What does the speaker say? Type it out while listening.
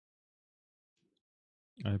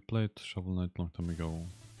I played Shovel Knight long time ago,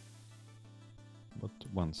 but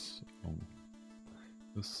once only.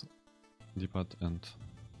 This D-pad and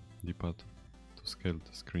D-pad to scale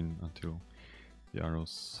the screen until the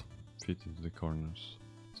arrows fit into the corners.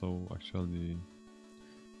 So actually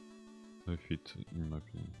they fit in my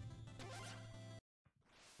opinion.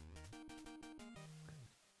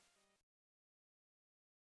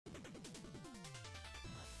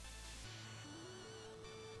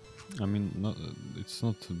 I mean, it's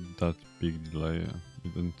not that big delay.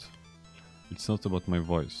 It's not about my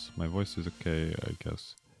voice. My voice is okay, I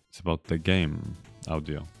guess. It's about the game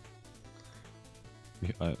audio.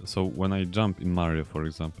 So when I jump in Mario, for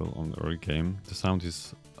example, on early game, the sound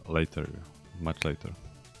is later, much later.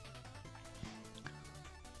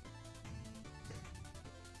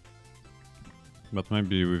 But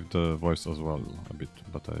maybe with the voice as well a bit,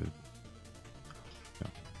 but yeah.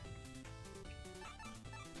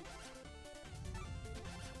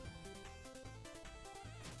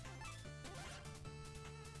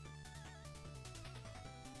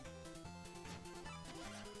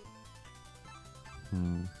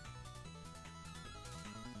 Hmm.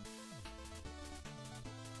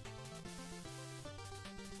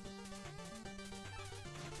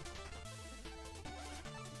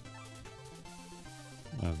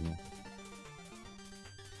 I don't know.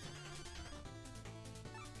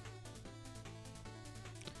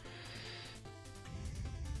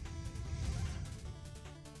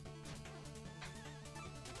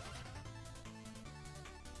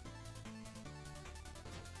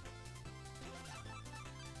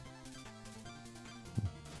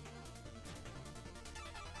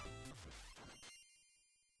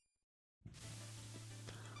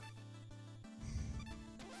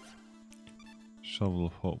 Shovel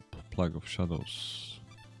of Hope, Plague of Shadows,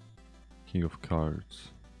 King of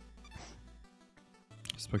Cards,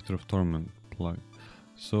 Spectre of Torment, Plague.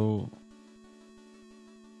 So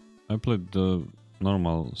I played the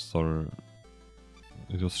normal store.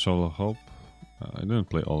 It was Shovel of Hope. I didn't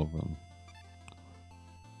play all of them.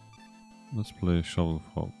 Let's play Shovel of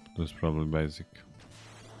Hope. That's probably basic.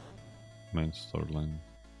 Main storyline.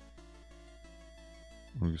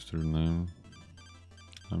 Register name.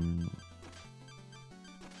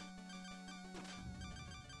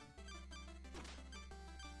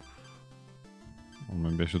 Or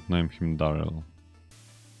maybe I should name him Darrell.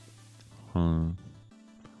 Huh.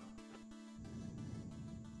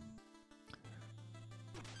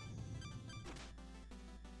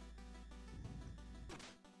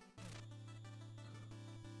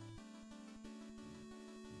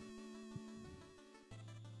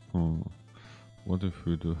 Oh, what if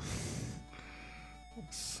we do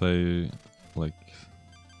say like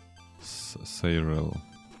Seiran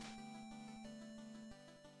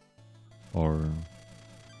or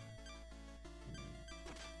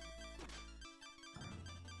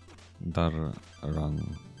Darran.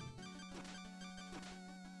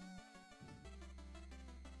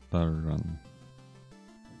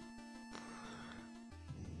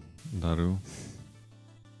 Daru.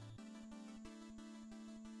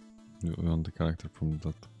 You want the character from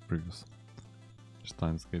that previous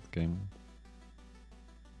Steins Gate game.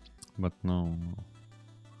 But no.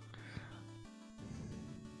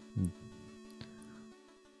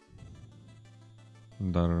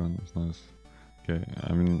 Darren is nice. Okay,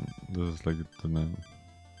 I mean, this is like the name.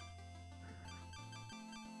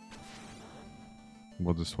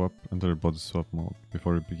 Body swap. Enter body swap mode.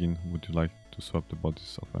 Before you begin, would you like to swap the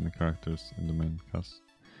bodies of any characters in the main cast?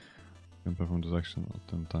 You can perform this action at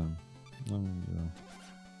 10 times. Yeah.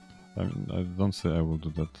 I mean, I don't say I will do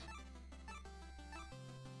that.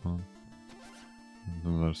 Huh? I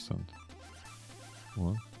don't understand.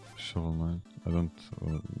 What? Shovel Knight? I don't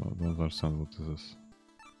understand what this is.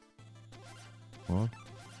 What?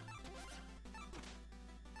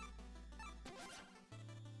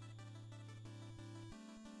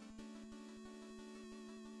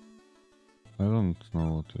 I don't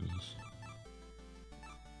know what it is.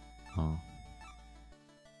 Oh.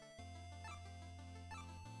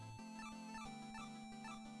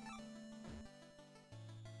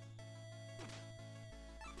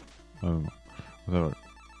 I don't know. Whatever.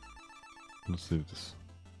 Let's leave this.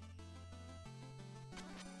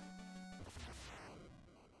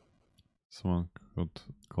 Someone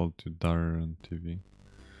called you Darren TV.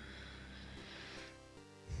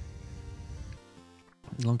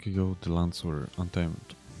 Long ago, the lands were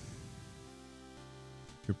untamed.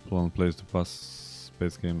 People plays the past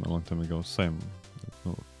space game a long time ago. Same.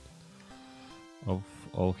 No. Of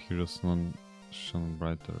all heroes, none shone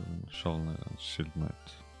brighter than Shovel Knight and Shield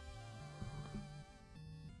Knight.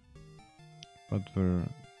 But there are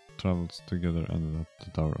travels together ended at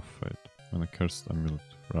the Tower of Fate, when a cursed amulet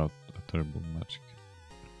wrought a terrible magic.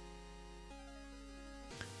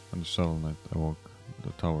 When the Shovel Knight awoke,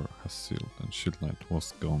 the tower has sealed and Shield Knight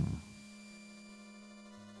was gone.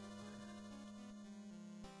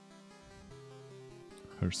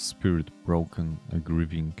 Her spirit broken, a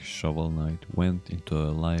grieving Shovel Knight went into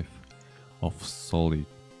a life of solitude.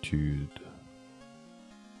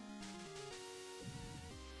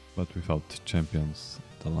 But without champions,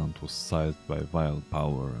 the land was seized by vile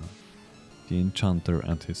power, the Enchanter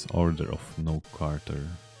and his Order of No Quarter.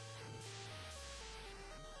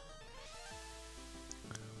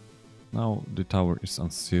 Now the tower is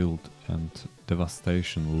unsealed and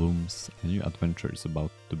devastation looms. A new adventure is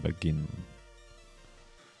about to begin.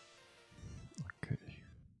 Okay.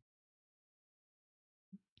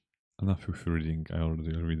 Enough with reading, I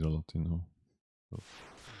already read a lot, you know. So.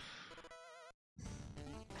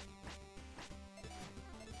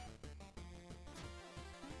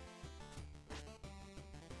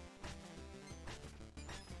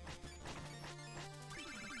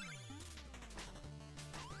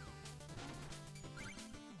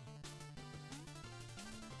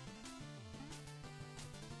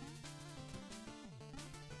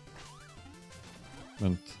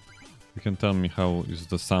 And you can tell me how is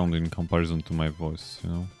the sound in comparison to my voice, you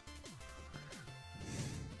know?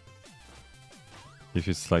 If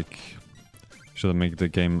it's like, should I make the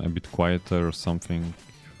game a bit quieter or something?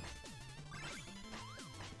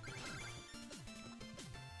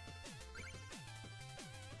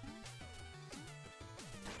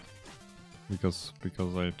 Because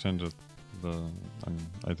I changed it,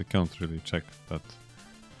 I can't really check that.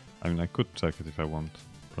 I mean, I could check it if I want,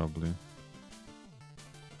 probably.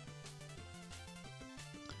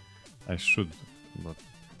 I should, but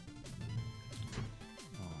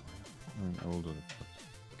I mean, I will do it, but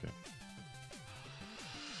okay.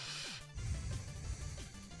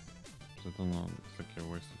 I don't know, it's like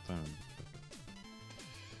a waste of time.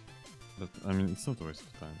 But I mean, it's not a waste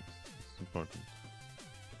of time, it's important.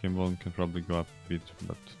 Game volume can probably go up a bit,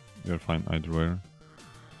 but you're fine either way.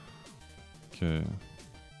 Okay.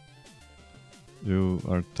 You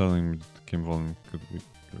are telling me that game volume could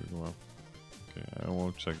go up. Okay, I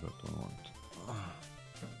will check that one.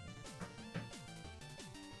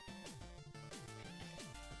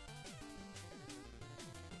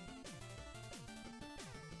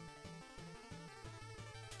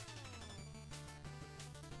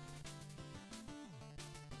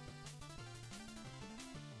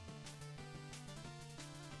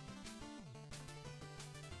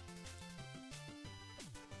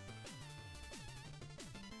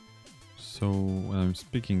 So when I'm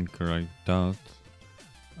speaking like that,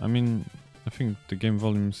 I mean, I think the game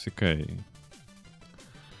volume is okay.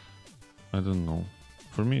 I don't know.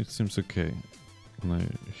 For me it seems okay when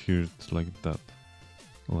I hear it like that.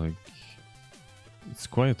 Like, it's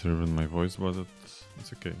quieter than my voice, but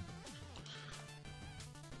it's okay.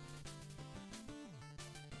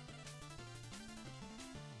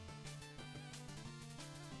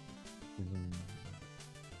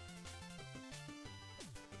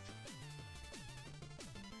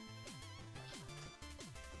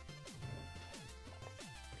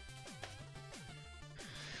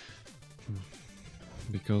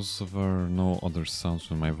 Because there are no other sounds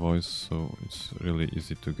with my voice, so it's really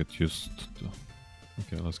easy to get used to.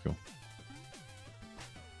 Okay, let's go.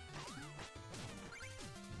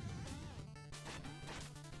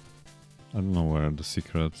 I don't know where are the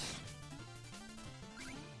secrets.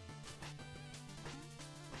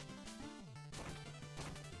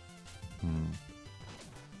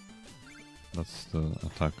 That's the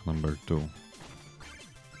attack number 2.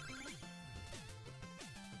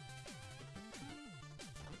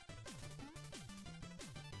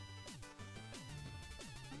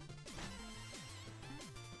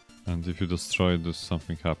 And if you destroy this,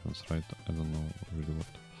 something happens, right? I don't know really what.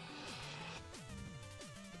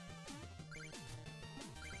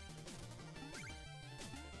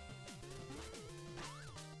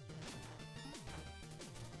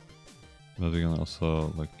 But you can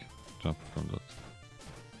also like jump from that.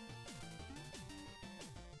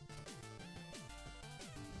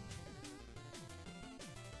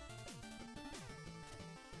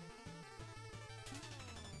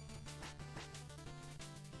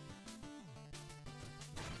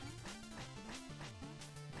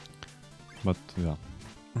 But yeah.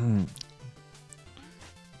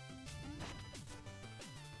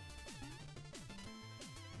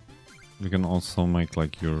 You can also make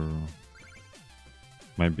like your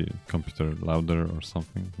maybe computer louder or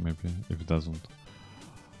something, maybe if it doesn't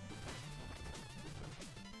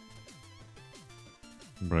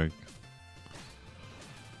break.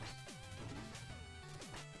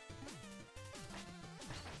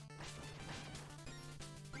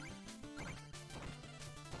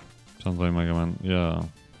 Sounds like Mega Man. Yeah.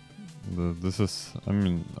 This is, I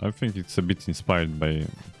mean, I think it's a bit inspired by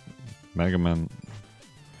Mega Man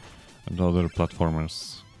and other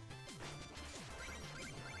platformers.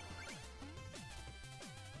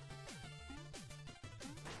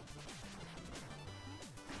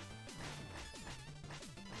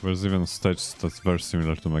 There's even a stage that's very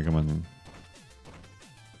similar to Mega Man,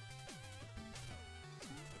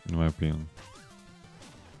 in my opinion.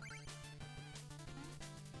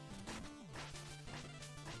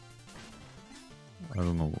 I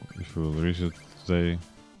don't know if we'll reach it today.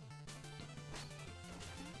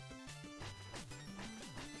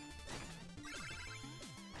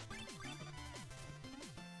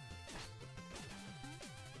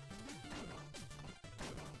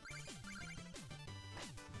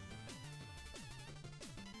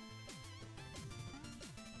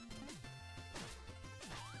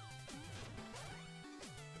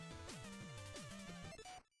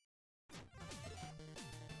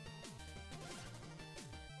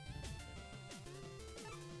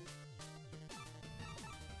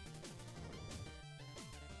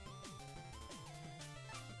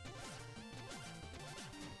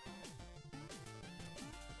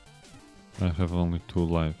 I have only 2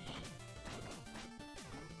 life.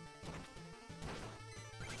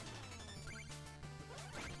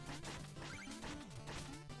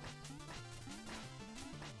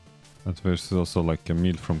 And there's also like a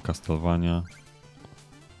meal from Castlevania.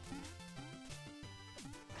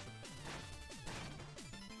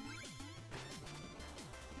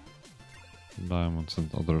 Diamonds and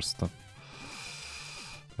other stuff.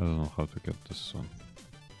 I don't know how to get this one.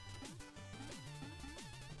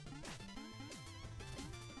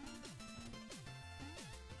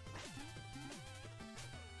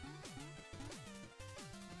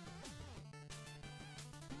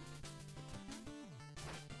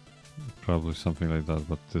 Probably something like that,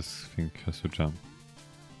 but this thing has to jump.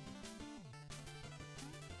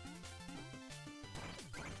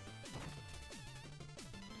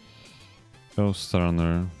 Ghost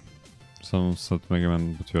Runner. Someone said Mega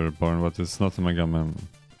Man, but you were born, but it's not a Mega Man.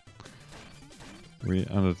 We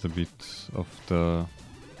ended a bit of the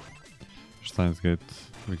Steins Gate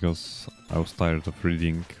because I was tired of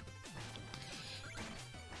reading.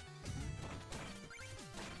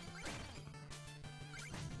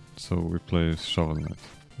 So we play Shovel Knight.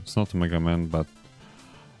 It's not a Mega Man, but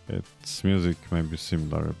its music may be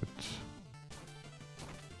similar a bit.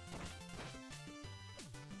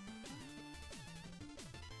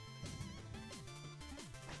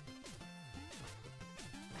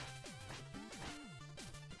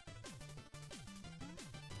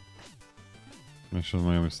 Make sure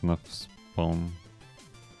my is enough spawn.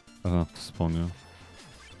 Enough to spawn you.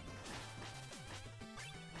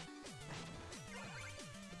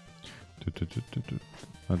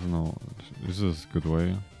 I don't know, this is a good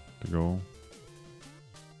way to go.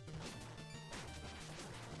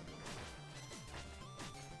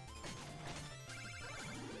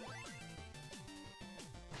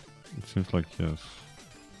 It seems like yes.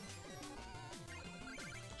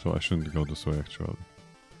 So I shouldn't go this way actually.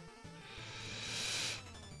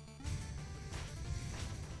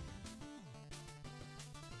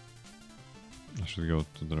 I should go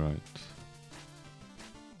to the right.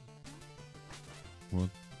 What?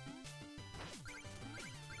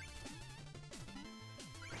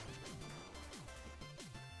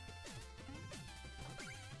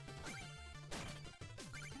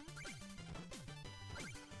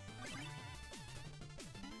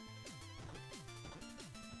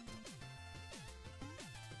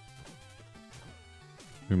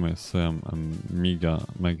 You may say I'm a mega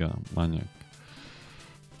maniac.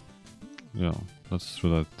 Yeah, that's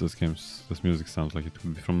true that this music sounds like it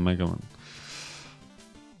could be from Mega Man.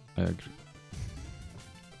 I agree.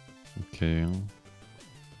 Okay.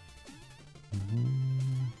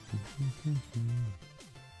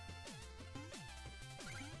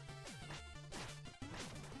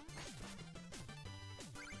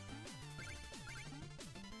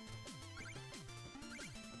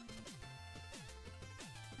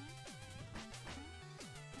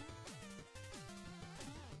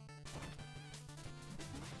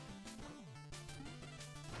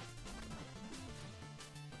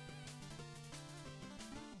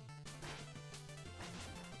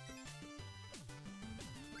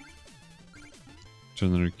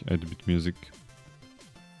 Generic 8-bit music.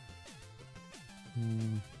 I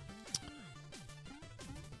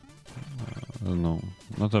don't know.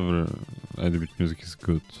 Not every 8-bit music is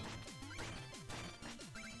good.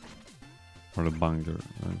 Or a banger.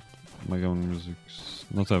 Right? Mega Man music.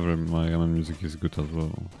 Not every Mega Man music is good as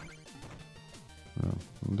well. Yeah.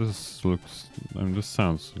 This looks, I mean, this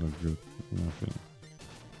sounds like good, in my opinion.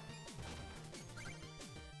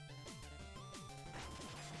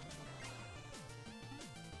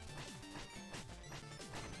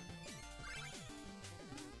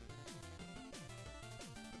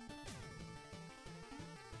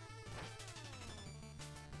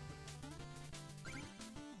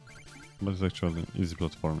 But it's actually easy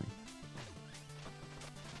platforming.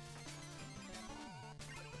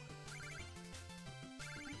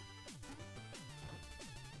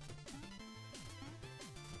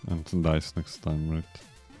 And dice next time, right?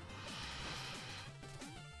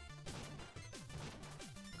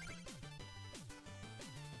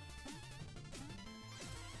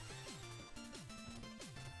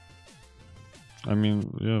 I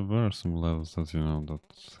mean, yeah, there are some levels that you know that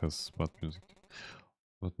has bad music,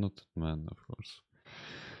 but not that man, of course.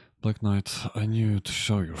 Black Knight, I knew to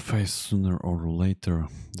show your face sooner or later.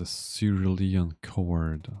 The Cerulean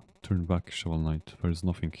coward. Turn back, Shovel Knight. There is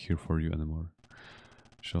nothing here for you anymore.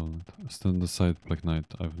 Shovel Knight. Stand aside, Black Knight.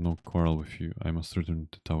 I have no quarrel with you. I must return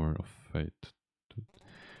to Tower of Fate.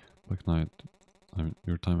 Black Knight, I mean,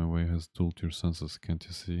 your time away has dulled your senses, can't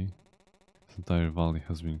you see? The entire valley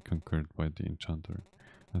has been conquered by the Enchanter,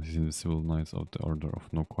 and his invisible knights of the Order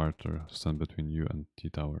of No Quarter stand between you and the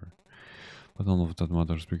tower. But none of that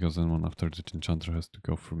matters because anyone after the Enchanter has to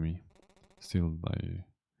go through me. Still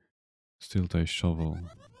thy shovel.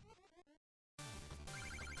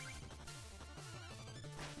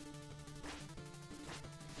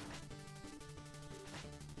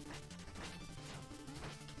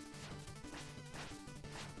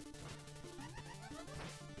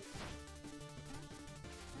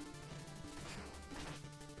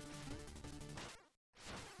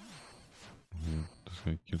 Yeah, this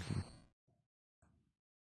guy killed me.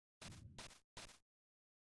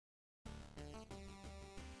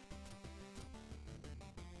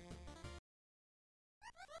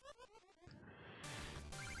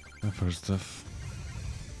 My first death.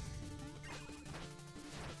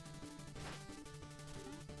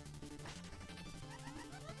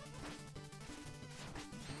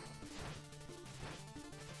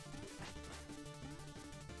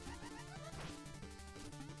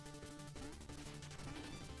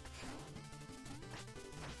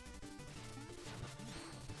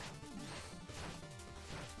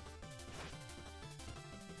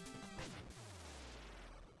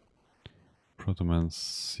 Protoman's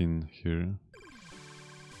seen here.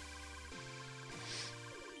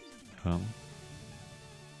 Hell.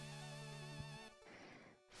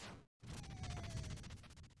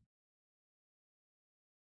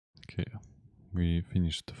 Okay, we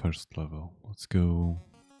finished the first level. Let's go.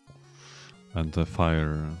 And the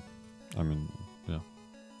fire. I mean, yeah.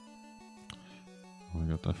 Oh my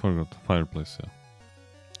god, I forgot fireplace. Yeah.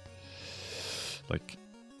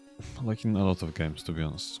 Like in a lot of games, to be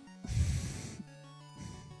honest.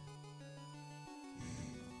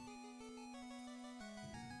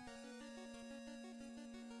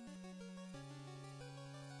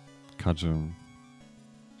 Kajum.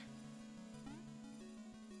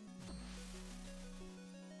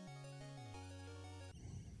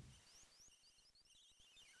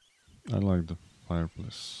 I like the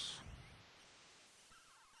fireplace.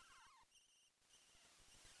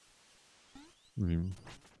 Vim.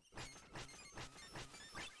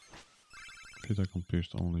 Feat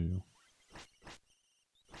accomplished, only you.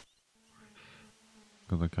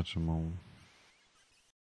 Gotta catch them all.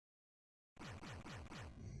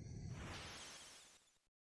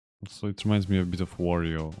 So it reminds me a bit of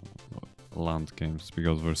Wario Land games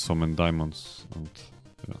because there's so many diamonds and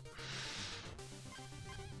yeah.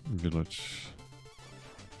 Village.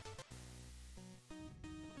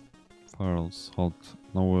 Farrells, halt,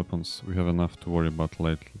 no weapons. We have enough to worry about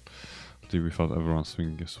lately without everyone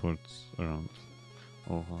swinging swords around.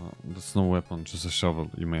 Oh, that's no weapon, just a shovel.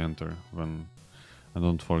 You may enter when. And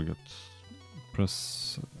don't forget,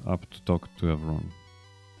 press up to talk to everyone.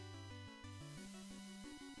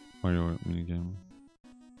 Mario minigame.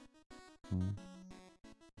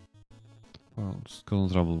 Well, Skull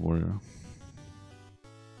and Trouble Warrior.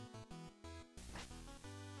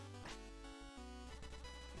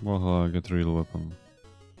 Waha, get a real weapon.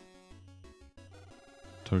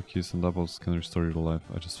 Turkeys and apples can restore your life.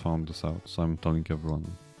 I just found this out, so I'm telling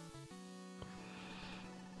everyone.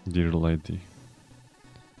 Dear lady.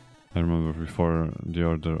 I remember before the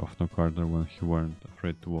Order of No Quarter when he weren't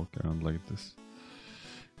afraid to walk around like this.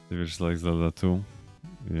 The village likes Zelda too.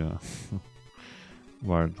 Yeah.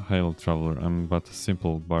 Bard, hail traveler. I'm but a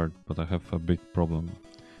simple bard, but I have a big problem.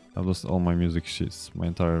 I've lost all my music sheets. My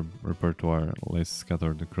entire repertoire lays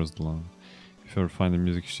scattered across the land. If you ever find a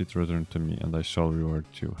music sheet, return to me, and I shall reward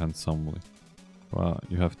you handsomely. Wow,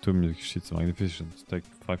 you have 2 music sheets, magnificent. Take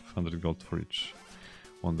 500 gold for each.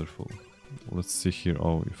 Wonderful. Let's see here.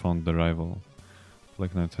 Oh, you found the rival.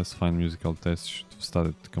 Black Knight has fine musical taste, should have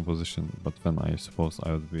studied composition, but then I suppose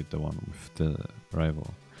I would be the one with the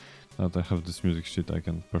rival. Now that I have this music sheet, I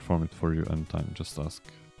can perform it for you anytime, just ask.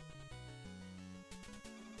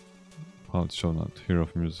 Palette show not, hero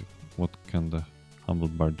of music. What can the humble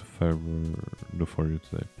bard do for you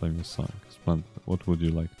today? Play me a song. Splendid. What would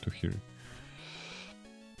you like to hear?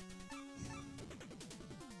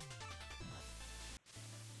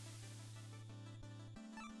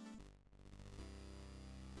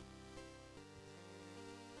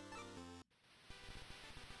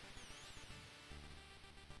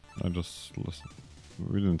 I just listen.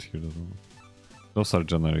 We didn't hear that one. Those are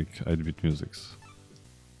generic 8-bit musics.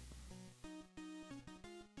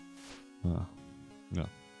 Ah, yeah,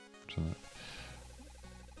 generic.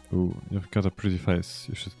 Ooh, you've got a pretty face.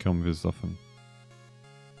 You should come visit often.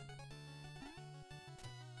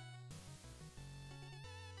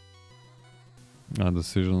 Ah,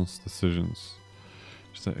 decisions.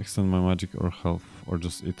 Should I extend my magic or health, or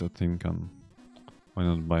just eat a tin can? Why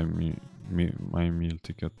not buy my meal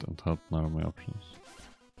ticket and help narrow my options?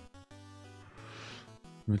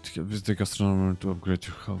 Meal ticket, visit the gastronomer to upgrade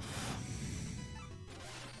your health.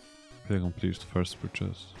 Pay complete first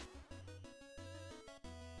purchase.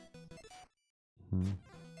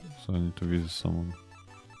 So I need to visit someone.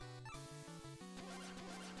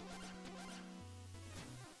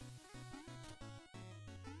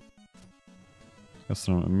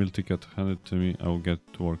 Gastronomer, a meal ticket, hand it to me, I will get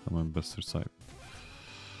to work on my best side.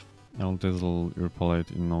 I'll dazzle your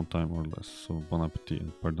palate in no time or less, so bon appetit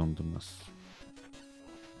and pardon the mess.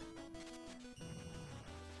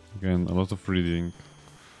 Again, a lot of reading.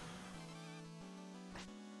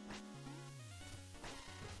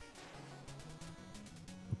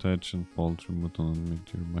 Potage and poultry, mutton and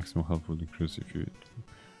meat. Your maximum health will increase if you eat.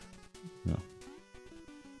 Yeah.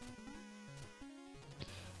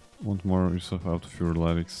 Want more yourself out of your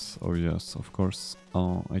relics? Oh yes, of course.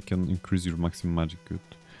 I can increase your maximum magic good.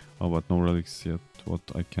 Oh, but no relics yet. What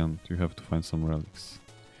I can't, you have to find some relics.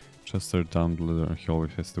 Chester down the ladder and he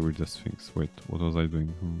always has the weirdest things. Wait, what was I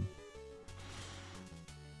doing?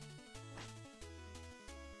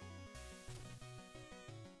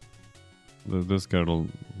 This girl,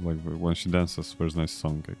 like when she dances, very nice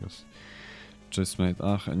song, I guess. Just made,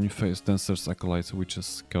 a new face, dancers, acolytes, witches,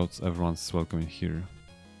 scouts, everyone's welcome in here.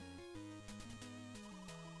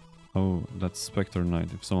 Oh, that's Spectre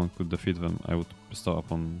Knight. If someone could defeat them, I would bestow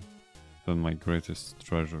upon them my greatest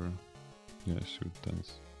treasure. Yeah, she would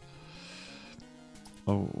dance.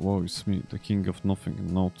 Oh, woe is me, the king of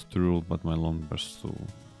nothing, not to rule but my lone stool.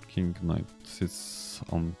 King Knight sits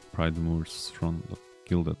on Pride Moor's throne, that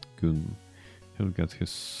gilded goon. He'll get his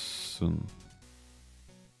soon.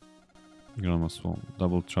 Grandma Swan,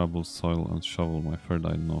 double trouble, soil and shovel, my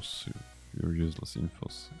third-eyed knows your useless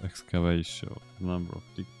infos. Excavation, the number of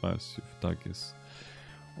dig piles you've dug is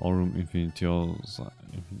Aurum Infinitiosa.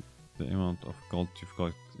 The amount of gold you've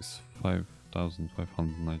got is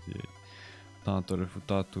 5,598. Tanto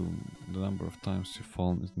refutatum, the number of times you've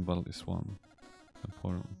fallen in battle is 1.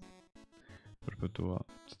 Temporum. Perpetua,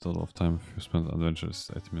 the total of time you spent on adventures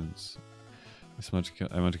is 8 minutes. It's magical.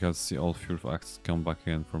 I magically see all fewer facts come back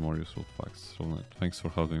again for more useful facts. So thanks for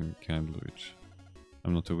helping me, kind witch.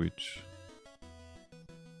 I'm not a witch.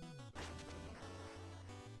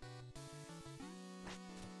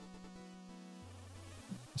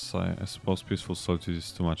 So I suppose peaceful solitude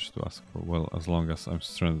is too much to ask for. Well, as long as I'm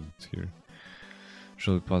stranded here.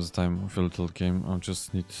 Shall we pass the time with a little game? I'll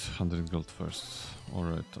just need 100 gold first.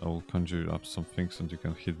 Alright, I will conjure up some things and you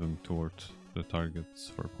can hit them toward the targets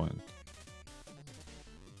for a point.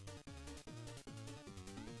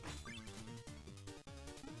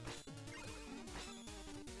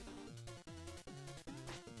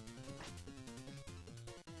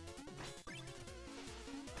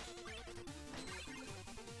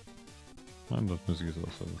 And that music is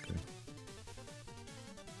also okay.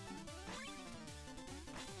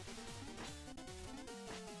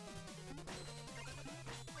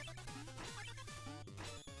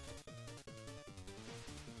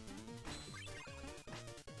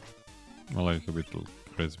 I like a bit of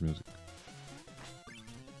crazy music.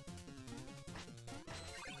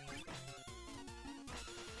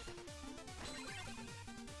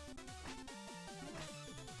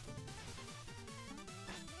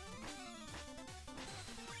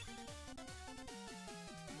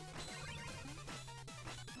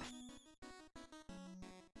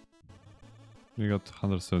 You got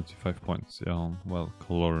 175 points, yeah, well,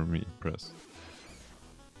 color me impressed.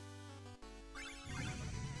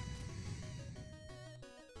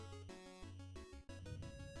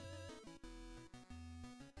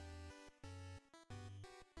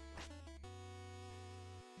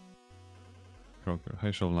 Croaker.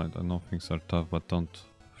 Hey Shovel Knight, I know things are tough, but don't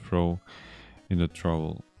throw in the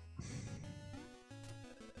trouble.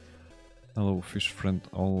 Hello, fish friend.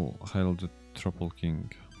 All hail the Tropical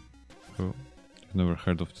King. Who? You've never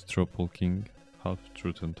heard of the Tropical King? Half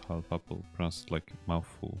truth and half apple, pronounced like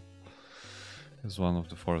mouthful. He's one of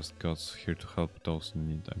the forest gods, here to help those in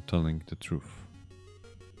need. I'm telling the truth.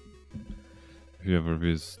 If you ever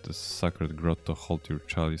visit the sacred grotto, hold your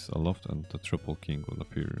chalice aloft and the Tropical King will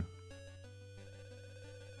appear.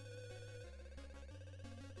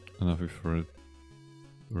 Enough with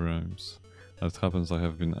rhymes. As it happens, I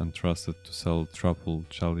have been entrusted to sell Tropical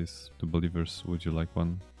chalice to believers. Would you like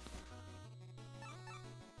one?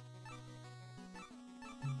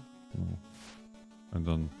 No. I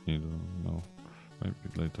don't need one, no.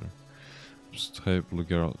 Maybe later. Just, hey, blue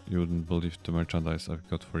girl, you wouldn't believe the merchandise I've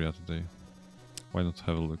got for you today. Why not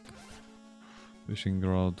have a look? Fishing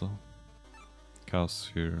rod.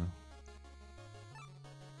 Cows here.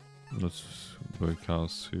 Let's buy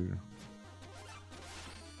cows here.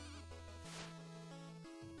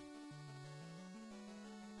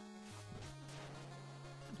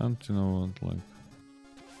 And you know what, like,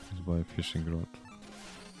 let's buy a fishing rod.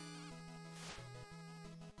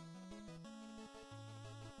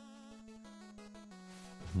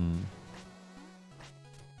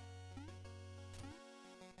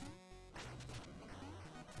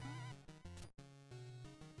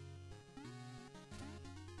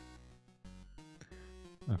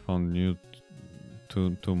 I found new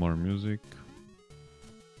two more music.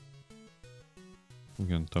 We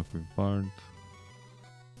can talk with Bard.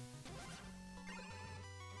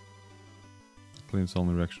 Clint's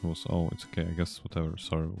only reaction was, oh, it's okay, I guess whatever,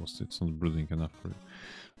 sorry, it's not brooding enough for you.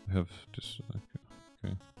 We have this,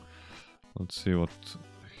 okay. Let's see what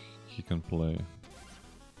he can play.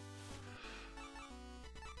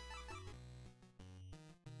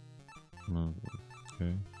 No,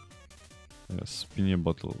 okay. Yes, spin a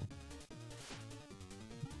bottle.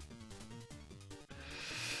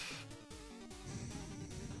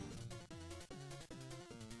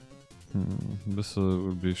 This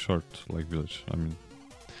will be short, like village. I mean,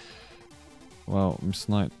 wow, Miss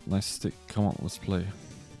Knight, nice stick. Come on, let's play.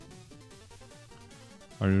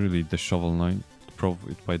 Are you really the Shovel Knight? Prove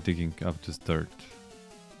it by digging up this dirt.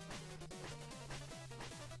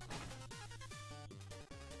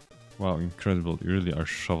 Wow, incredible! You really are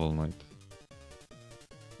Shovel Knight.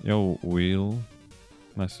 Yo, Will.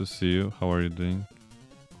 Nice to see you. How are you doing?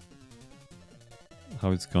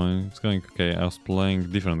 How it's going? It's going okay. I was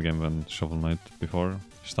playing different game than Shovel Knight before.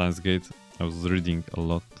 Steins Gate. I was reading a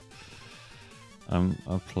lot.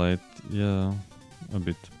 I played, yeah, a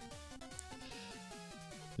bit.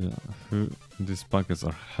 Yeah, these packets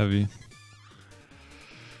are heavy.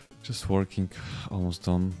 Just working, almost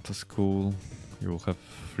done. That's cool. You will have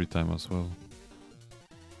free time as well.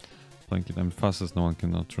 Playing it. I'm fastest. No one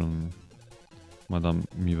can outrun me. Madame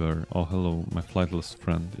Miver. Oh, hello, my flightless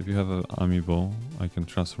friend. If you have an amiibo, I can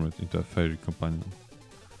transform it into a fairy companion.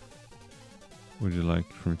 Would you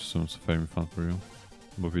like for me to summon some fairy fun for you?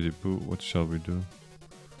 Bobbidi Boo, what shall we do?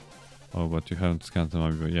 Oh, but you haven't scanned the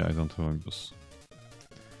amiibo. Yeah, I don't have amiibos.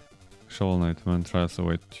 Shovel Knight, when trials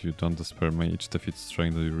await you, don't despair. May each defeat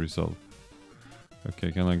strength that you resolve.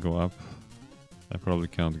 Okay, can I go up? I probably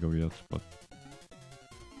can't go yet, but...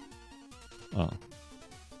 Ah.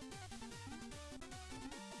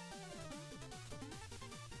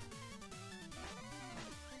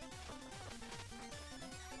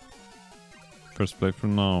 First playthrough?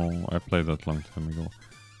 No, I played that long time ago.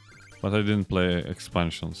 But I didn't play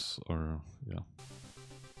expansions or... yeah.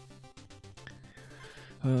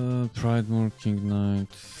 Pridemore, King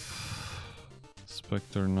Knight,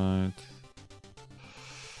 Spectre Knight,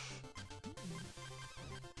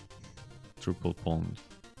 Triple Pond.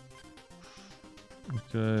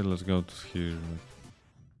 Okay, let's go to here.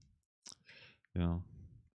 Yeah,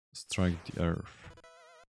 strike the earth.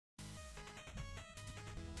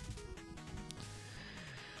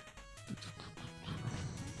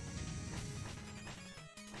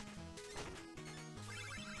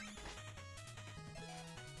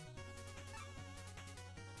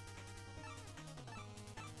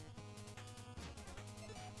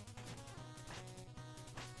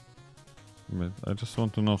 But I just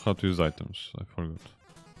want to know how to use items. I forgot.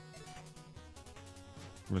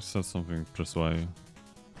 Let's set something, press Y.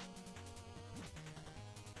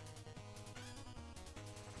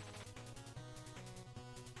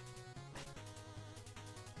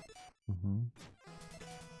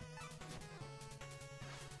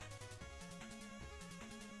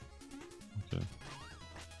 Okay.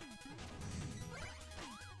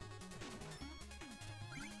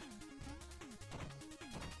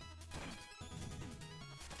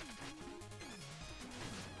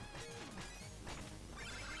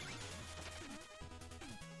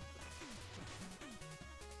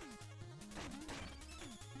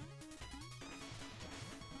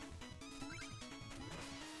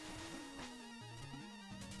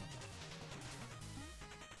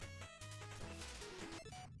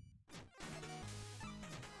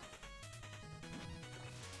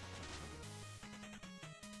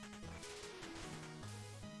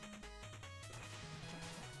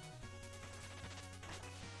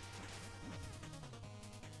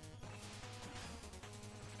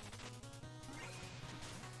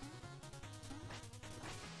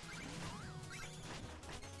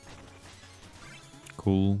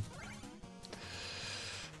 cool.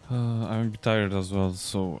 I'm a bit tired as well,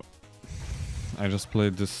 so I just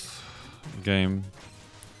played this game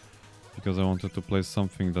because I wanted to play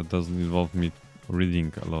something that doesn't involve me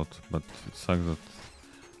reading a lot, but it sucks that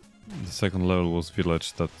the second level was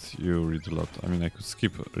village that you read a lot. I mean, I could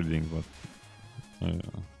skip reading, but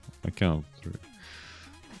I cannot read.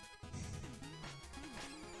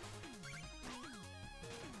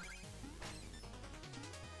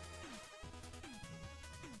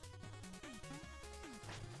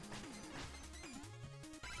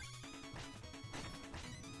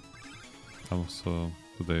 Also,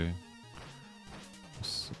 today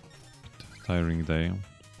was a tiring day.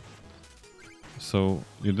 So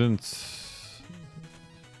you didn't.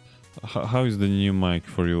 How is the new mic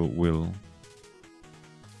for you, Will?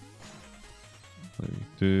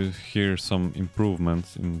 Do you hear some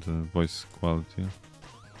improvements in the voice quality,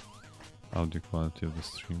 audio quality of the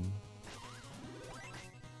stream?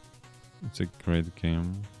 It's a great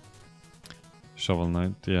game. Shovel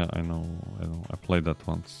Knight, yeah, I know. I played that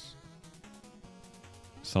once.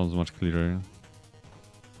 Sounds much clearer.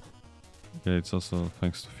 Yeah, it's also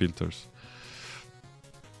thanks to filters.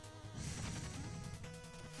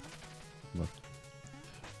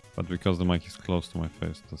 But because the mic is close to my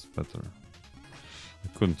face, that's better. I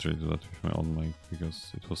couldn't really do that with my own mic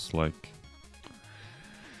because it was like,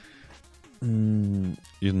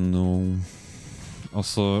 you know.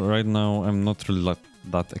 Also, right now I'm not really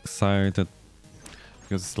that excited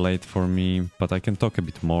because it's late for me, but I can talk a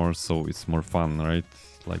bit more, so it's more fun, right?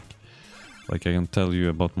 Like I can tell you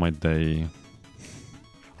about my day,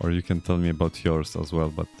 or you can tell me about yours as well.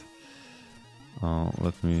 But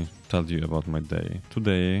let me tell you about my day.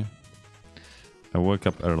 Today I woke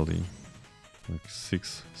up early, like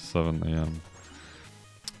 6-7 a.m.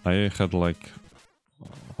 I had like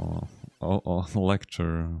a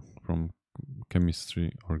lecture from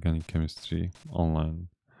chemistry, organic chemistry online.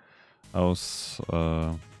 I was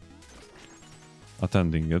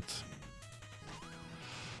attending it.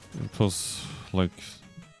 It was like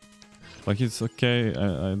it's okay.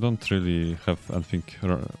 I don't really have anything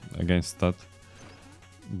against that,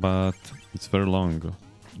 but it's very long.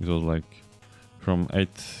 It was like from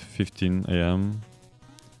 8:15 a.m.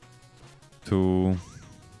 to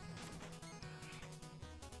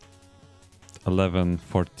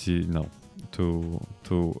 11:40. No, to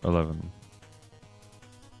 11.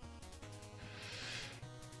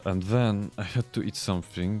 And then I had to eat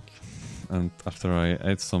something, and after I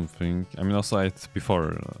ate something, I mean, also I ate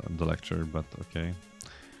before the lecture, but okay.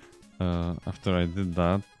 After I did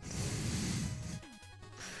that,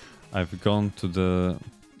 I've gone to the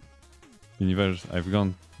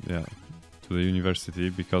university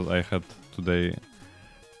because I had today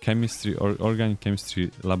chemistry or organic chemistry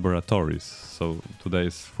laboratories. So today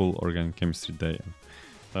is full organic chemistry day.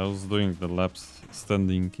 I was doing the labs,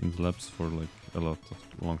 standing in the labs for like a long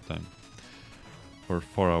time, for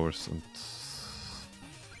 4 hours and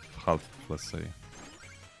half, let's say.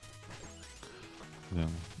 Yeah,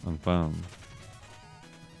 and then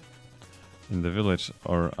in the village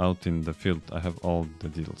or out in the field, I have all the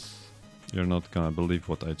deals. You're not gonna believe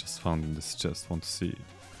what I just found in this chest. Want to see?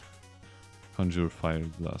 Conjure fire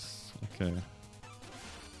glass. Okay.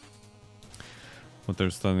 What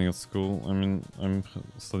they're studying at school? I mean, I'm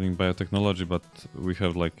studying biotechnology, but we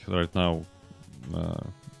have like right now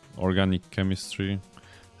organic chemistry,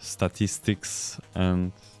 statistics,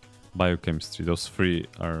 and biochemistry. Those three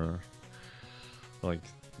are like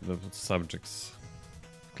the subjects,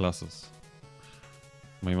 classes.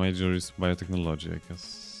 My major is biotechnology, I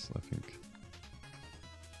guess, I think.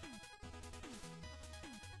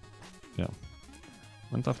 Yeah.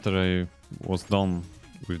 And after I was done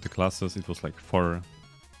with the classes, it was like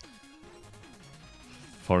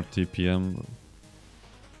 4:40 p.m.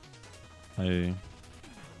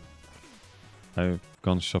 I've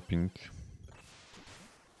gone shopping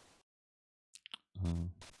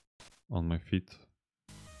on my feet.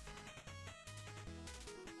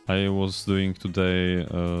 I was doing today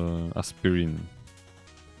aspirin.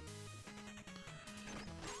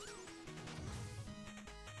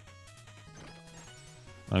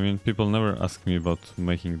 I mean, people never ask me about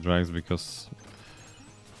making drugs because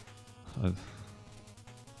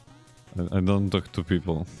I don't talk to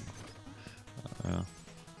people.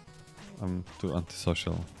 I'm too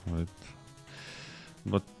antisocial, right?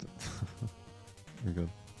 But good.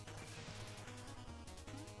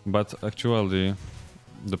 But actually,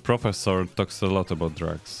 the professor talks a lot about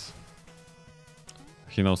drugs.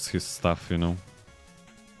 He knows his stuff, you know.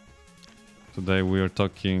 Today we are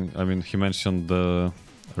talking. I mean, he mentioned the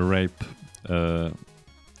rape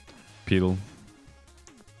pill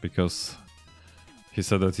because He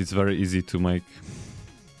said that it's very easy to make.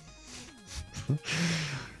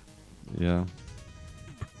 Yeah,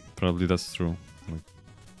 probably that's true. Like,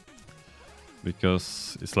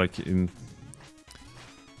 because it's like in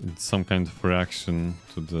some kind of reaction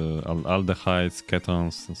to the aldehydes,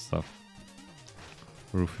 ketones and stuff.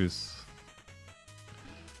 Rufus.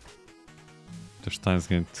 The Steins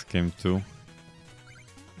Game 2.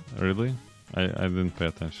 Really? I didn't pay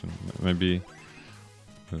attention. Maybe.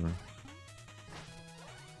 Whatever.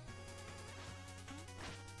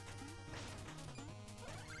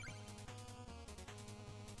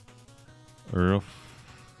 Rough.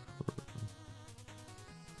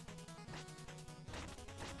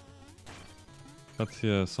 But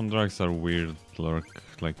yeah, some drugs are weird, like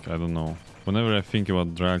I don't know. Whenever I think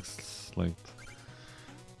about drugs, like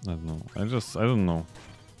I don't know. I don't know.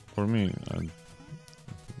 For me,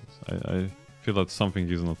 I feel that something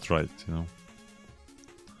is not right, you know.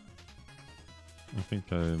 I think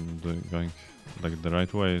I'm going like the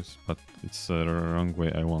right ways, but it's the wrong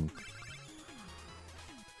way I want.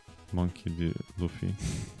 Monkey D. Luffy.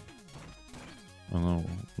 Oh no,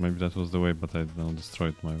 maybe that was the way, but I now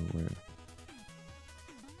destroyed my way.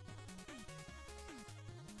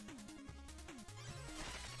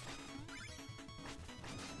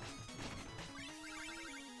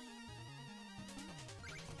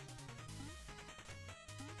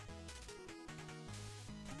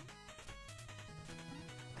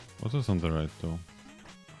 What is on the right though?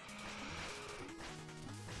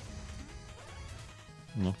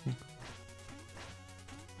 Nothing.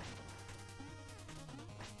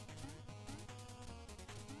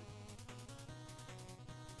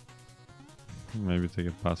 Maybe take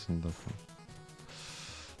a pass on that one.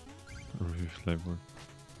 Review flavor.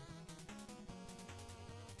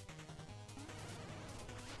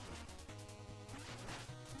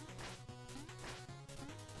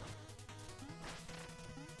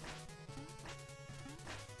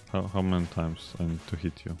 How many times I need to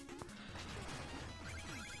hit you?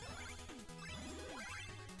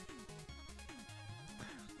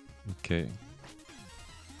 Okay.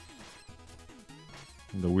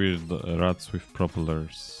 The weird rats with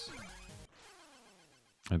propellers.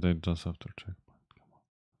 I died just after checkpoint. Come on.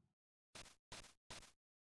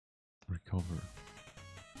 Recover.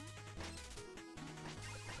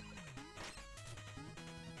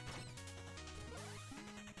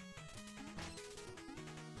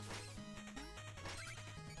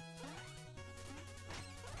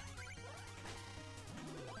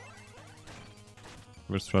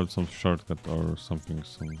 Let's try some shortcut or something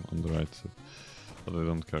on the right side, but I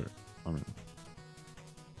don't care. I mean,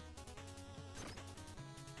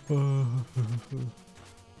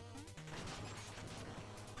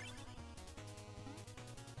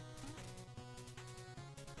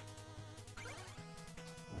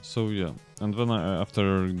 so yeah, and then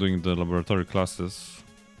after doing the laboratory classes,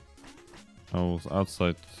 I was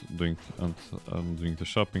outside doing the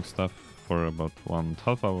shopping stuff for about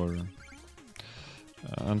 1.5 hours.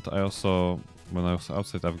 And I also, when I was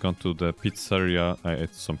outside, I've gone to the pizzeria. I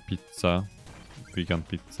ate some pizza, vegan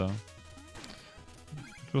pizza.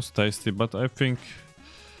 It was tasty, but I think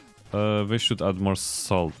they should add more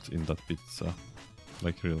salt in that pizza.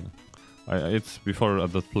 Like really, I ate before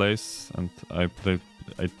at that place, and I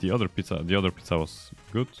ate the other pizza. The other pizza was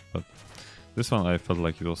good, but this one I felt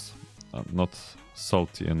like it was not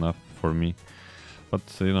salty enough for me. But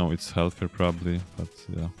you know, it's healthier probably. But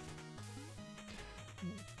yeah.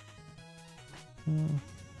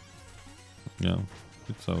 Yeah,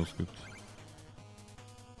 pizza was good.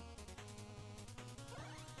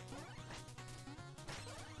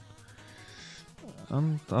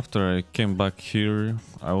 And after I came back here,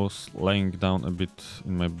 I was lying down a bit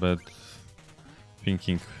in my bed,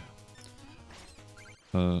 thinking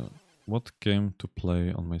what game to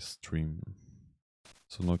play on my stream.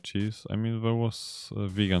 So no cheese. I mean, there was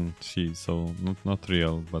vegan cheese, so not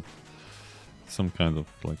real, but some kind of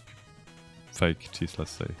like fake cheese,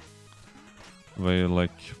 let's say. They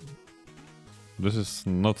like, this is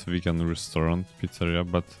not vegan restaurant pizzeria,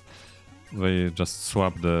 but they just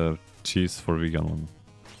swap the cheese for vegan one,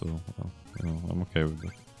 so you know, I'm okay with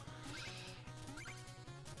that.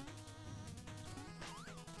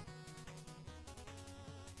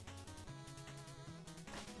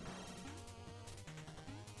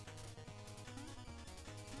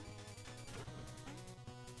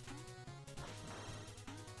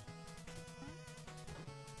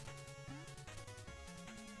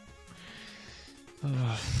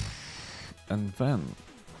 And then,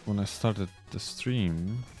 when I started the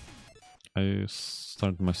stream, I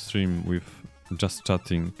started my stream with just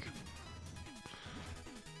chatting.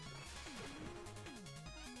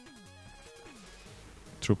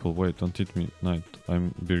 Triple, wait, don't hit me, knight.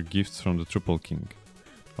 I'm beer gifts from the Triple King.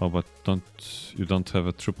 Oh, but you don't have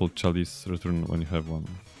a triple chalice return when you have one.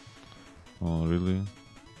 Oh, really?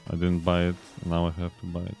 I didn't buy it, now I have to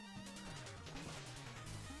buy it.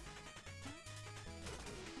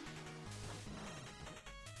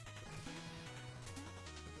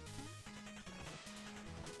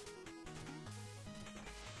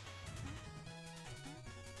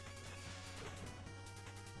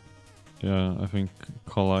 Yeah, I think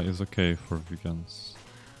cola is okay for vegans.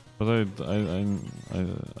 But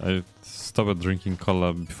I stopped drinking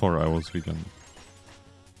cola before I was vegan.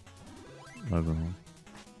 I don't know.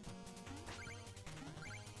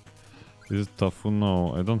 Is it tofu?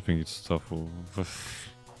 No, I don't think it's tofu.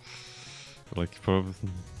 Like probably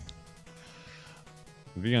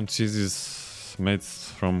vegan cheese is made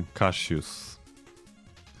from cashews.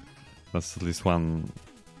 That's at least one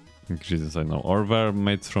ingredient I know. Or they're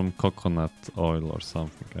made from coconut oil or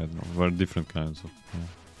something. I don't know. There are different kinds of. Yeah.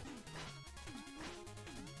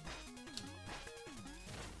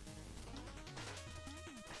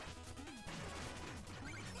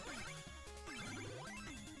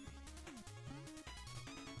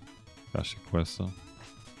 Kashi queso.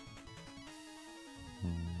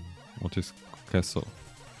 What is queso?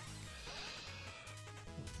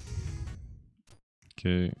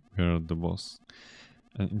 Okay, we are at the boss.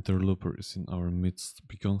 An interloper is in our midst,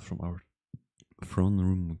 begone from our throne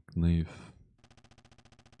room knave.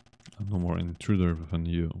 I'm no more an intruder than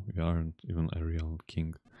you. You aren't even a real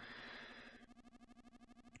king.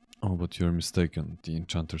 Oh, but you're mistaken. The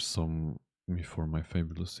enchanter saw me for my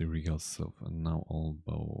fabulously regal self, and now all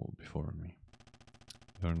bow before me.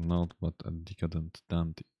 You are naught but a decadent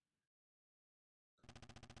dandy.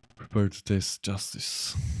 Prepare to taste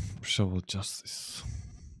justice. Shovel justice.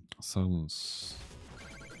 Silence.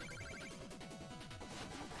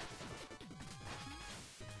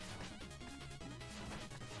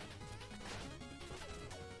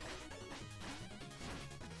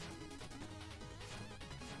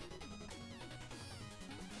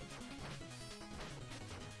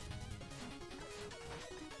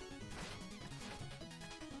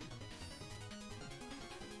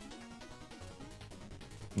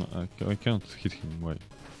 No, I can't hit him, why?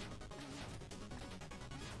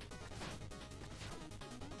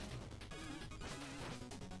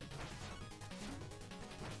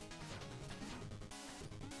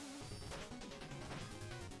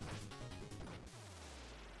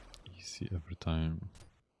 Easy every time.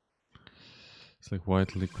 It's like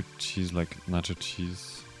white liquid cheese, like nacho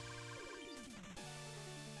cheese.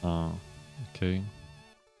 Ah, okay.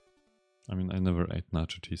 I mean, I never ate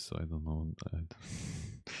nacho cheese, so I don't know.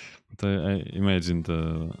 But I imagine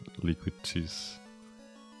the liquid cheese.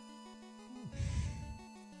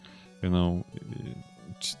 You know,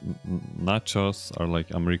 nachos are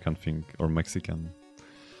like American thing or Mexican.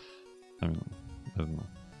 I mean, I don't know.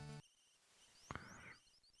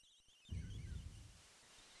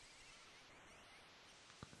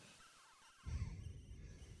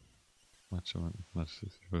 Nacho, nachos.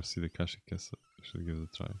 If you ever see the kashi queso, you should give it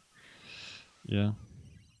a try. Yeah,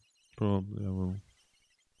 probably I will.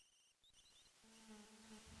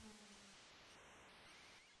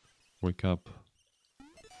 Wake up.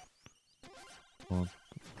 What?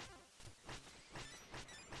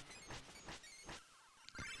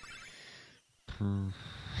 And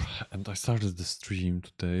I started the stream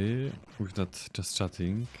today with that just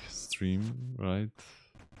chatting stream, right?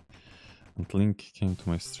 And Link came to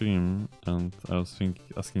my stream and I was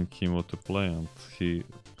asking him what to play, and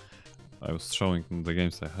I was showing him the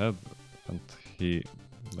games I had, and he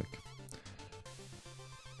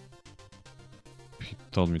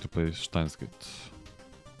told me to play Steins Gate.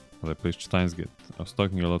 And I played Steins Gate. I was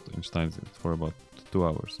talking a lot in Steins Gate for about 2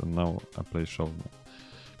 hours, and now I play Shovel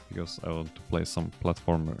because I want to play some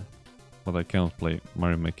platformer. But I cannot play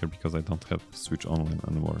Mario Maker because I don't have Switch Online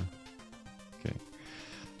anymore. Okay.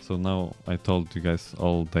 So now I told you guys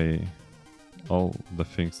all day, all the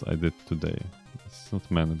things I did today. It's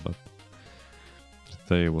not many, but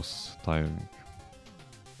the day was tiring.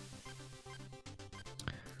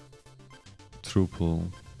 Triple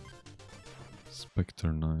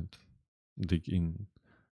Spectre Knight. Dig in.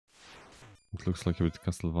 It looks like a bit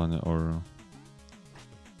Castlevania, or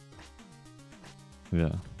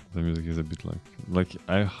yeah, the music is a bit like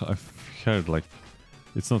I've heard, like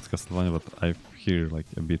it's not Castlevania, but I hear like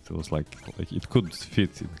a bit. It was like it could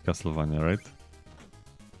fit in Castlevania, right?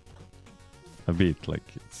 A bit like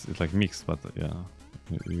it's like mixed, but yeah,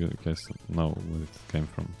 you guys know where it came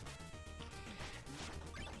from.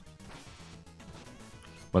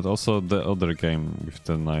 But also the other game with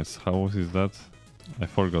the knights, how is that? I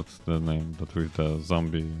forgot the name, but with the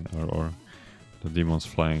zombie or the demons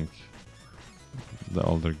flying. The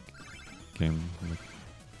older game, like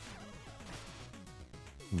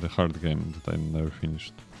the hard game that I never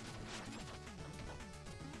finished.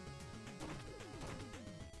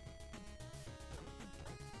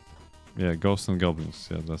 Yeah, Ghosts and Goblins.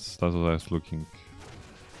 Yeah, that's what I was looking.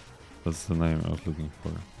 That's the name I was looking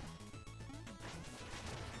for.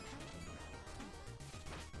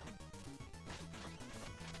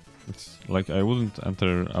 It's like I wouldn't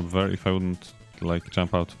enter up there if I wouldn't like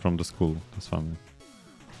jump out from the school. That's funny.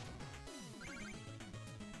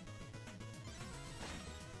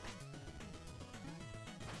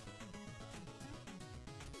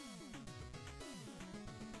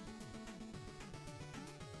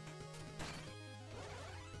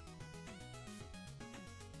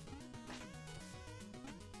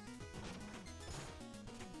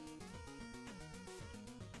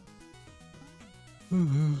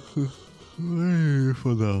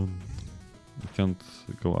 Fall down. I can't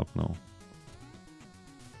go up now.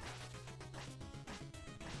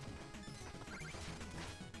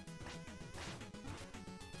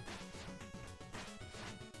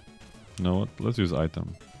 You know what? Let's use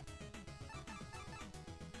item.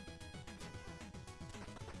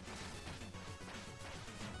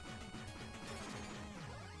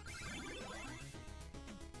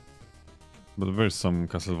 But there's some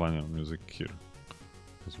Castlevania music here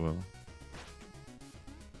as well.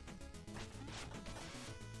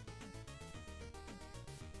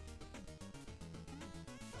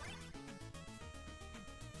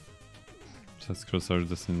 That's Crosshair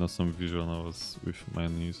Destiny, not some visual novels with my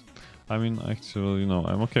news. I mean, actually, you know,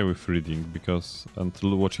 I'm okay with reading because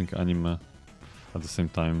until watching anime at the same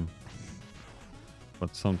time.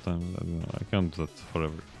 But sometimes I don't know, I can't do that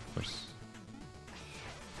forever, of course.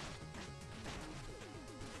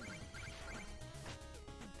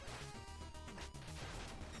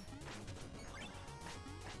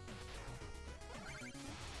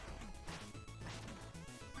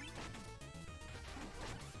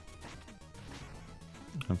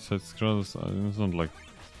 And side scrolls, it's not like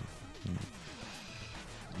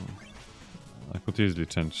I could easily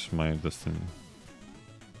change my destiny.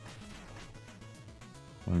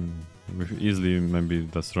 With easily, maybe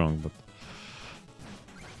that's wrong, but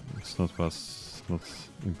it's not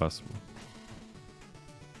impossible.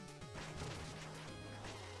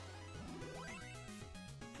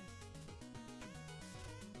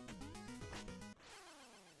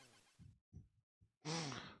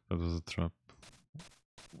 That was a trap.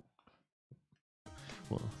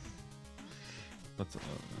 Well, but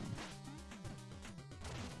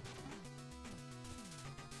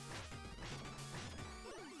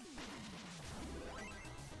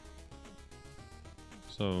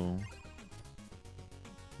so,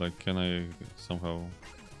 like, can I somehow,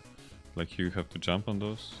 like, you have to jump on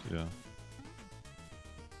those? Yeah.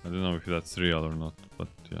 I don't know if that's real or not, but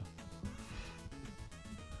yeah.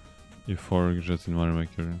 E4 jet in Mario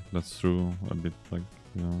Maker, that's true, a bit, like,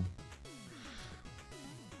 you know.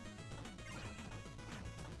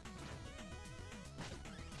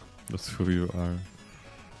 That's who you are.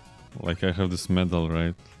 Like, I have this medal,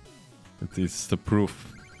 right? It is the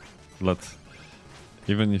proof that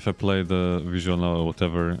even if I play the visual novel or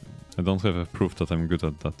whatever, I don't have a proof that I'm good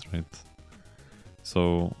at that, right?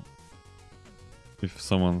 So if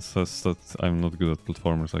someone says that I'm not good at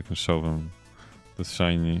platformers, I can show them this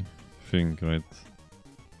shiny thing, right?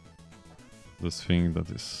 This thing that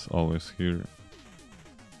is always here.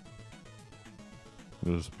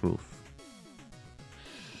 There's proof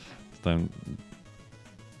that I'm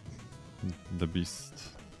the beast.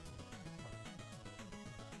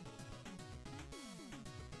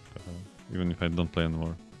 Even if I don't play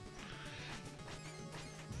anymore.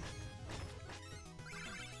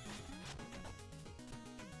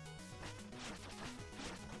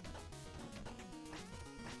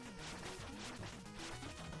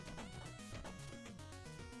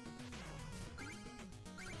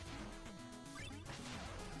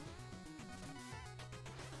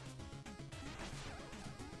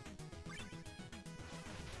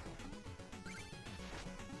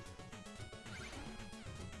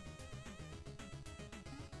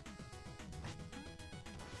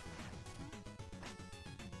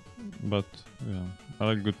 But yeah, I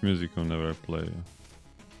like good music whenever I play.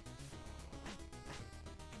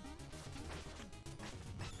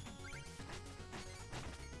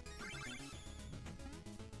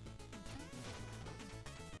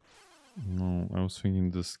 No, I was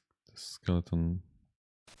thinking this skeleton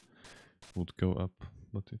would go up,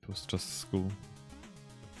 but it was just school.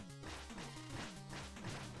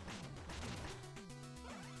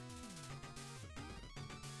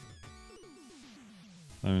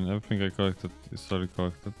 I mean, everything I collected is already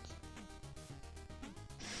collected.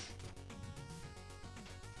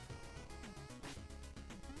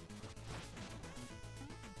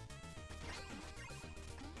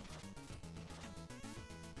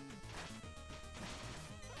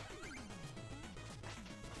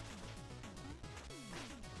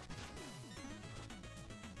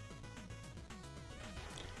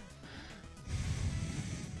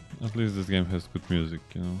 At least this game has good music,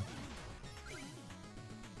 you know.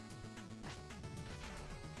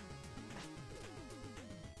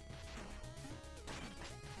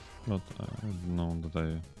 But I don't know that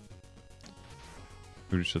I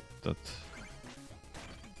reached that.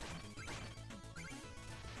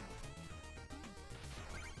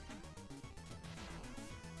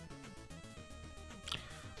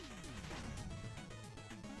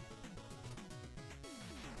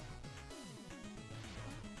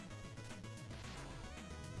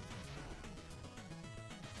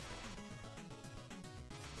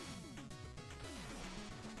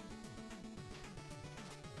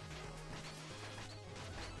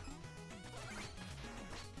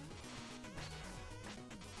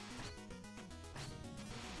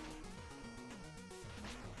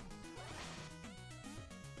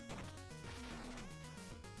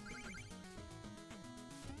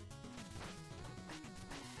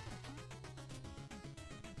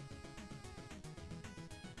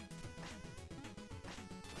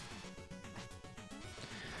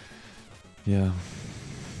 Yeah.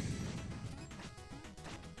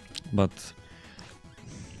 But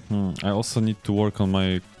I also need to work on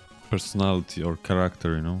my personality or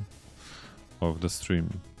character, you know, of the stream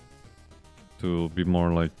to be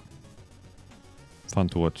more like fun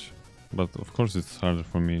to watch. But of course it's harder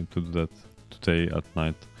for me to do that today at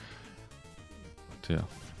night. But yeah.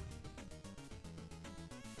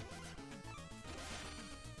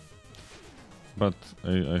 But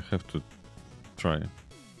I have to try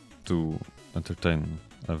to entertain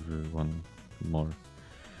everyone more,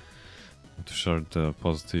 to share the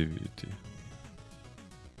positivity.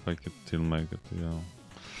 If I could still make it, yeah.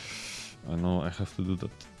 I know I have to do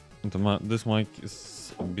that. This mic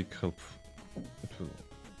is a big help. It will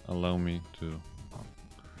allow me to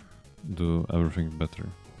do everything better.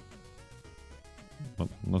 But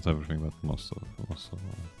not everything, but most of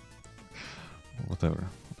whatever.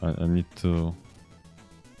 I need to,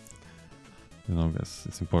 you know, guys,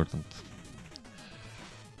 it's important.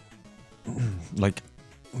 Like,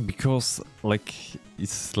 because like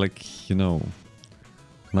it's like, you know,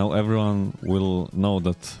 now everyone will know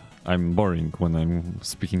that I'm boring when I'm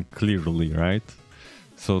speaking clearly, right?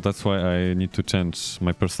 So that's why I need to change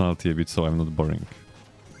my personality a bit so I'm not boring.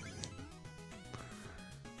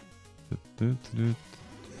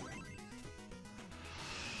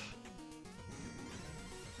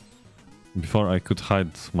 Before I could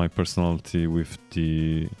hide my personality with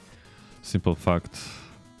the simple fact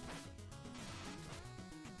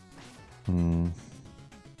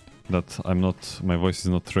that my voice is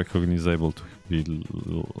not recognizable to be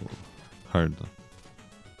heard.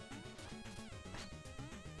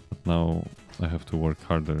 But now I have to work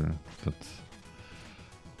harder. That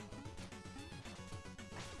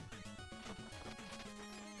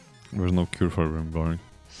there's no cure for being boring.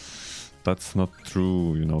 That's not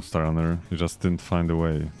true, you know, Starrunner. You just didn't find a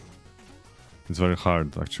way. It's very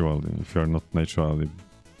hard, actually, if you are not naturally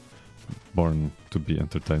born to be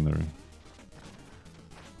entertainer.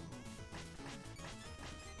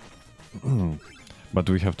 But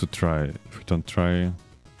we have to try. If we don't try,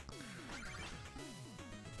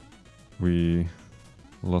 we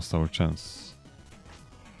lost our chance.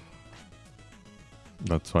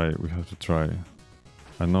 That's why we have to try.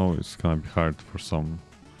 I know it's gonna be hard for some,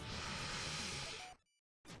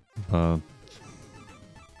 but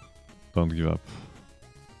don't give up.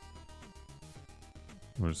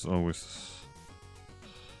 There's always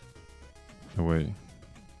a way.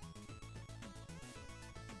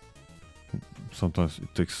 Sometimes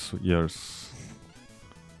it takes years.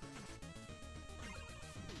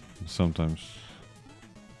 Sometimes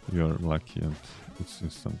you're lucky and it's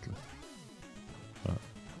instantly.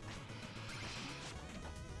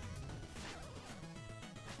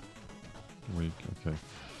 Weak, okay.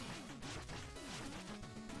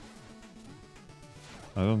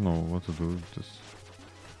 I don't know what to do with this.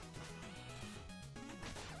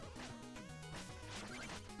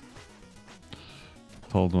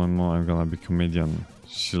 Told my mom I'm gonna be comedian.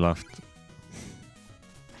 She laughed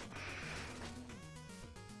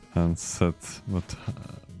and said,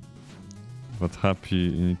 but happy,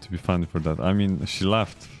 you need to be funny for that. I mean, she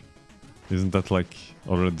laughed. Isn't that like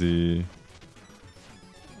already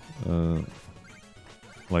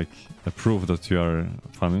like a proof that you are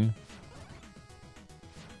funny.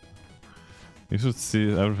 You should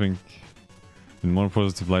see everything in more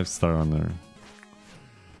positive light, Star Runner.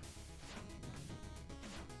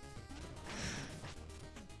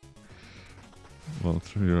 Well,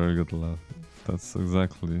 you're a good laugh. That's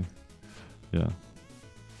exactly, yeah.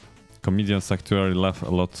 Comedians actually laugh a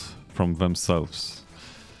lot from themselves.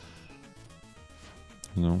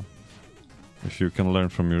 You know, if you can learn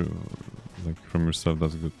from your, like, from yourself,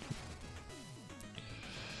 that's good.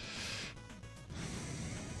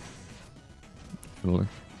 Feel like,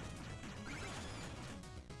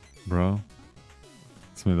 bro,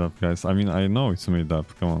 it's made up, guys. I mean, I know it's made up.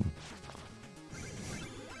 Come on.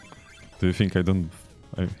 Do you think I don't?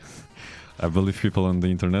 I believe people on the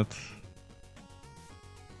internet.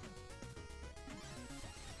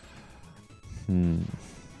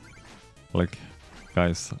 Like,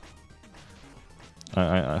 guys,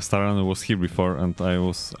 I Staran was here before, and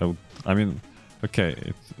I mean,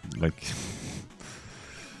 okay, like,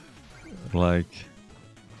 like,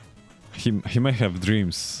 he may have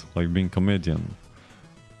dreams, like being comedian.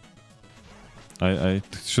 I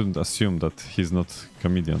shouldn't assume that he's not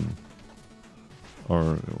comedian,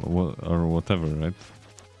 or whatever, right?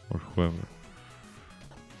 Or whoever.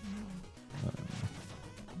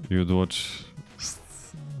 You'd watch.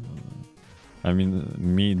 I mean,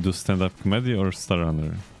 me do stand-up comedy or Star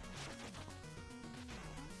Runner?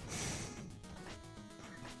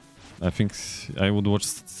 I think I would watch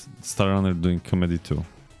Star Runner doing comedy too.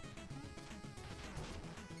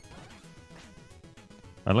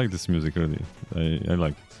 I like this music really. I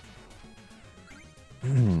like it.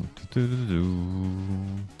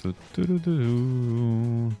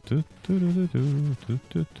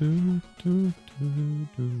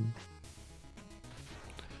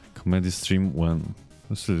 Comedy stream when?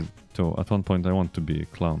 So at one point I want to be a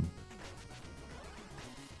clown.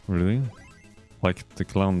 Really? Like the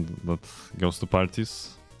clown that goes to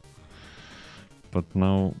parties? But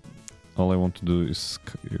now all I want to do is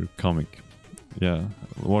comic. Yeah,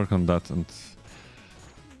 work on that and...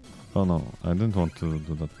 Oh no, I didn't want to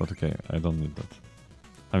do that, but okay, I don't need that.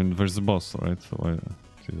 I mean, there's the boss, right? So why...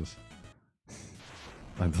 Jesus.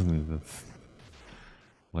 I don't need that.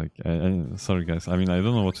 Like, sorry guys, I mean, I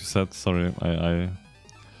don't know what you said, sorry, I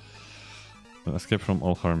escape from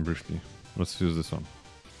all harm briefly. Let's use this one.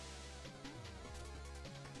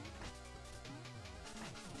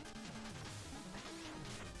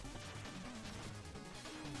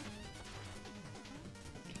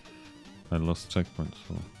 I lost checkpoint,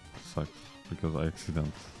 so it sucks, because I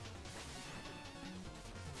accident.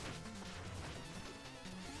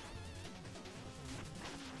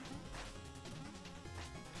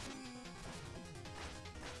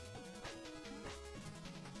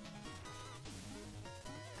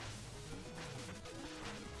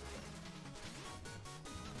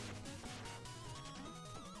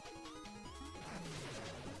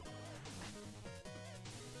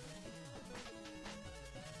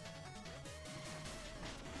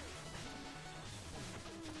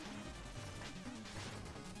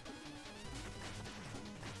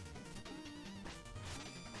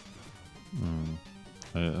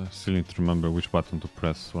 I still need to remember which button to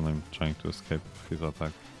press when I'm trying to escape his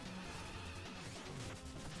attack.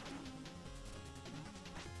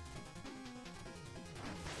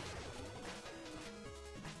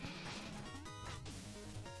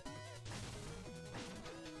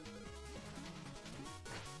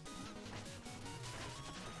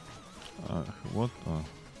 What?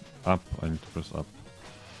 Up, I need to press up.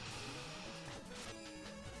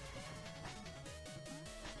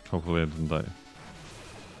 Hopefully I didn't die.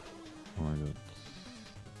 Oh my god.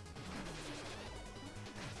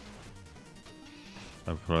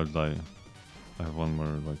 I'll probably die. I have one more,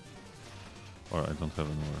 like... Or I don't have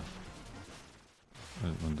any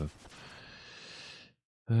more. I'm dead.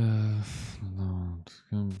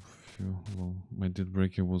 No, well, my deal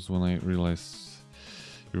breaker was when I realized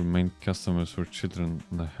your main customers were children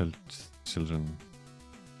and I helped children.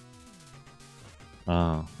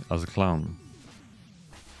 Ah, as a clown.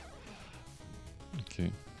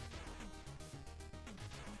 Okay.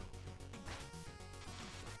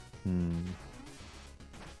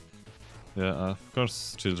 Yeah, of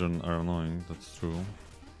course children are annoying, that's true.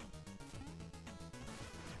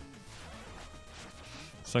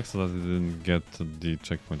 Sucks that I didn't get the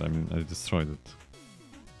checkpoint, I mean I destroyed it.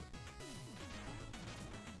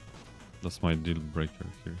 That's my deal breaker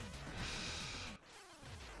here.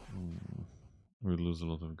 We lose a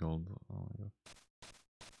lot of gold, oh my god.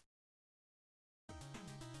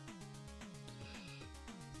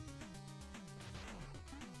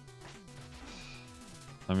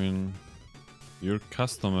 I mean, your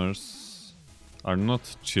customers are not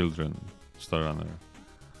children, Starrunner.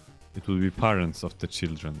 It will be parents of the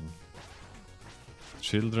children.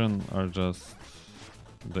 Children are just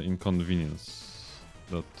the inconvenience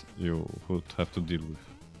that you would have to deal with.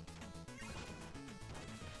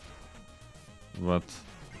 But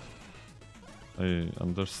I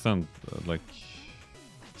understand, like,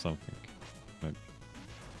 something. Maybe.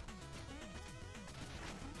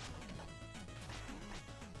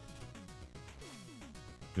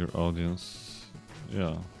 Your audience,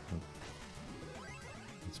 yeah,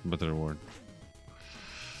 it's a better word.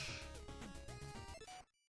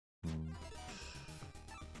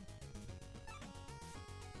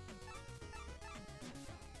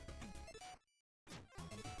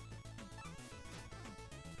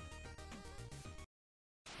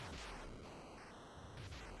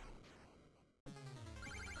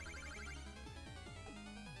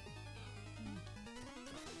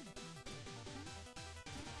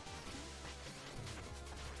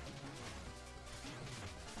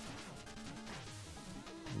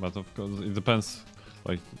 But of course, it depends.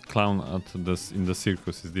 Like clown at this in the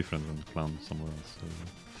circus is different than clown somewhere else. So,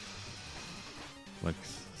 like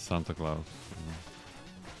Santa Claus.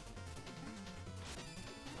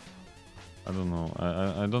 I don't know.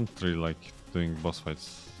 I don't really like doing boss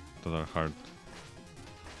fights that are hard.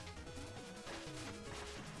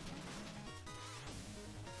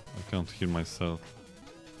 I can't hear myself.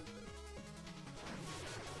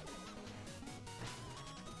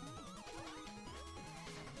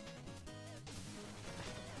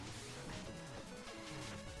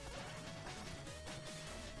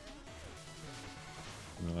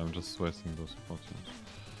 I'm just wasting those potions.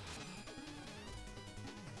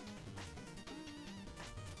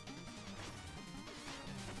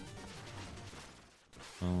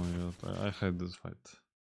 Oh my god, I hate this fight.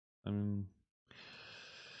 I mean,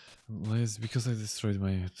 it's because I destroyed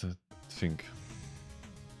my thing.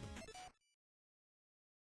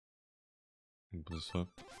 Body swap.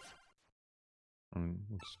 I mean,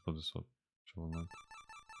 what's body swap? Shovel Knight.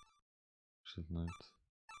 Shield Knight.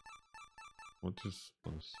 What is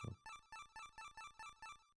body swap?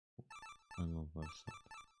 I love that set.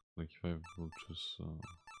 Like if I will choose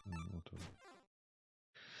whatever.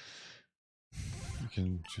 You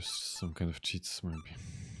can choose some kind of cheats maybe.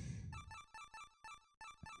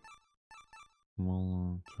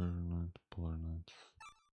 Small Terror Knight, Polar Knight.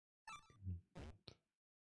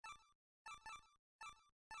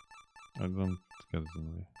 I don't get it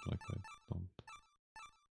anyway, like I don't.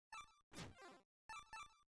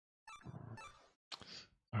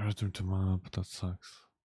 I return to map, that sucks.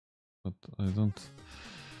 But I don't...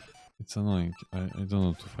 It's annoying, I don't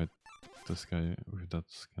know to fight this guy with that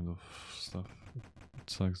kind of stuff. It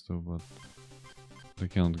sucks though, but I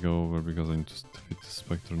can't go over because I need to defeat the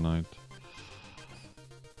Spectre Knight.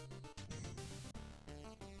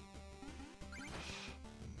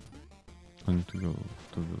 I need to go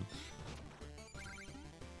to this.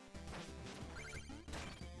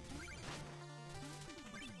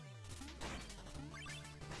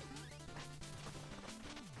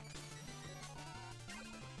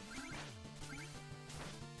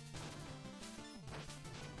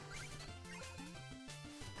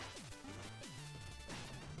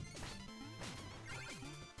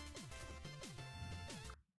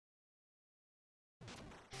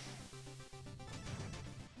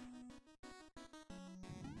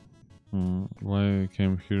 Why I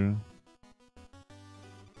came here?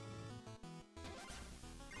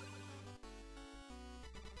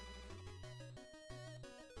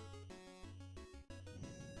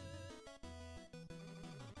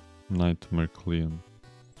 Nightmare Clean.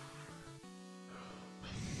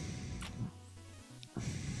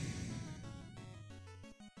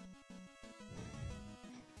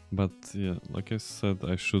 But yeah, like I said,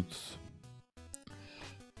 I should...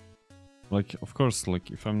 Like, of course, like,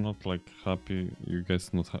 if I'm not, like, happy, you guys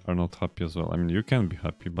are not happy as well. I mean, you can be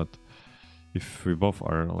happy, but if we both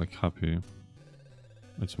are, like, happy,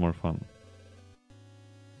 it's more fun.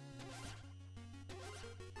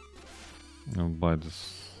 I'll buy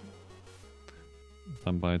this.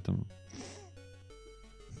 I'll buy them.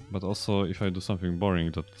 But also, if I do something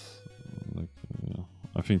boring, that, like, yeah,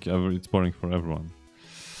 I think it's boring for everyone.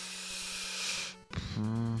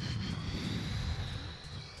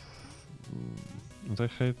 And I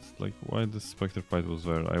hate, like, why the Spectre fight was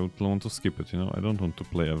there. I would want to skip it, you know? I don't want to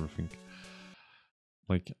play everything.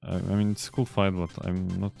 Like, I mean, it's a cool fight, but I'm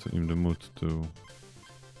not in the mood to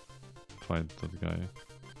fight that guy.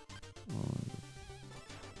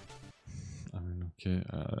 I mean, okay,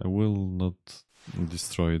 I will not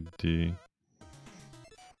destroy the...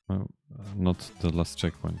 not the last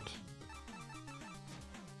checkpoint.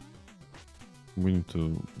 we need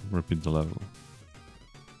to repeat the level,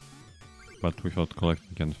 but without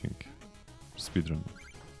collecting anything. Speedrun.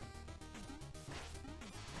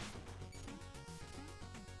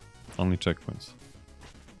 Only checkpoints.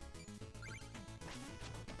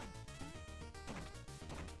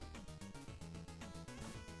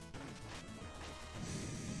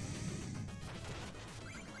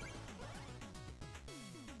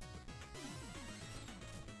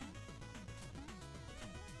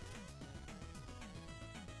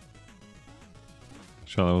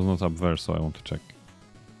 Actually, I was not up there, so I want to check.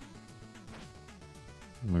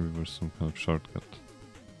 Maybe there's some kind of shortcut.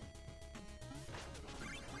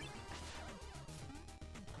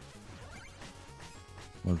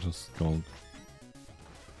 Or just gold.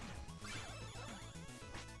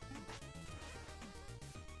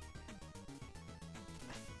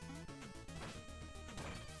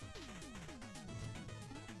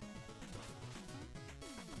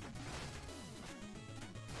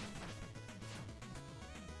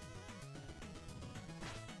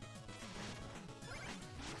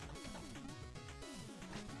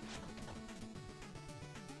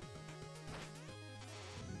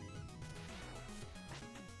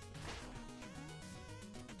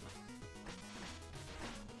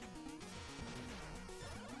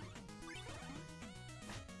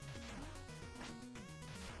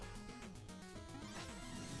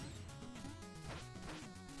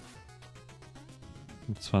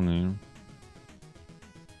 It's funny.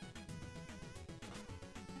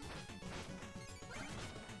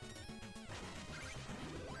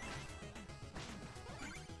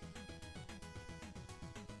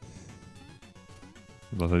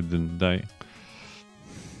 That I didn't die.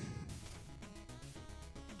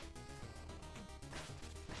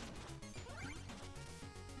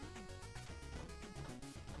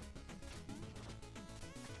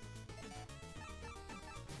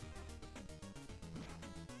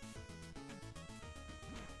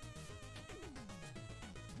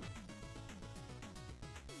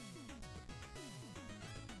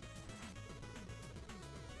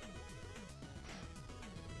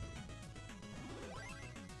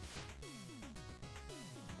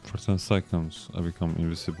 For 10 seconds I become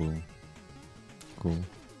invisible. Cool.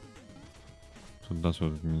 So that's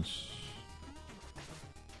what it means.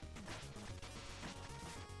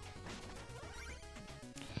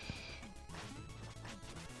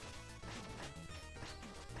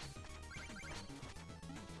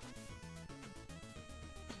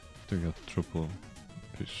 To get triple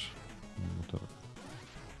fish. Whatever.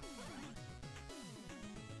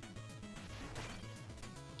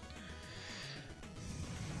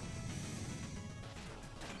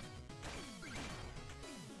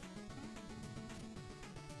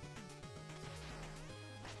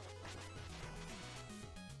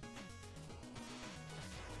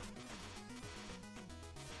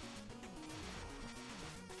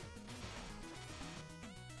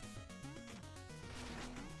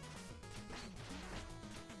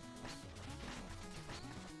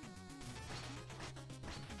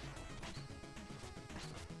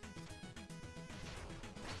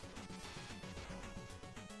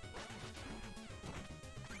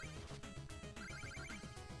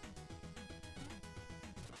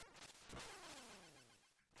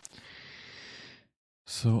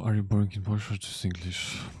 So, are you boring in Polish or just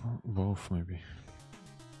English? Both, maybe.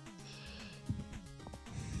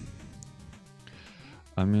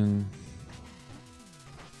 I mean,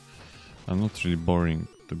 I'm not really boring,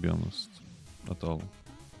 to be honest, at all.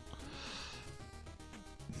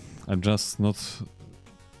 I'm just not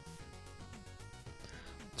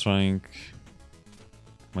trying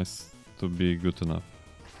to be good enough.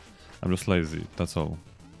 I'm just lazy, that's all.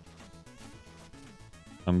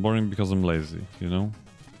 I'm boring because I'm lazy, you know?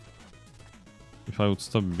 If I would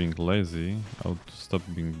stop being lazy, I would stop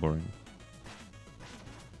being boring.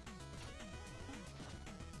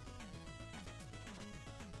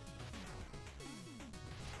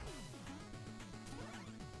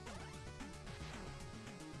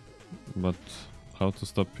 But how to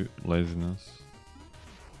stop laziness?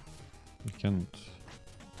 You can't.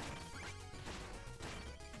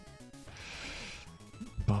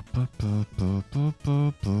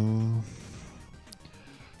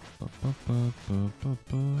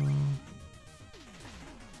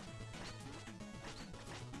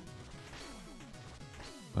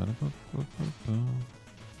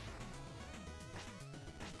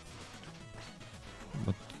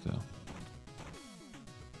 But yeah.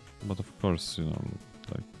 But of course, you know,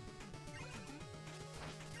 like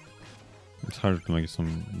it's hard to make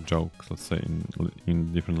some jokes, let's say,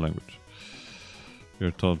 in different language.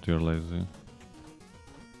 You're told you're lazy.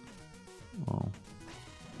 Oh,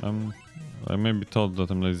 I may be told that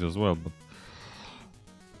I'm lazy as well,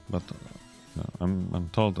 but yeah, I'm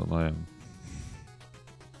told that I am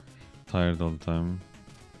tired all the time.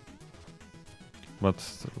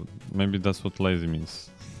 But maybe that's what lazy means.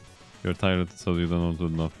 You're tired, so you don't want to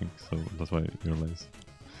do nothing. So that's why you're lazy.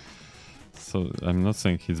 So I'm not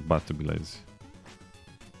saying it's bad to be lazy.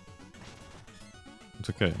 It's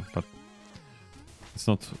okay, but it's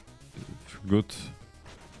not good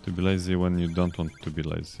to be lazy when you don't want to be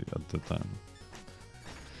lazy at the time.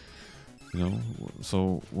 You know,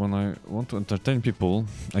 so when I want to entertain people,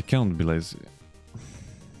 I can't be lazy.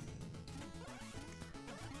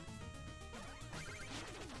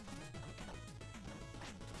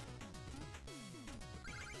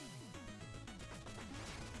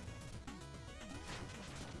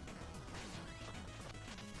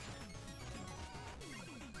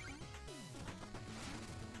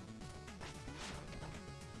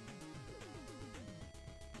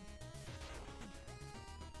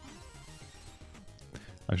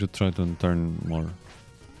 I should try to turn more.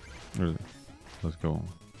 Really. Let's go.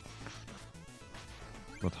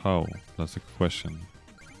 But how? That's the question.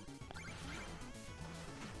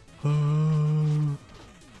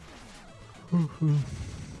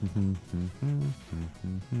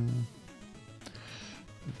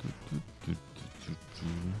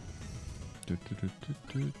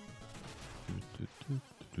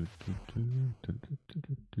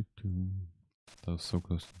 That was so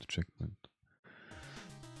close to the checkpoint.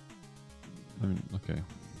 I mean, okay.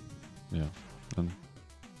 Yeah. And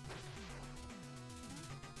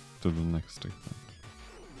to the next checkpoint.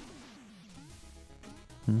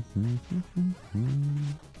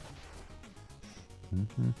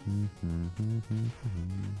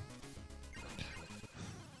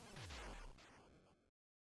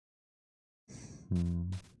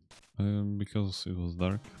 Because it was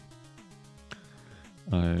dark,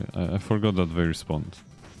 I forgot that they respawned.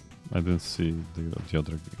 I didn't see the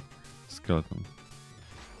other skeleton.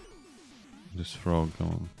 This frog, come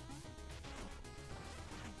on.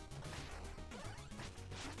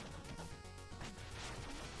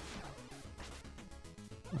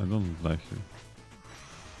 I don't like you.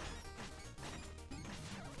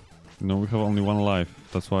 No, we have only one life.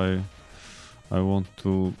 That's why I want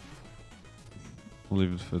to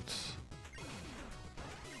live it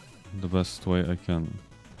the best way I can.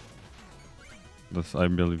 That's, I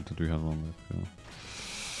believe that we have one life, yeah.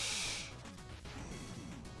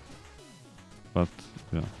 But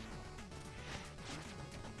yeah.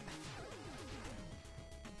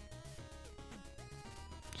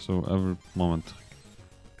 So every moment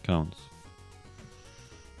counts.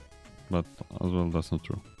 But as well, that's not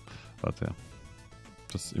true. But yeah,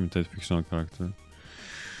 just imitate fictional character.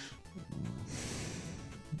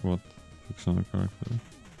 What fictional character?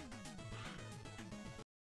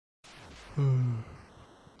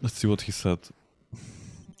 Let's see what he said.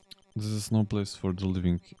 This is no place for the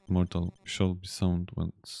living mortal. You shall be sound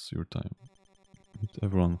when it's your time.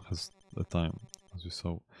 Everyone has a time, as we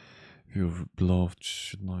saw. Your beloved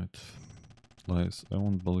should not. Lies. I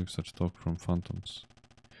won't believe such talk from phantoms.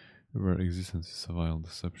 Your existence is a vile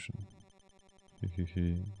deception.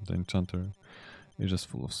 The enchanter is just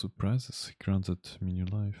full of surprises. He granted me new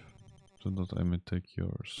life, so that I may take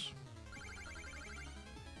yours.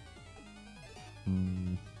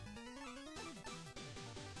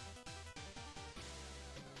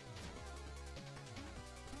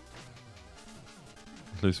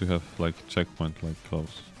 At least we have like checkpoint like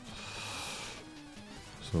close,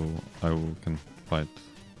 so can fight.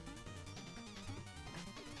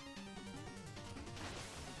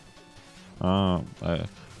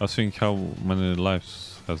 I think how many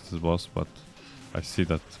lives has this boss, but I see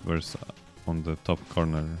that there's on the top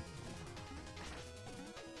corner.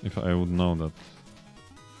 If I would know that,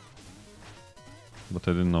 but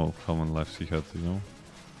I didn't know how many lives he had, you know,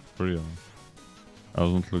 for real. I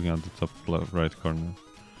wasn't looking at the top right corner.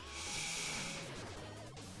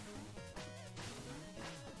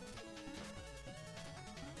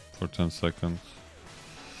 For 10 seconds.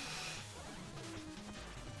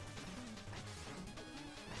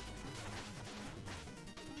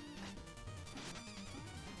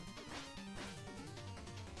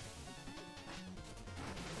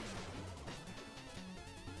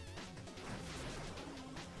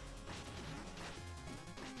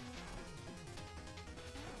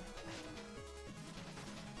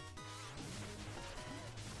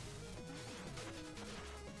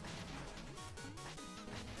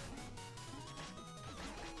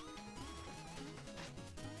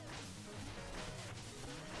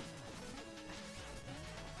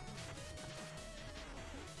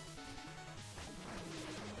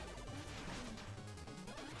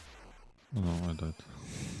 Oh no, I died.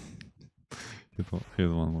 He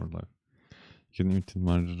had one more life. You can imitate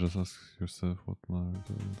Mario, just ask yourself what Mario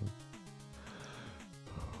did.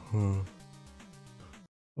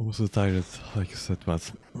 I'm also tired, like I said,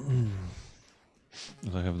 but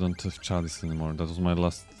I have don't have Chalice anymore. That was my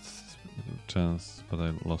last chance, but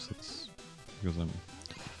I lost it because I'm.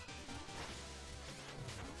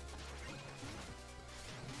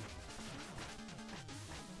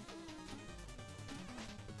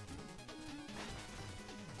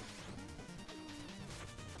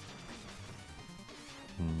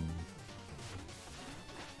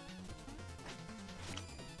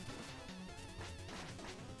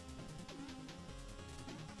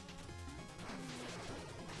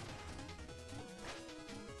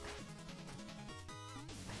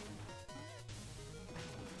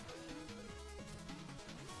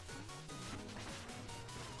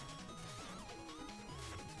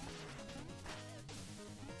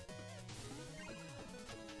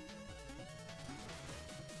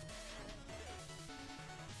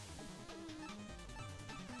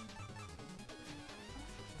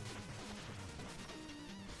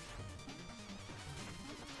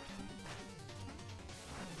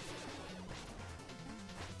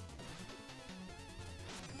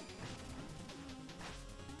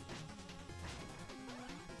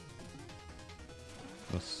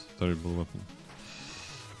 That's a terrible weapon.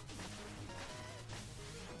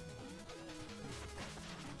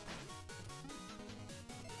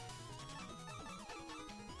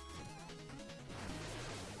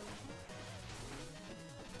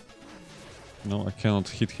 No, I cannot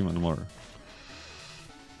hit him anymore.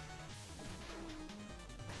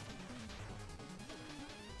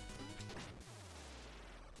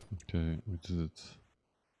 Okay, we did it.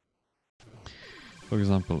 For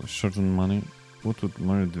example, short on money. What would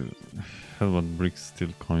Mario do? Hell, what bricks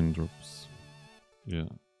steal coin drops? Yeah,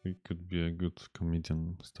 he could be a good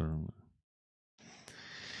comedian star.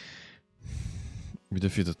 We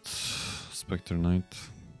defeated Spectre Knight.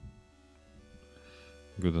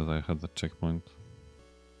 Good that I had that checkpoint.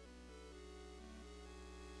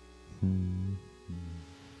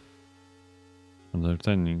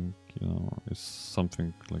 Entertaining, you know, is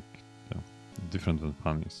something like different than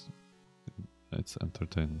fun is. It's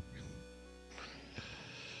entertaining.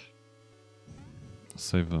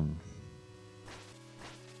 Save them.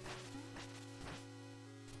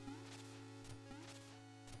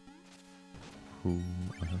 Who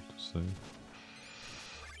I have to save?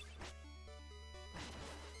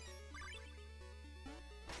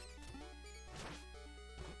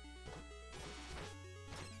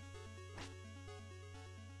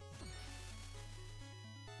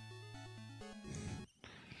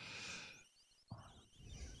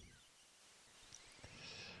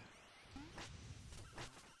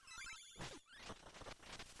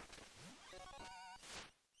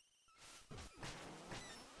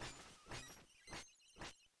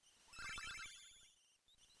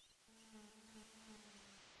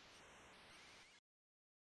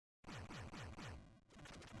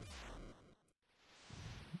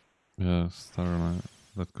 Yeah, Seiran,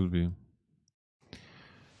 that could be a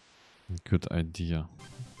good idea.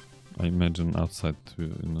 I imagine outside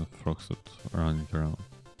in a frog suit running around.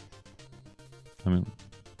 I mean,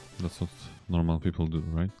 that's what normal people do,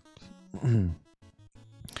 right?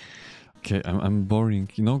 Okay, I'm boring.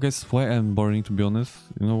 You know, guys, why I'm boring, to be honest?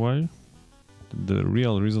 You know why? The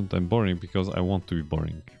real reason I'm boring, because I want to be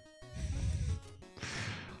boring.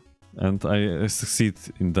 And I succeed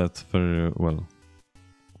in that very well.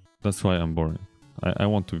 That's why I'm boring. I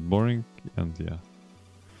want to be boring, and yeah.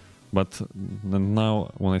 But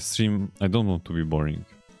now, when I stream, I don't want to be boring.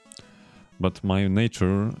 But my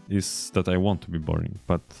nature is that I want to be boring.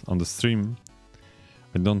 But on the stream,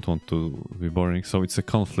 I don't want to be boring, so it's a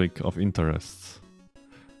conflict of interests.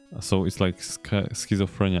 So it's like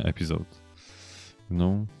schizophrenia episode, you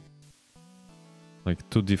know? Like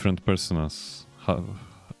two different personas have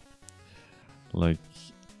like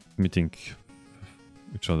meeting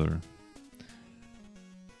each other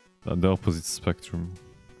at the opposite spectrum.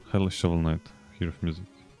 Hell, Shovel Knight, Hero of Music.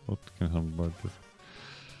 What can happen about this?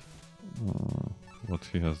 What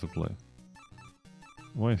he has to play.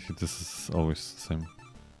 Why this is always the same?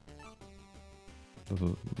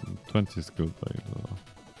 20 is good,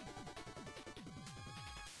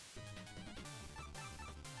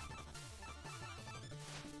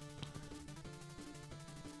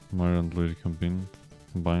 Mario and Luigi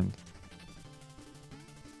combined.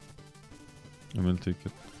 I will take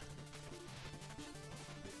it.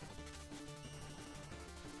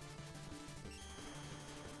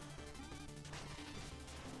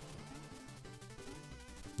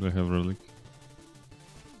 Do I have relic?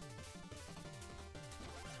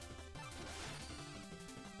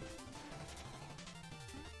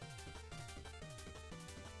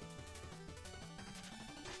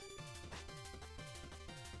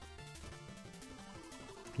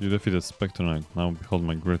 You defeated Spectre Knight. Now behold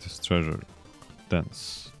my greatest treasure.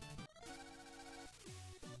 Dance.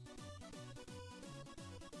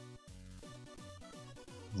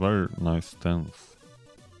 Very nice dance.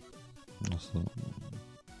 Also,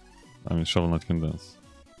 I mean, Shovel Knight can dance.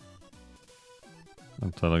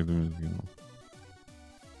 And I like the music, you know.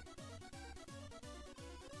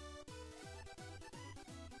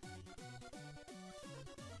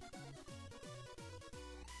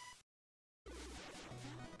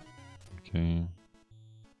 Okay.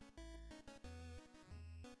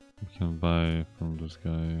 We can buy from this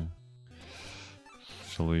guy.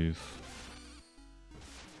 Chalice.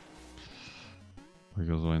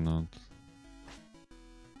 Because why not?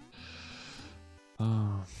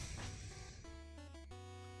 Ah.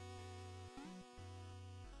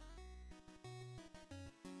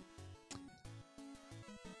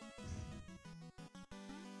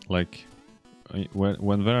 Like,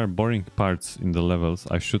 when there are boring parts in the levels,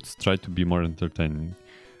 I should try to be more entertaining.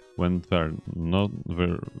 When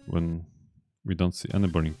when we don't see any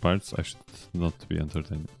boring parts, I should not be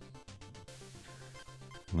entertaining.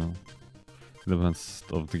 No, it depends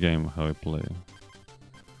of the game how I play.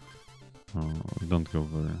 Oh, don't go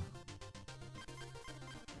there.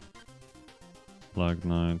 Plague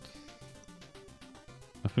Knight.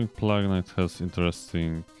 I think Plague Knight has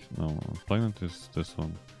interesting. No, Plague Knight is this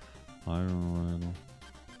one. Iron Rail.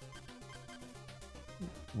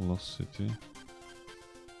 Lost City.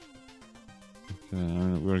 Okay, I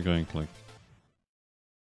mean, we're going like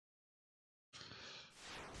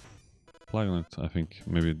Plague Knight. I think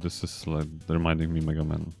maybe this is like reminding me Mega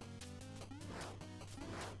Man.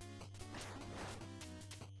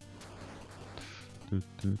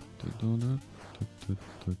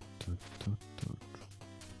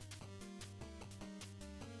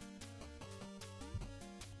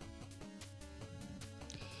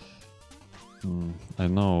 I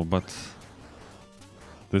know, but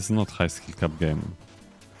this is not high skill cap game.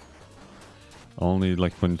 Only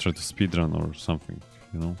like when you try to speedrun or something,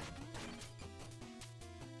 you know?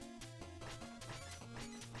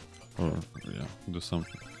 Or, yeah, do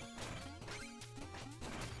something.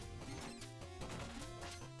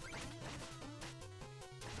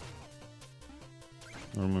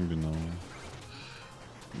 Or maybe no.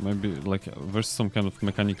 Maybe like there's some kind of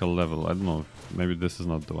mechanical level, I don't know, maybe this is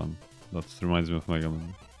not the one. That reminds me of Mega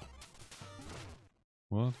Man.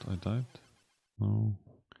 What? I died? No.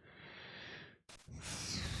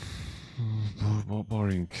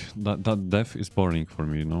 Boring. That death is boring for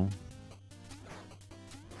me, you know?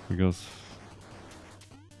 Because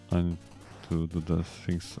I need to do the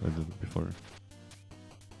things I did before.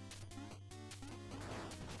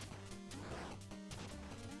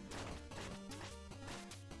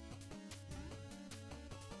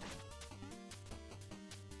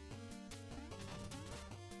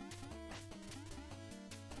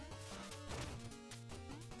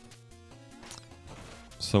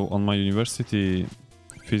 So on my university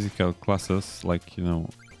physical classes, like, you know,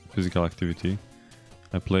 physical activity,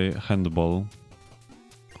 I play handball.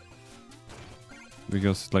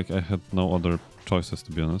 Because like I had no other choices,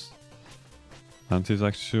 to be honest. And it's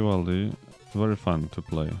actually very fun to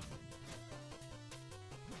play.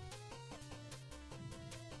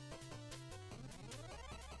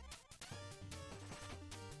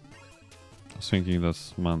 I was thinking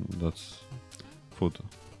that's food,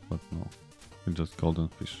 but no. It's just golden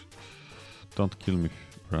fish. Don't kill me,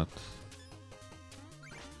 rat.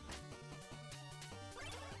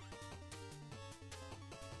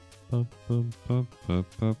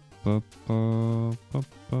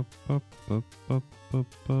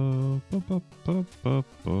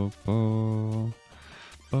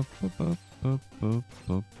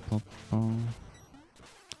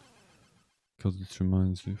 Because it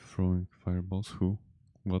reminds me of throwing fireballs. Who?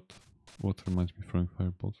 What? What reminds me of throwing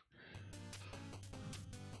fireballs?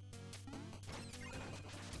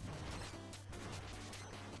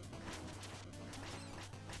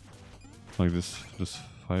 Like this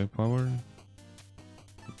firepower?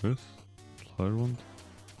 This? Fire wand?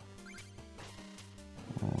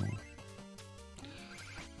 Oh.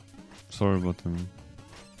 Sorry, but I'm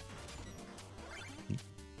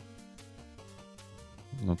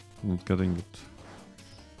not getting it.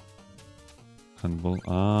 Handball.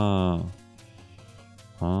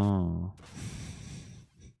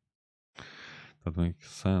 That makes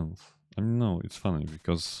sense. I mean, no, it's funny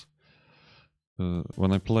because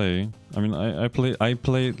when I play, I mean, I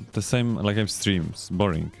play the same like I streams,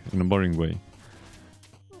 boring, in a boring way.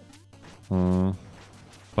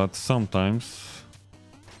 But sometimes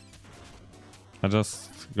I just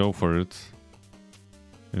go for it,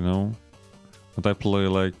 you know. But I play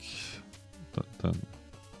like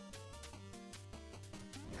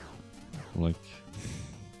like,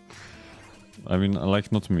 I mean,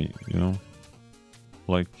 like not me, you know,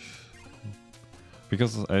 like,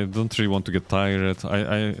 because I don't really want to get tired.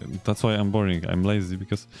 That's why I'm boring. I'm lazy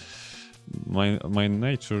because my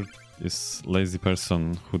nature is lazy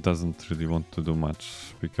person who doesn't really want to do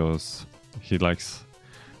much because he likes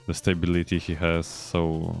the stability he has,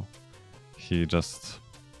 so he just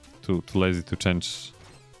too lazy to change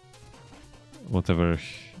whatever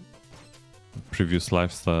previous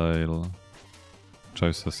lifestyle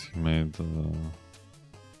choices he made, you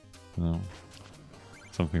know,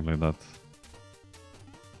 something like that.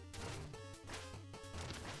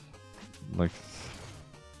 Like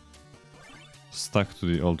stuck to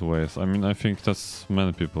the old ways. I mean, I think that's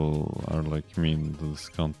many people are like me in this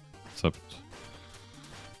concept.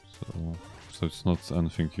 So it's not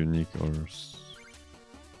anything unique, or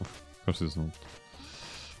of course it's not.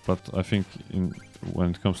 But I think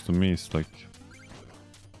when it comes to me, it's like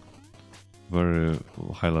very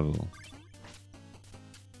high level.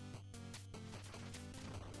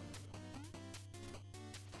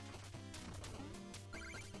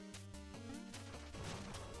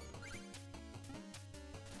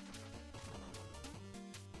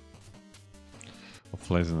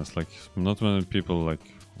 Of laziness, like not many people like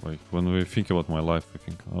when we think about my life, we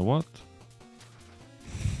think, oh, what?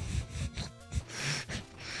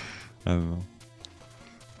 I don't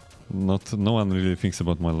know. No one really thinks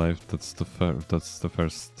about my life. That's the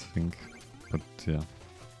first thing. But yeah.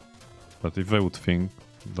 But if I would think,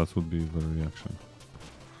 that would be the reaction.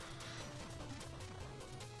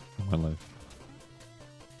 My life.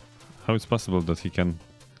 How it's possible that he can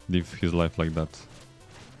live his life like that?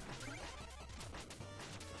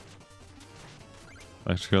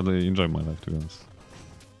 Actually, I enjoy my life, to be honest.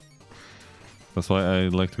 That's why I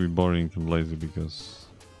like to be boring and lazy, because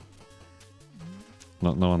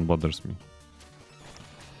no one bothers me,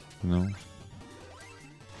 you know?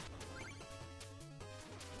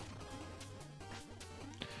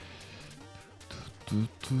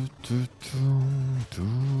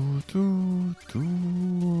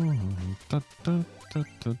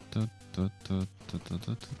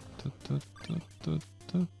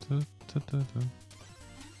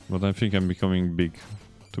 But I think I'm becoming big,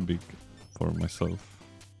 too big for myself.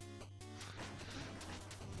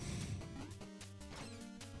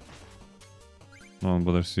 No one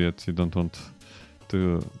bothers you yet, you don't want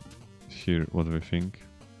to hear what we think.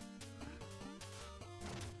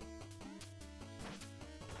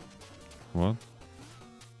 What?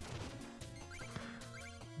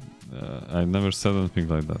 I never said anything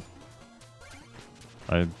like that.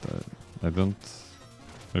 I don't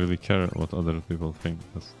really care what other people think.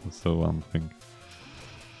 That's the one thing.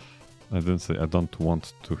 I didn't say I don't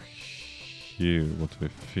want to hear what we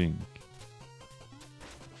think.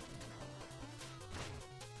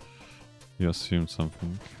 You assumed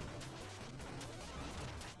something.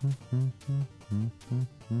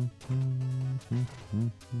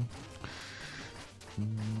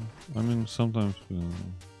 I mean, sometimes,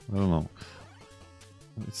 I don't know.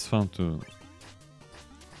 It's fun to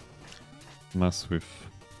mess with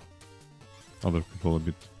other people a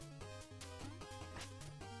bit.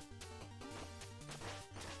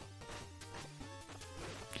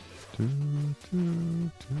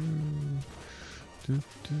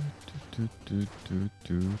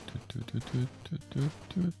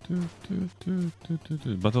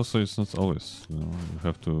 But also it's not always, you know, you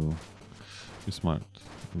have to be smart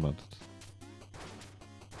about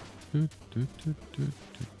it.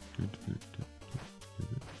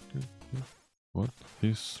 What?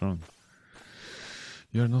 He's strong.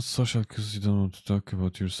 You're not social because you don't want to talk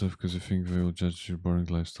about yourself because you think they will judge your boring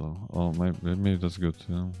lifestyle. Oh, maybe that's good,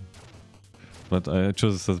 you know. But I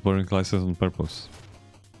chose this as boring lifestyle on purpose.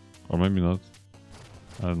 Or maybe not.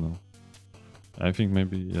 I don't know. I think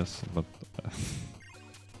maybe yes, but...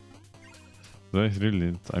 do I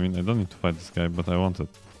really? I mean, I don't need to fight this guy, but I wanted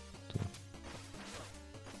to.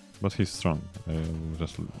 But he's strong. I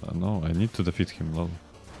just... no, I need to defeat him, lol.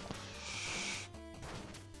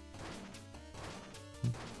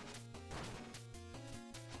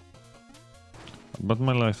 But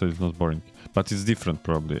my lifestyle is not boring. But it's different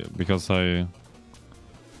probably, because I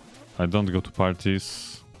don't go to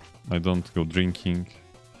parties, I don't go drinking.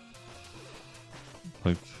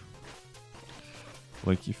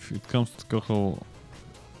 Like if it comes to alcohol,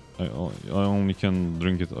 I only can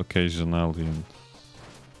drink it occasionally and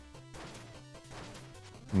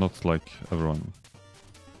not like everyone.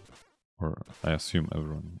 Or I assume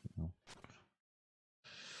everyone, you know.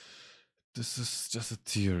 This is just a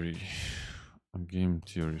theory. A game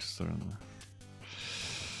theory, Seiran.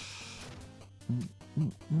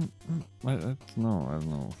 I don't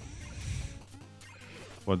know.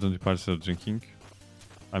 Why don't you party or drinking?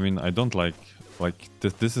 I mean, I don't like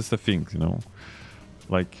this is the thing, you know.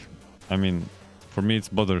 Like, I mean, for me it's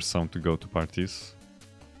bothersome to go to parties.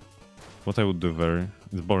 What I would do there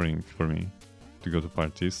is boring for me to go to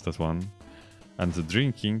parties. That's one. And the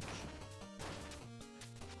drinking,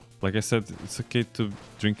 like I said, it's okay to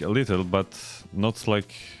drink a little, but not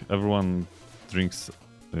like everyone drinks,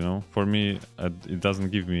 you know. For me, it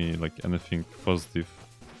doesn't give me like anything positive.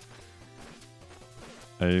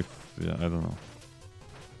 Yeah, I don't know.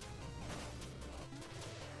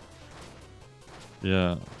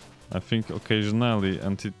 Yeah, I think occasionally,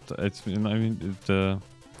 and it's I mean the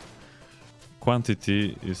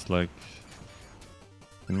quantity is like,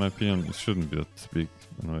 in my opinion, it shouldn't be that big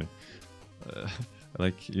in a way.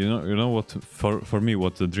 Like you know what for me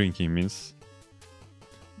what the drinking means.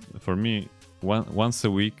 For me, once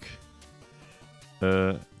a week,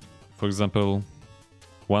 for example,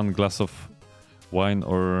 one glass of wine,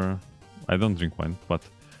 or I don't drink wine, but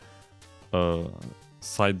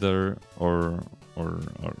cider or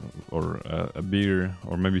a beer,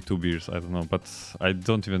 or maybe 2 beers, I don't know, but I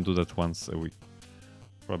don't even do that once a week.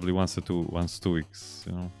 Probably once 2 weeks,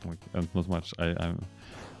 you know, like, and not much.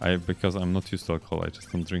 I because I'm not used to alcohol, I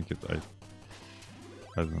just don't drink it. I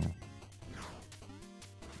don't know.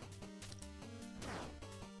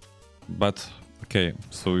 But okay,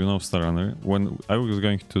 so you know Seiran, when I was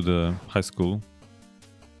going to the high school,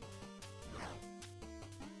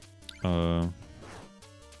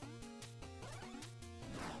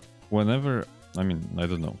 whenever, I mean, I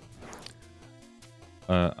don't know,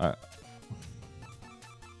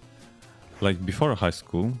 like before high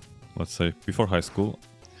school, let's say before high school,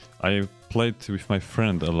 I played with my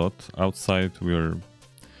friend a lot outside. We were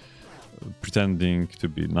pretending to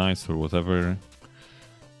be nice or whatever,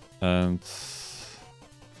 and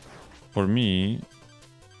for me,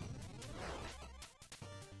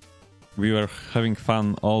 we were having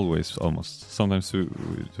fun always, almost. Sometimes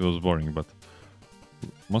it was boring, but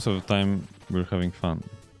most of the time we were having fun.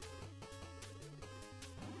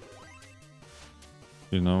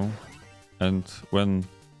 You know? And when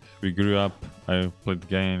we grew up, I played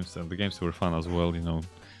games, and the games were fun as well, you know.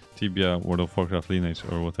 Tibia, World of Warcraft, Lineage,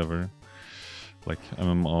 or whatever. Like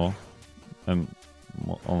MMO and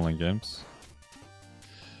online games.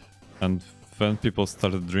 And then people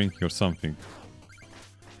started drinking or something.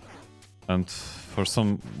 And for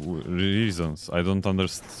some reasons, I don't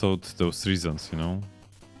understood those reasons, you know?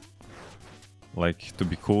 Like to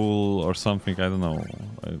be cool or something, I don't know.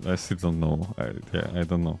 I still don't know. I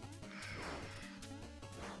don't know.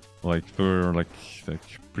 Like we're like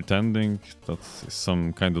pretending that's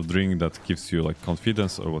some kind of drink that gives you like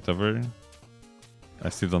confidence or whatever. I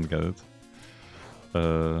still don't get it.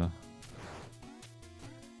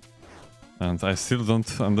 And I still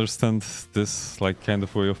don't understand this like kind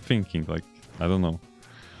of way of thinking. Like, I don't know.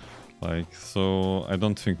 Like, so I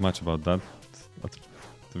don't think much about that,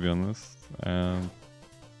 to be honest. And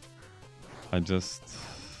I just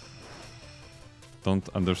don't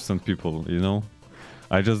understand people, you know?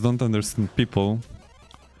 I just don't understand people,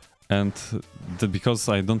 and because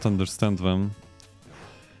I don't understand them,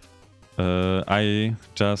 I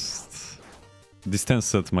just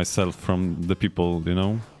distanced myself from the people, you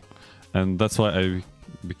know? And that's why I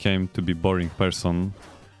became to be boring person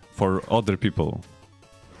for other people,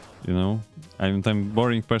 you know? I'm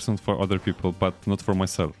boring person for other people, but not for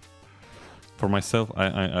myself. For myself,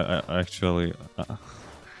 I actually,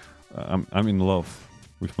 I'm in love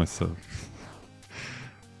with myself.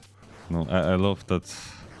 No, I love that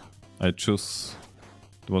I choose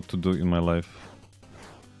what to do in my life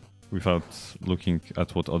without looking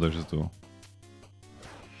at what others do.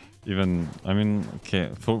 Even, I mean,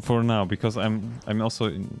 okay, for now, because I'm also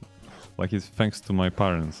in, like, it's thanks to my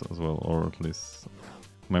parents as well, or at least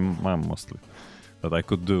my mom mostly, that I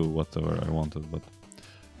could do whatever I wanted.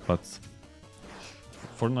 But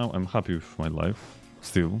for now, I'm happy with my life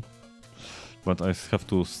still. But I have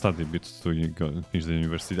to study a bit to go finish the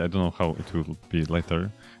university. I don't know how it will be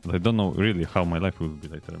later. And I don't know really how my life will be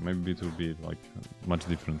later. Maybe it will be like much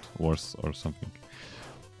different, worse or something.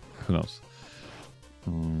 Who knows?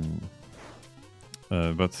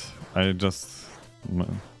 But I just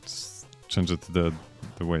changed the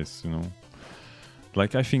ways, you know.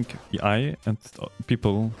 Like I think I and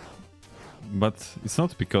people, but it's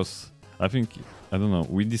not because I think, I don't know,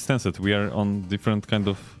 we distanced. We are on different kind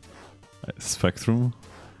of spectrum.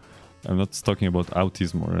 I'm not talking about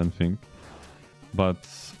autism or anything, but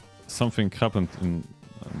something happened in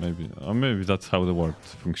maybe that's how the world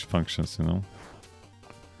functions, you know.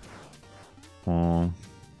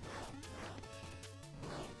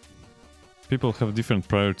 people have different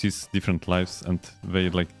priorities, different lives, and they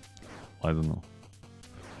like, I don't know.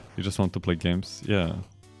 You just want to play games? Yeah.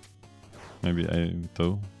 Maybe I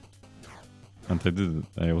do. And I did it.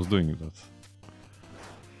 I was doing that.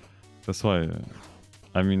 That's why,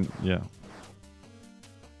 I mean, yeah.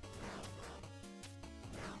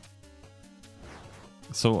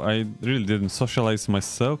 So I really didn't socialize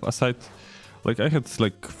myself aside, like I had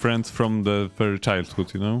like friends from the very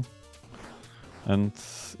childhood, you know? And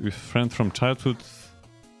with friends from childhood,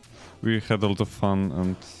 we had a lot of fun,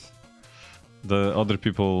 and the other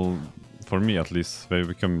people, for me at least, they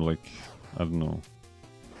become like, I don't know.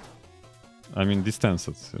 I mean,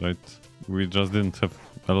 distanced, right? We just didn't have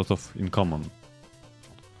a lot of in common.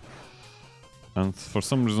 And for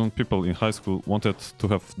some reason, people in high school wanted to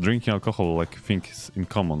have drinking alcohol like things in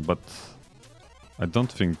common, but I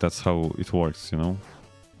don't think that's how it works, you know?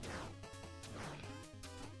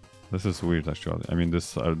 This is weird, actually. I mean,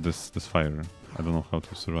 this fire. I don't know how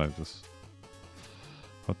to survive this.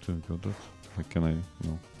 How to go that? Like, can I?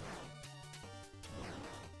 No.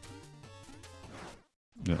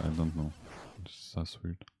 Yeah, I don't know. That's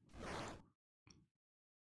weird.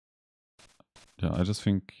 Yeah, I just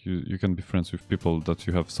think you can be friends with people that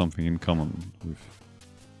you have something in common with.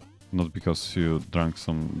 Not because you drank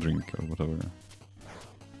some drink or whatever.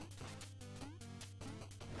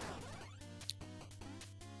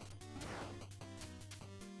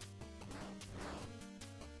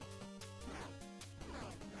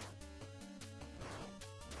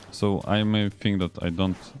 So I may think that I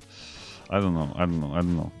don't know. I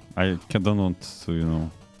don't want to, you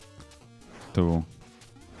know, to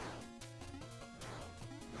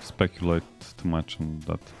speculate too much on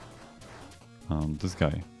that. This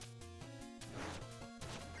guy.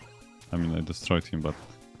 I mean, I destroyed him, but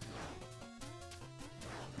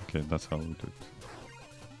okay, that's how we do it.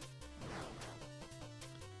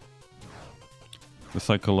 The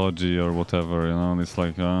psychology or whatever, you know, it's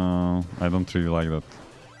like, I don't really like that.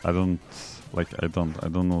 I don't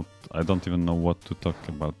know. I don't even know what to talk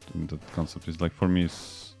about in that concept. It's like, for me,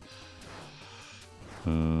 it's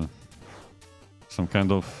some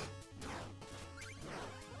kind of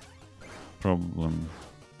problem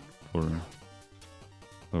for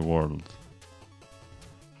the world.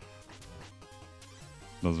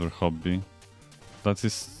 That's their hobby. That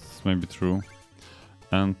is maybe true.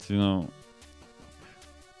 And, you know,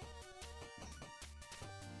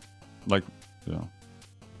 like, yeah.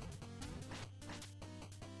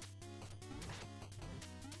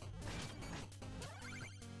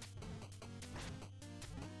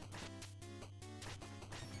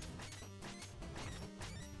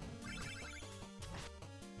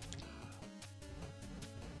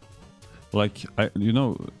 Like, you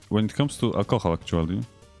know, when it comes to alcohol, actually,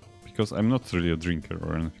 because I'm not really a drinker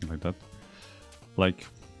or anything like that, like,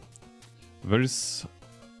 there is,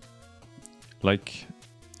 like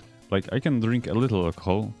I can drink a little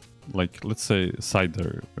alcohol, like, let's say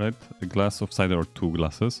cider, right? A glass of cider or 2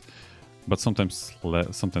 glasses, but sometimes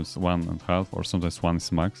less, sometimes 1.5, or sometimes 1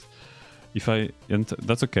 is max. And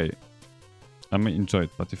that's okay. I may enjoy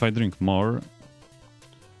it, but if I drink more,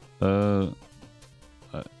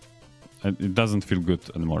 it doesn't feel good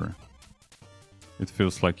anymore. It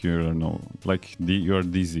feels like you're you're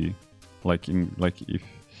dizzy, if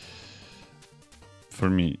for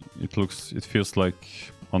me it feels like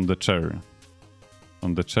on the chair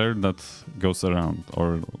that goes around,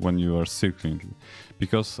 or when you are circling,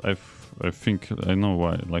 because I think I know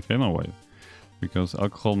why. Because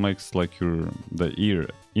alcohol makes like the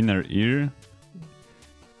inner ear,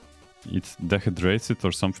 it dehydrates it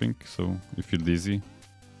or something, so you feel dizzy.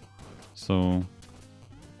 So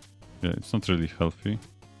yeah, it's not really healthy.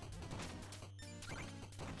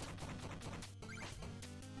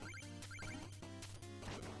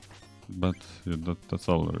 But yeah, that's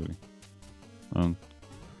all really. And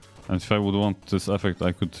if I would want this effect,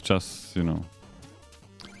 I could just, you know,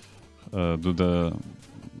 do the,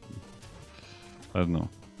 I don't know.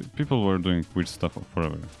 People were doing weird stuff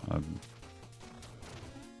forever.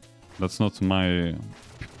 That's not my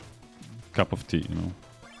cup of tea, you know.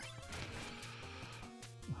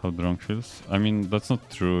 How drunk feels? I mean, that's not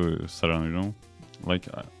true, Seiran, you know? Like,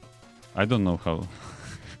 I don't know how.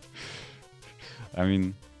 I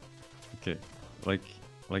mean, okay, like,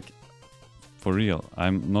 for real,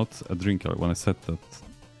 I'm not a drinker. When I said that,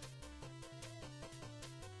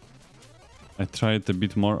 I tried a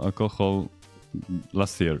bit more alcohol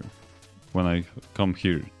last year when I come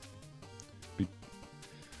here.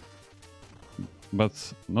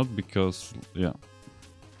 But not because, yeah.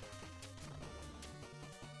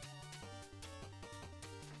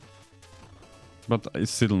 But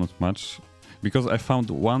it's still not much, because I found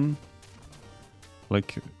one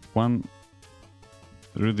like one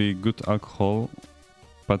really good alcohol,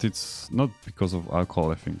 but it's not because of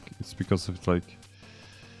alcohol. I think it's because of like,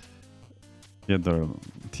 yeah, the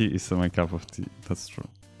tea is my cup of tea. That's true.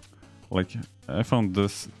 Like I found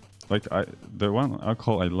this, like the one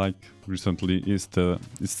alcohol I like recently is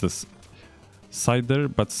this cider,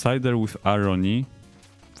 but cider with aroni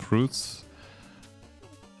fruits,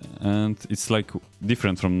 and it's like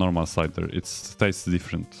different from normal cider. It tastes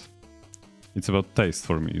different. It's about taste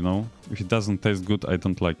for me, you know? If it doesn't taste good, I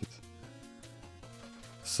don't like it.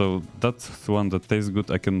 So that's the one that tastes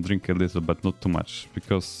good. I can drink a little, but not too much,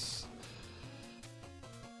 because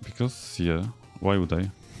yeah, why would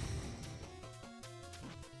I?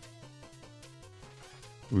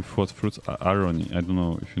 With what fruits? Aroni. I don't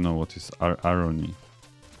know if you know what is aroni.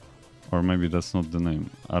 Or maybe that's not the name.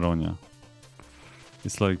 Aronia.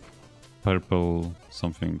 It's like purple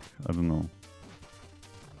something. I don't know.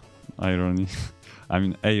 Irony. I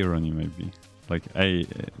mean irony maybe. Like A.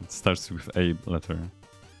 It starts with A letter.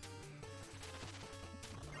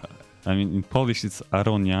 I mean in Polish it's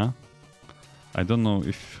aronia. I don't know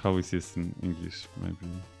if how it is in English. Maybe.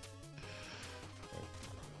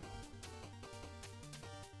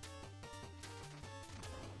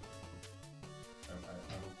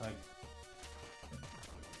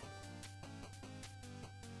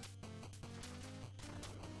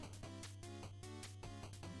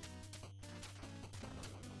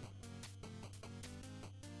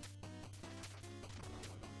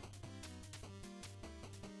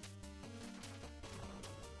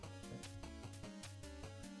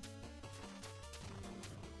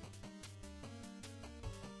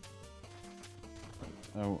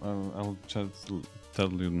 I'll just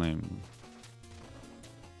tell you name.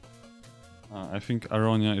 I think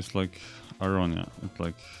aronia is like aronia. It's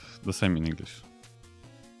like the same in English.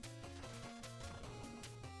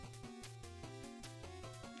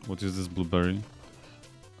 What is this blueberry?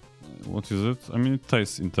 What is it? I mean, it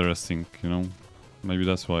tastes interesting, you know. Maybe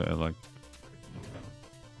that's why I like.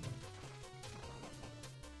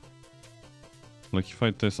 Like if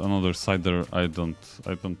I taste another cider, I don't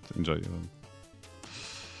enjoy it.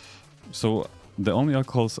 So the only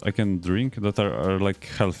alcohols I can drink that are like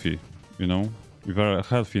healthy, you know, if are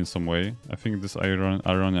healthy in some way. I think this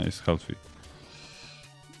aronia is healthy.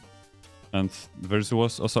 And there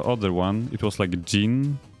was also other one. It was like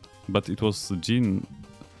gin, but it was gin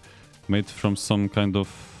made from some kind of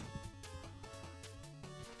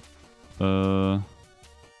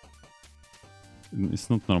it's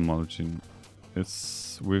not normal gin.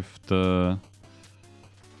 It's with the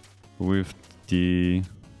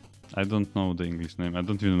I don't know the English name. I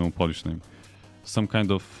don't even know Polish name. Some kind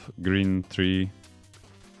of green tree,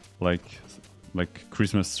 like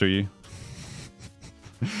Christmas tree.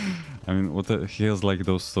 I mean, he has like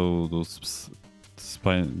those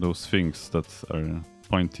things that are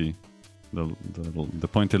pointy, the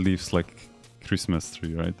pointy leaves like Christmas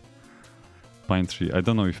tree, right? Pine tree. I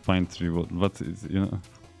don't know if pine tree, what is, you know.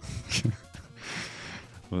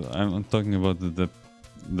 Well, I'm talking about the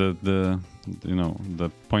you know, the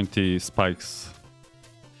pointy spikes.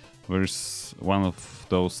 There's one of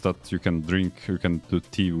those that you can drink, you can do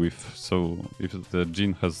tea with. So if the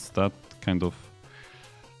gin has that kind of,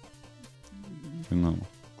 you know,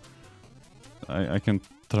 I can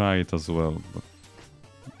try it as well, but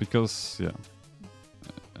because yeah.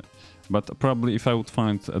 But probably if I would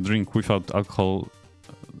find a drink without alcohol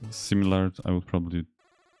similar, I would probably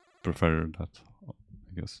prefer that,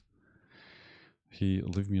 I guess.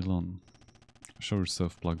 Leave me alone. Show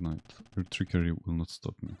yourself, Black Knight. Your trickery will not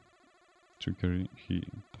stop me. Trickery, the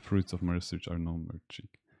fruits of my research are no mere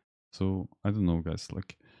cheek. So, I don't know, guys,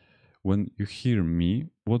 like, when you hear me,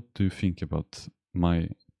 what do you think about my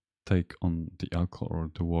take on the alcohol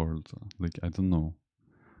or the world? Like, I don't know.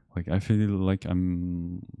 Like, I feel like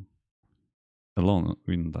I'm alone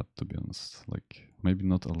in that, to be honest. Like, maybe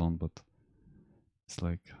not alone, but it's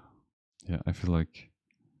like, yeah, I feel like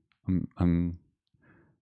I'm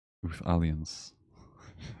with aliens.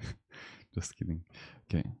 Just kidding.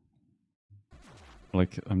 Okay.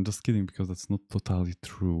 Like, I'm just kidding because that's not totally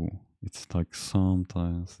true. It's like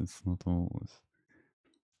sometimes, it's not always.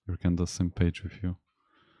 You're kind of the same page with you.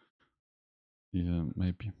 Yeah,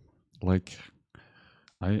 maybe. Like,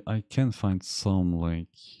 I can find some,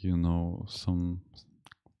 like, you know, some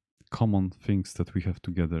common things that we have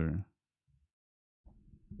together.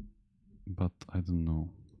 But I don't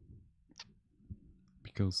know.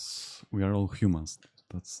 Because we are all humans.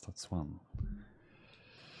 That's one.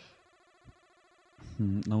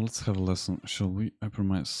 Now let's have a lesson, shall we? I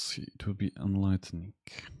promise it will be enlightening.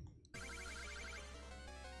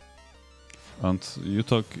 And you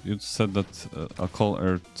said that alcohol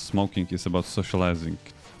or smoking is about socializing,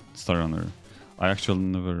 Starrunner. I actually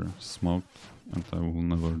never smoked, and I will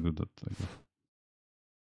never do that, I guess.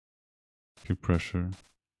 Peer pressure.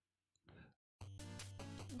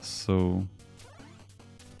 So,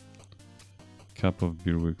 cup of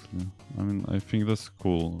beer weekly. I mean, I think that's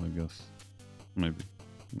cool, I guess. Maybe.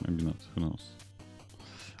 Maybe not. Who knows?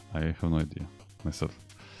 I have no idea myself.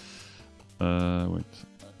 Wait.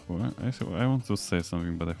 I want to say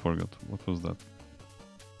something, but I forgot. What was that?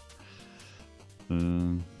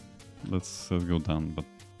 Let's go down, but...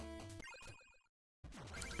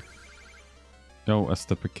 Yo,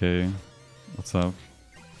 STPK. What's up?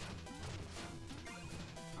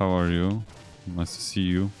 How are you? Nice to see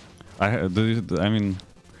you. I mean,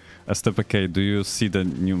 STPK, do you see the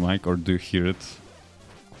new mic or do you hear it?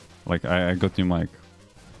 Like, I got new mic.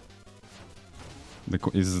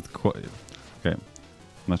 Is it... Okay.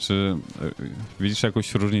 Znaczy, widzisz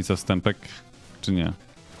jakąś różnicę stępek, czy nie?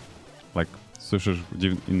 Like, słyszysz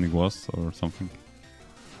inny głos or something?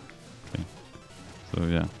 Okay. So,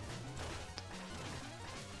 yeah.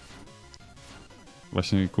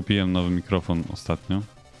 Właśnie kupiłem nowy mikrofon ostatnio.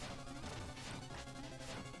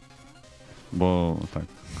 Bo tak.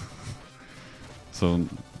 So,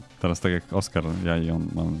 teraz tak jak Oskar, ja i on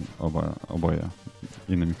mam oboje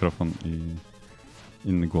inny mikrofon i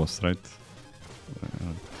inny głos, right?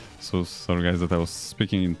 So sorry guys that I was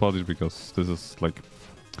speaking in Polish because this is like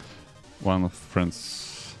one of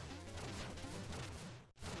friends.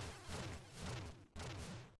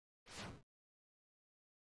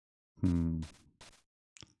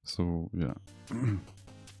 So yeah.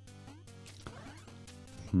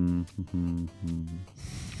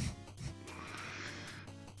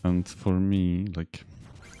 And for me, like,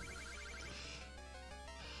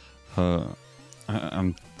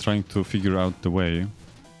 I'm trying to figure out the way.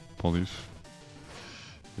 Polish.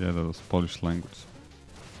 Yeah, that was Polish language.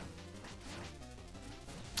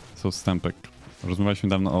 So stępek. Rozmawialiśmy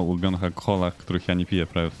dawno o ulubionych alkoholach, których ja nie piję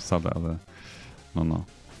prawie wcale, ale no.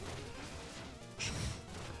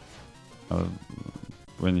 Ale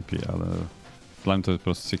ja nie piję, ale dla mnie to jest po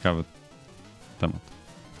prostu ciekawy temat.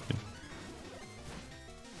 Okay.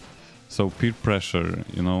 So peer pressure,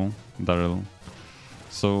 you know, Daryl.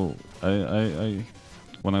 So I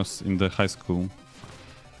when I was in the high school,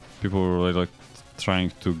 people were like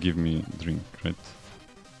trying to give me drink, right?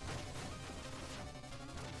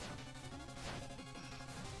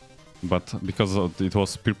 But because it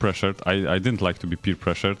was peer pressured, I didn't like to be peer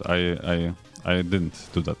pressured. I didn't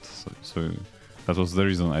do that. So that was the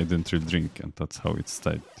reason I didn't really drink, and that's how it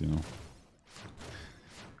stayed, you know.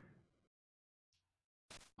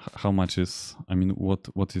 How much is? I mean,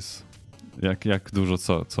 what is? Jak dużo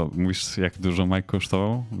co? Mówisz, jak dużo mic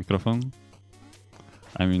kosztował mikrofon?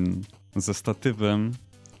 I mean, ze statywem,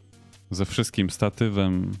 ze wszystkim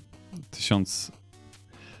statywem 1000,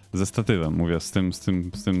 ze statywem mówię, z tym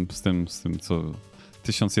co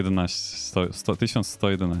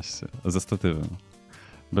 1111, ze statywem.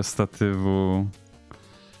 Bez statywu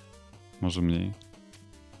może mniej.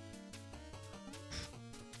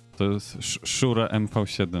 To jest Shure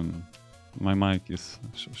MV7. My mic is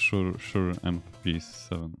Shure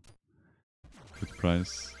MV7. Good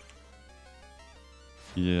price.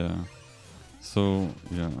 Yeah. So,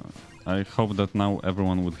 yeah. I hope that now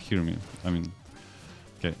everyone would hear me. I mean,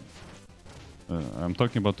 okay. I'm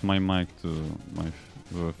talking about my mic to my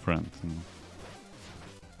friend. You know.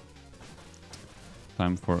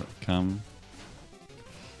 Time for cam.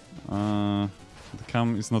 The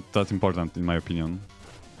cam is not that important in my opinion.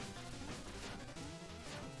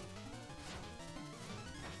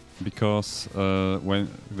 Because when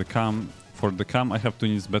for the cam I have to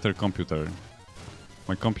use better computer.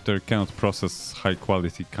 My computer cannot process high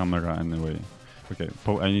quality camera anyway. Okay,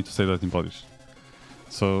 I need to say that in Polish.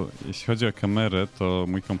 So, jeśli chodzi o kamerę, to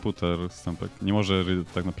mój komputer stępek nie może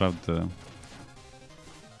tak naprawdę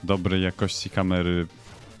dobrej jakości kamery.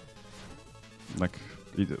 Tak,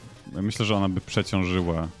 myślę, że ona by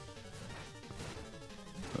przeciążyła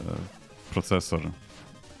procesor.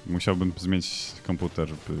 Musiałbym zmienić komputer,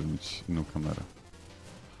 by mieć inną kamerę.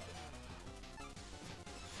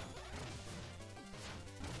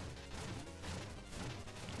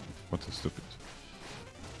 What is stupid?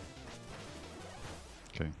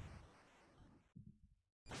 Okay.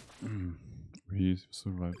 We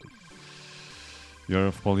survived. You're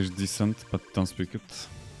of Polish descent, but don't speak it.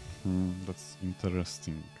 That's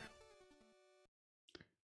interesting.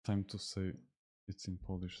 Time to say it's in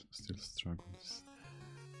Polish, still struggles.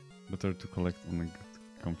 Better to collect on a good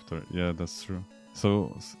computer. Yeah, that's true.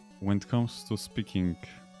 So when it comes to speaking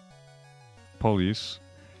Polish,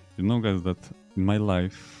 You know, guys, that in my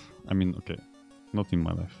life, I mean, okay, not in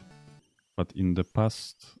my life, but in the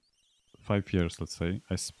past 5 years, let's say,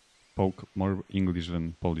 I spoke more English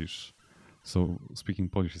than Polish. So speaking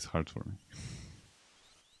Polish is hard for me.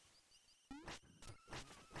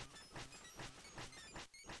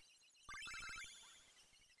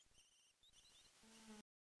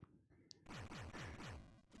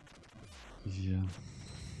 Yeah.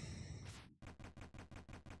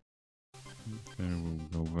 Okay,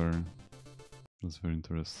 we'll go there. That's very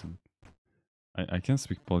interesting. I can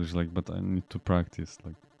speak Polish, like, but I need to practice.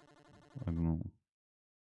 Like, I don't know.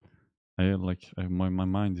 My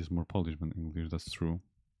mind is more Polish than English. That's true.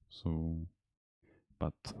 So,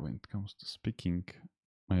 but when it comes to speaking,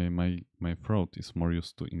 my throat is more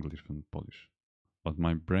used to English than Polish, but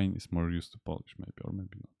my brain is more used to Polish, maybe, or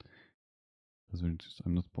maybe not. That's very interesting.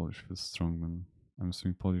 I'm not Polish. Feels strong, man. I'm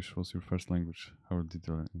assuming Polish was your first language. How did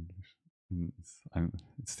you learn English?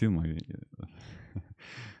 It's still my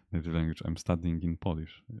native language. I'm studying in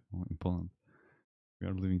Polish in Poland. We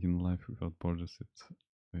are living in life without borders.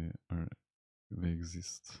 They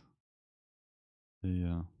exist.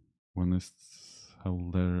 Yeah.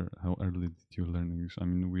 How early did you learn English? I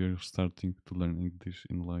mean, we are starting to learn English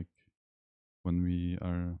in like when we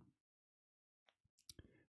are.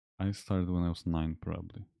 I started when I was 9,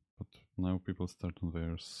 probably, but now people start when they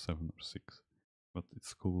are 7 or 6. But it's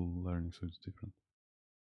school learning, so it's different.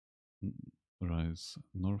 Rise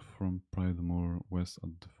north from Pridemore, west at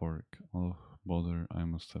the fork. Oh, bother! I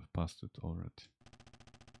must have passed it already.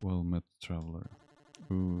 Well met, traveler.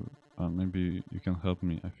 Ooh, maybe you can help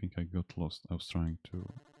me. I think I got lost. I was trying to.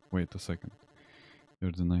 Wait a second.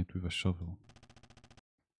 You're the knight with a shovel.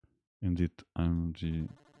 Indeed, I'm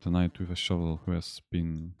the knight with a shovel who has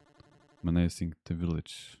been menacing the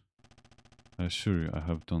village. I assure you, I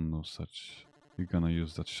have done no such. You're gonna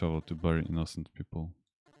use that shovel to bury innocent people.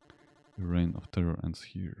 Your reign of terror ends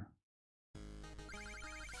here.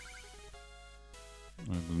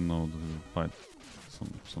 I don't know, that you fight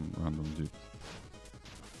some random dude.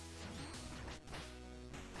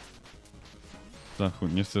 Zachu,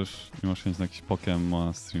 nie masz chęci na jakiś Pokémon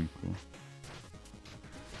na streamku?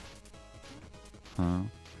 Huh?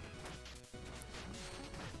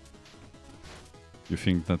 You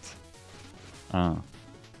think that...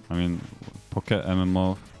 I mean, Poké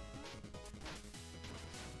MMO...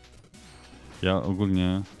 Ja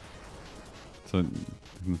ogólnie... To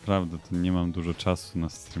tak naprawdę to nie mam dużo czasu na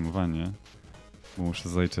streamowanie, bo muszę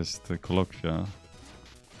zaliczać te kolokwia.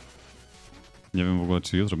 Nie wiem w ogóle,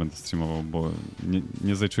 czy jutro będę streamował, bo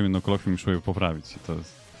nie zaliczyłem jedno kolokwium, muszę je poprawić i to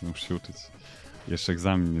jest... Muszę się uczyć. Jeszcze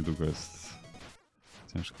egzamin niedługo jest.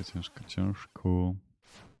 Ciężko.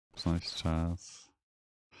 Znaleźć czas.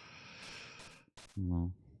 No.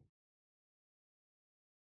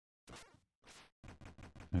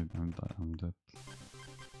 I'm dead.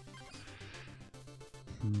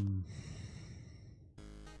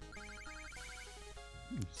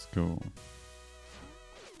 Let's go.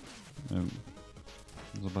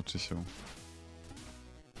 Zobaczy się.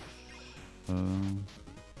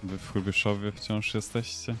 Wy w Hrubieszowie wciąż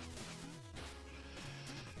jesteście?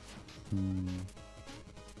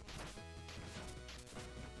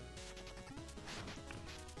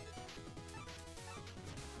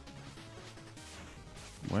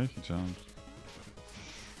 Why he jumped?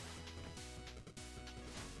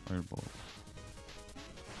 Fireball.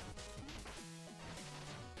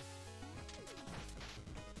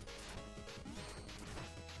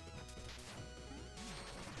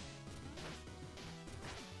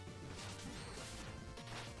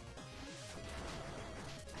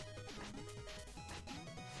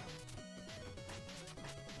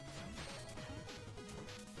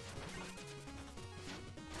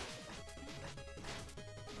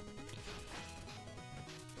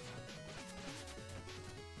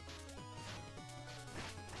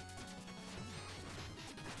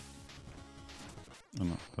 Oh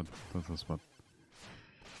no, that was what.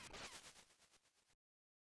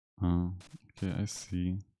 Okay, I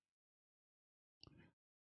see.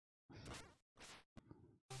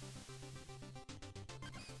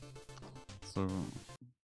 So,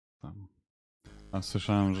 a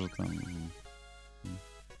słyszałem, że tam...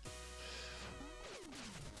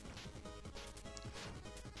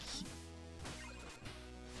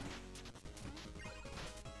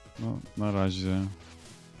 No, na razie.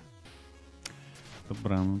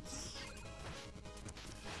 Dobranoc.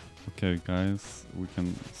 Okay, guys, we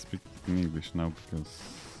can speak in English now because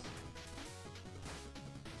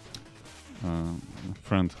my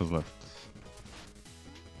friend has left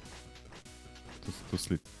to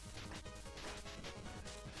sleep.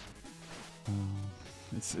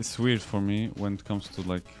 It's weird for me when it comes to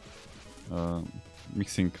like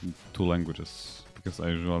mixing two languages, because I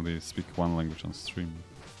usually speak one language on stream.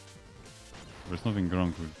 There's nothing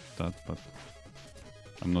wrong with that, but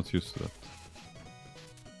I'm not used to that.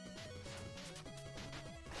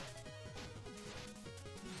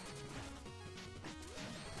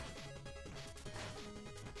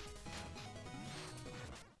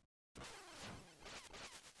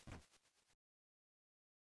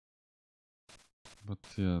 But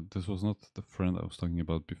yeah, this was not the friend I was talking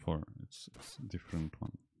about before. It's a different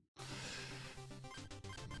one.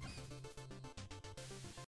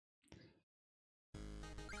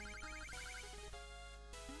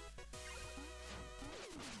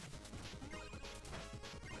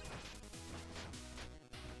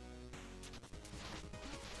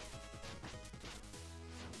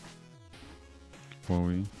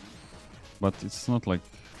 Wowie. But it's not like...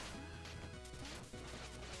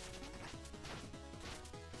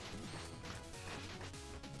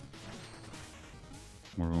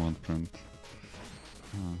 more than one friend.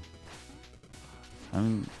 I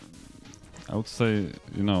mean, I would say,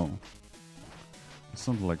 you know, it's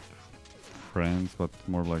not like friends, but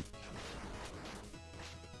more like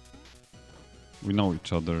we know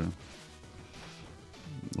each other.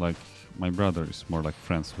 Like, my brother is more like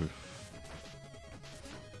friends with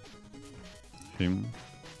him.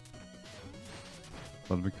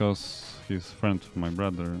 But because he's friend with my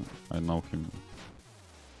brother, I know him.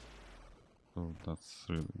 So that's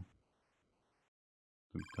really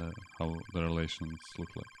how the relations look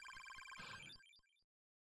like.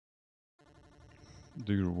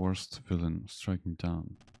 Do your worst villain, striking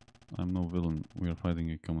down. I'm no villain, we are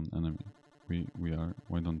fighting a common enemy. We are,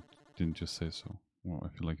 why didn't you say so? Well, I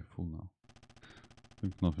feel like a fool now.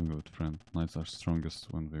 Think nothing of it, friend. Knights are strongest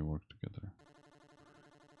when they work together.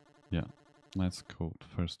 Yeah, Knight's code,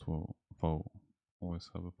 first foe. Always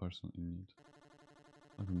have a person in need.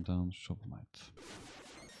 Let him down, Shovel Knight.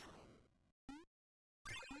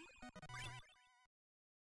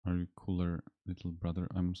 Are you cooler, little brother?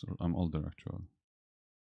 I'm older actually.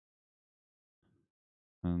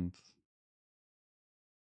 And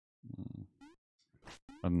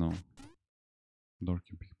I don't know.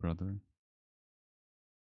 Dorky big brother.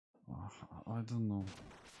 I don't know.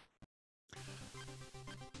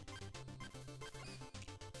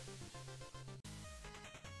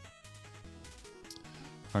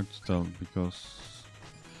 Hard to tell because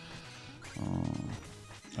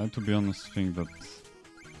I, to be honest, think that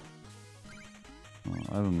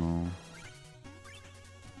I don't know.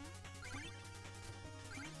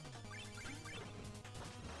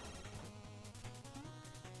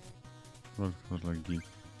 What was like geek?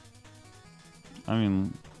 I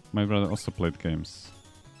mean, my brother also played games.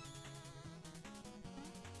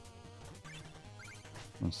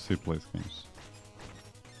 He plays games.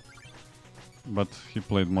 But he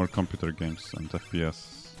played more computer games and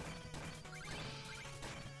FPS.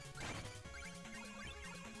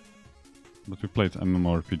 But we played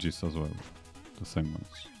MMORPGs as well. The same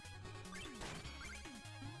ones.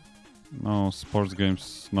 No, sports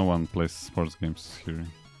games, no one plays sports games here.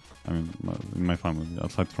 I mean, in my family,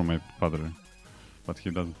 aside from my father. But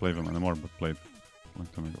he doesn't play them anymore, but played a long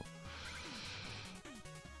time ago.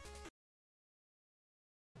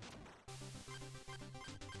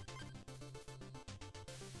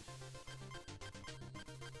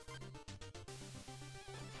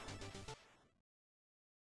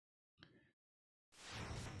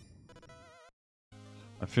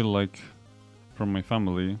 I feel like from my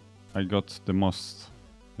family, I got the most,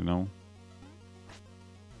 you know?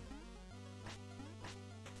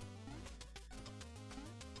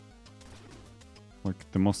 Like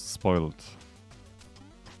the most spoiled.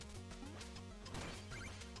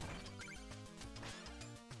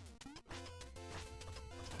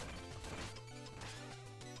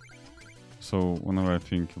 So whenever I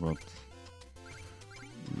think about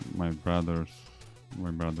my brother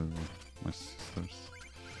or my sisters,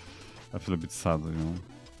 I feel a bit sad, you know?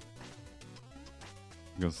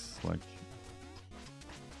 Because like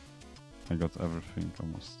I got everything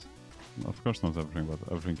almost. Of course not everything, but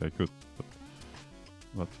everything I could.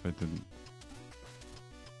 But I didn't.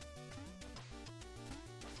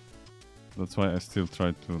 That's why I still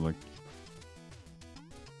try to like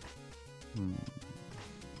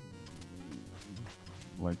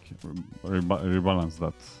rebalance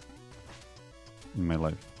that in my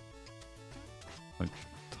life. Like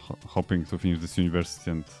hoping to finish this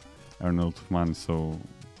university and earn a lot of money, so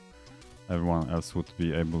everyone else would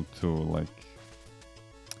be able to, like,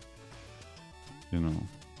 you know.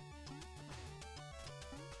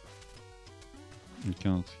 You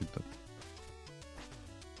cannot hit that.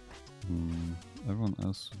 Everyone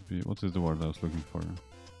else would be... What is the word I was looking for?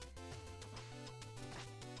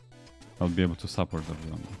 I'll be able to support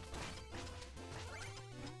everyone.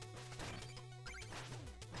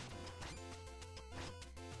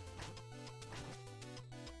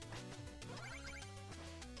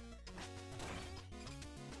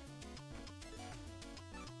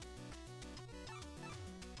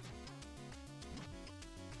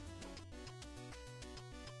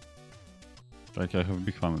 Like, I have a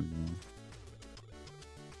big family, you know.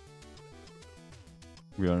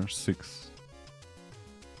 We are 6.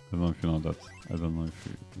 I don't know if you know that. I don't know if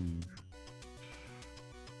you...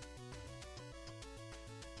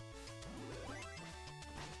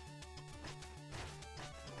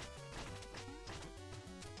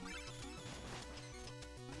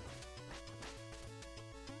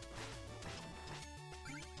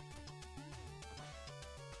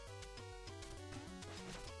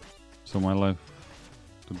 So my life,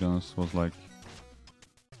 to be honest, was like,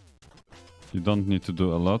 you don't need to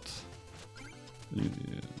do a lot,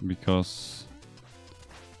 because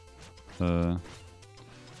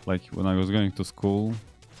like when I was going to school,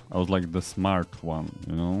 I was like the smart one,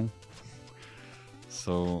 you know?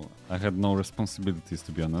 So I had no responsibilities,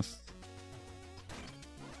 to be honest.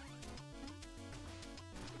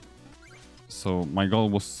 So my goal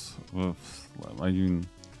was, I mean,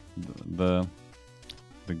 the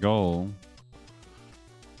goal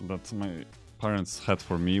that my parents had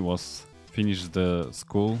for me was finish the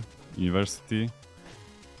school, university,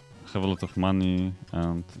 have a lot of money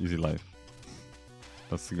and easy life.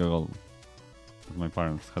 That's the goal that my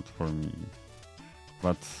parents had for me.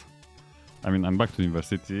 But I mean, I'm back to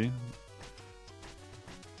university,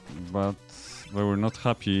 but they were not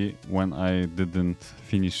happy when I didn't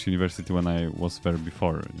finish university when I was there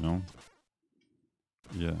before, you know?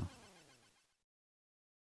 Yeah.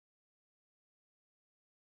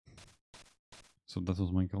 So that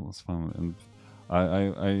was my goal as family, and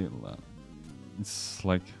I it's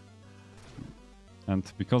like, and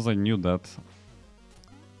because I knew that,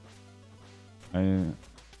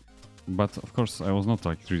 but of course I was not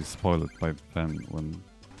like really spoiled by then when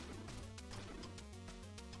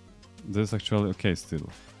this is actually okay still.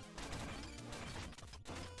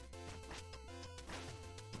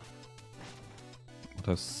 But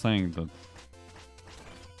I was saying that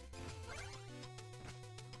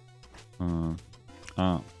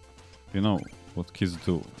you know what kids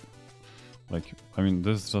do. Like, I mean,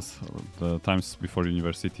 this is just the times before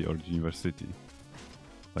university or university.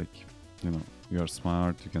 Like, you know, you are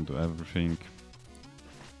smart, you can do everything.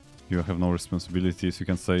 You have no responsibilities. You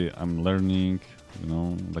can say, I'm learning, you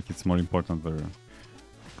know, like it's more important than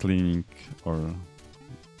cleaning or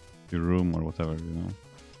your room or whatever, you know,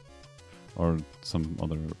 or some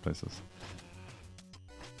other places.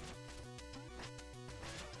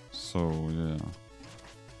 So, yeah.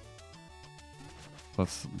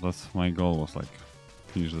 That's my goal, was like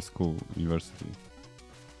finish the school, university,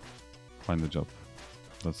 find a job.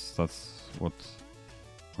 That's what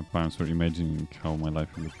my parents were imagining how my life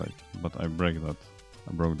would look like. But I broke that.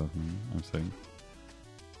 I'm saying,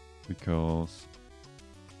 because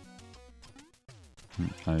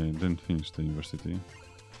I didn't finish the university.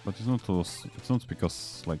 But it's not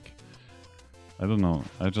because like, I don't know.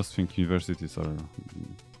 I just think universities are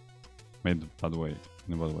made in a bad way.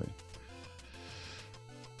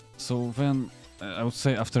 So then, I would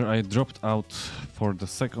say after I dropped out for the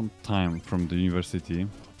second time from the university,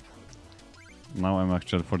 now I'm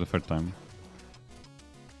actually for the third time.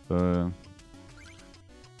 No.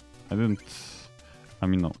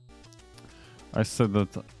 I said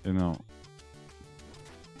that, you know,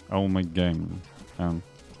 I will make game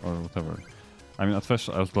or whatever. I mean, at first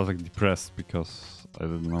I was like depressed because I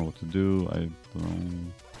didn't know what to do. I don't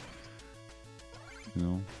know, you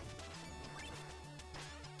know.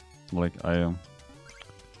 Like I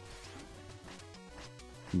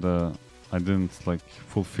didn't like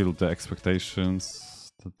fulfill the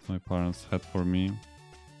expectations that my parents had for me.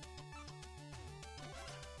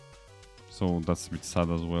 So that's a bit sad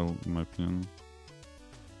as well, in my opinion.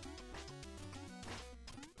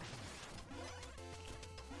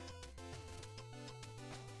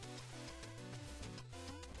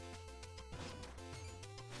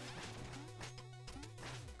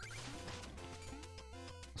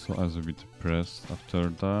 So I was a bit depressed after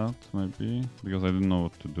that, maybe, because I didn't know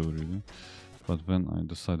what to do really. But then I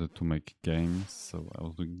decided to make games, so I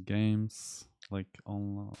was doing games, like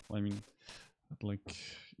online, I mean, like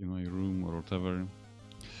in my room or whatever.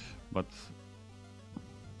 But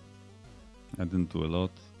I didn't do a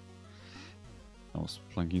lot. I was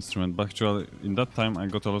playing instrument, but actually in that time I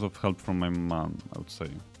got a lot of help from my mom, I would say.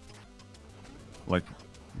 Like,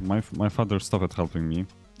 my father stopped helping me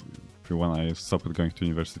when I stopped going to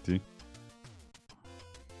university.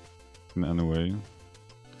 in any way.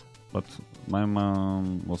 But my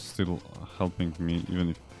mom was still helping me, even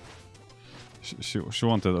if she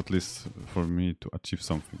wanted at least for me to achieve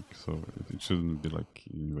something. So it shouldn't be like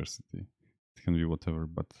university. It can be whatever,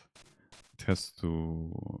 but it has to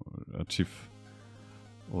achieve,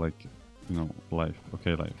 like, you know, life.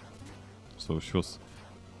 Okay, life. So she was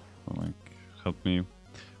like help me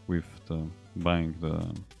with the buying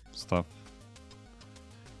the stuff.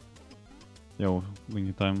 Yo,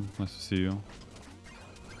 Linky Time, nice to see you.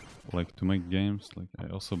 Like to make games, like I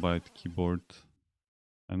also buy the keyboard.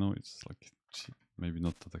 I know it's like cheap, maybe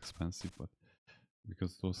not that expensive, but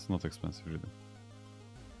because it was not expensive really.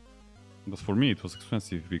 But for me it was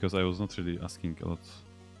expensive because I was not really asking a lot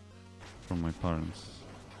from my parents.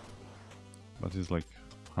 But it's like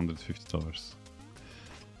 $150.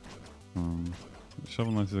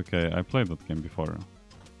 Shovel Knight is okay. I played that game before.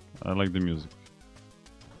 I like the music.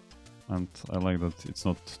 And I like that it's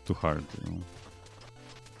not too hard, you know.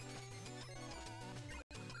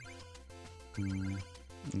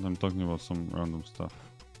 And I'm talking about some random stuff.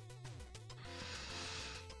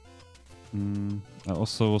 I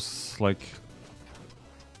also was like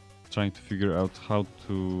trying to figure out how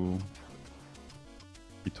to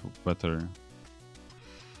eat better.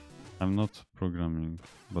 I'm not programming,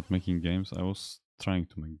 but making games. I was trying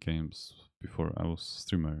to make games before I was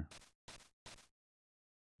streamer.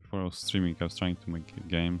 Before I was streaming, I was trying to make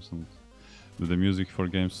games and do the music for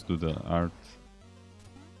games, do the art.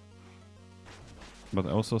 But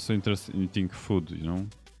I was also interested in eating food, you know.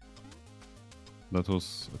 That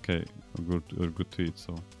was okay, good to eat.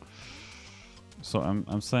 So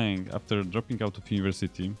I'm saying after dropping out of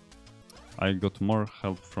university, I got more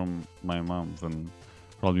help from my mom than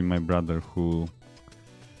probably my brother, who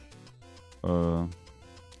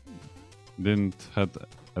didn't had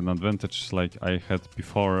an advantage like I had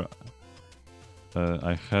before.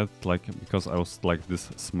 I had like because I was like this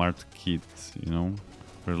smart kid, you know.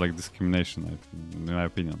 Or like discrimination, in my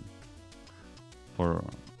opinion. For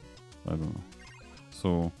I don't know.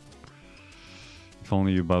 So if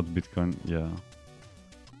only you bought Bitcoin, yeah.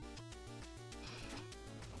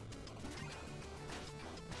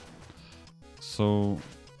 So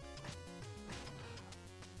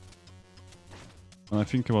when I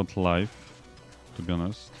think about life, to be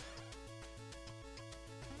honest,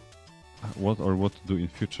 what to do in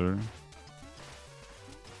future,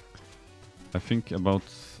 I think about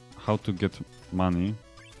how to get money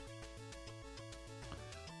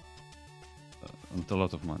and a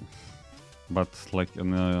lot of money, but like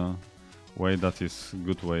in a way that is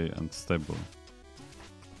good way and stable,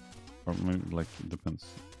 or maybe like it depends,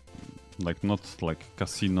 like not like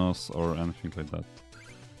casinos or anything like that,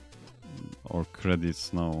 or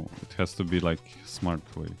credits. No, it has to be like smart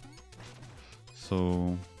way.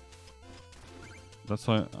 So that's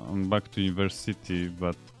why I'm back to university,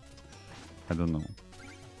 but I don't know.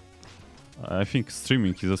 I think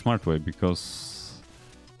streaming is a smart way because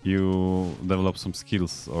you develop some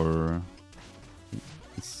skills, or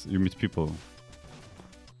you meet people,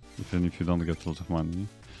 even if you don't get a lot of money.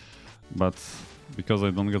 But because I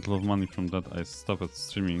don't get a lot of money from that, I stopped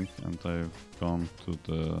streaming and I've gone to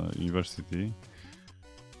the university,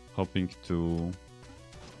 hoping to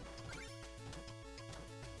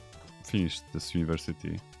finish this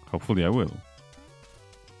university. Hopefully I will.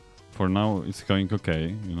 For now, it's going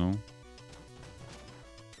okay, you know.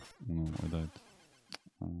 No, I died.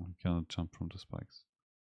 I cannot jump from the spikes.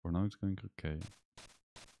 For now, it's going okay.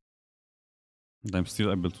 And I'm still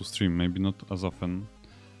able to stream, maybe not as often,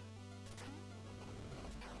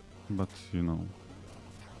 but you know.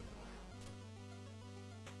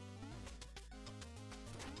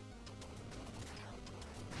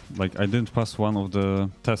 Like, I didn't pass one of the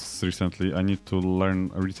tests recently. I need to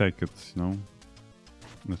retake it, you know.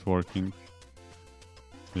 Networking.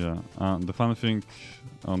 Yeah, the fun thing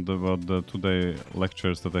about the 2-day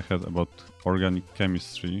lectures that I had about organic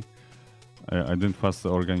chemistry, I didn't pass the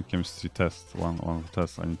organic chemistry test. One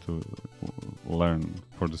test I need to learn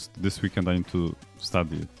for this weekend. I need to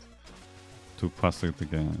study it to pass it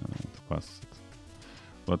again.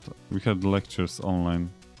 But we had lectures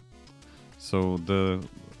online, so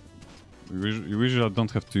you usually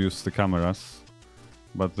don't have to use the cameras,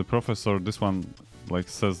 but the professor, this one, like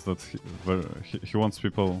says that he wants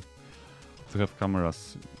people to have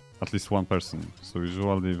cameras, at least one person. So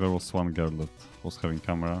usually there was one girl that was having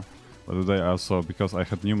camera, but today also, because I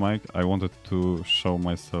had new mic, I wanted to show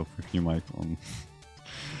myself with new mic on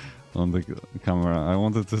on the camera. I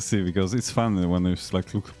wanted to see, because it's fun when you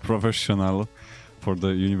like look professional for the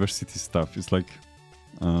university stuff. It's like,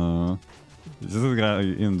 is this guy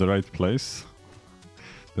in the right place?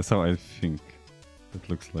 That's how I think it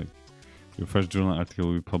looks like. Your first journal article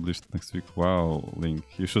will be published next week. Wow, Link.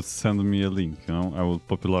 You should send me a link, you know? I will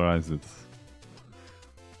popularize it.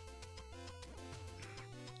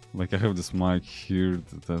 Like I have this mic here,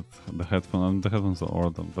 that the headphones are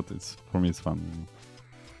ordered, but it's for me it's fun. You know?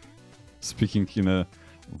 Speaking in a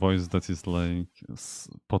voice that is like a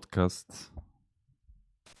podcast,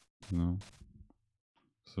 you know.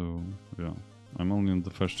 So yeah, I'm only on the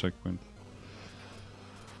first checkpoint.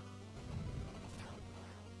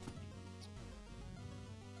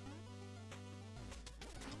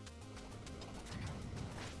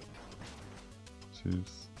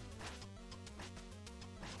 Cheers.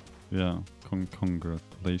 Yeah,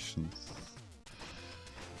 congratulations.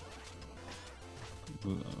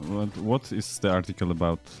 What is the article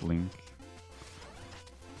about, Link?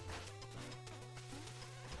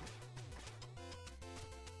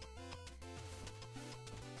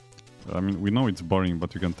 I mean, we know it's boring,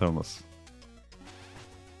 but you can tell us.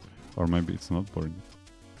 Or maybe it's not boring.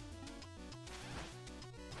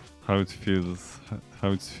 How it feels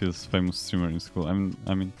famous streamer in school. I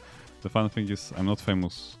mean, the fun thing is I'm not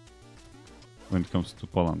famous when it comes to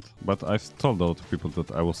Poland, but I've told a lot of people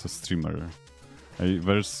that I was a streamer.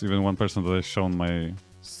 There's even one person that I shown my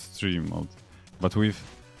stream mode, but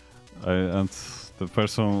and the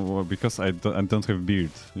person, because I don't have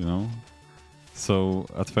beard, you know. So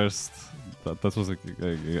at first, that was a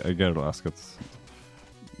girl asked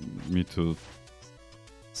me to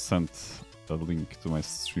send a link to my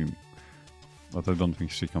stream, but I don't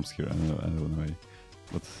think she comes here anyway.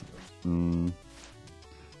 But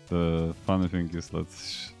the funny thing is that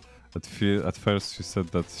at first she said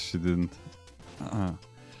that she didn't.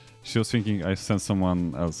 She was thinking I sent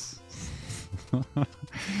someone else.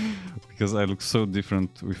 Because I look so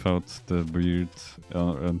different without the beard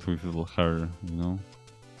and with little hair, you know.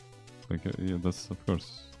 Like yeah, that's of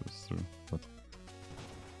course that's true.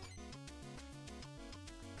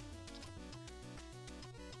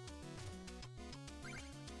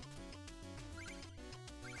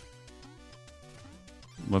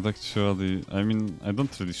 But actually, I mean, I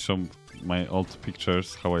don't really show my old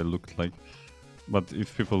pictures how I looked like. But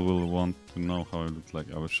if people will want to know how I look like,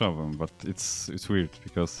 I will show them. But it's weird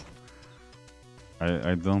because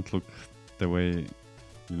I don't look the way,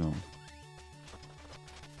 you know.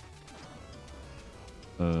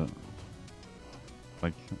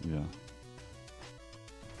 Like yeah.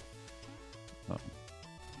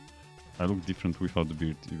 I look different without the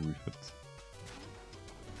beard, even with it.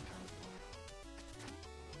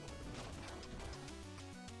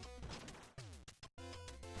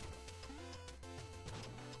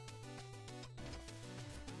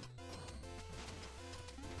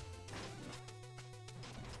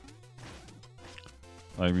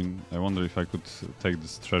 I mean, I wonder if I could take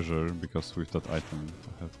this treasure, because with that item I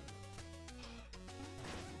have.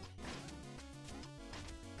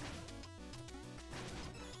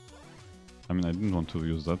 I mean, I didn't want to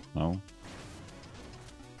use that now.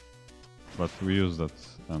 But we use that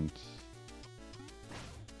and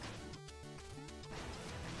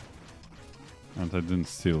I didn't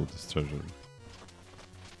steal this treasure.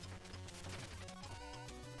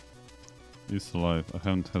 He's alive. I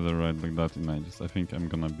haven't had a ride like that in ages. I think I'm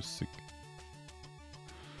gonna be sick.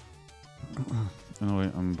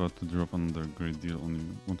 Anyway, I'm about to drop another great deal on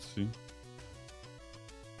you. Let's see.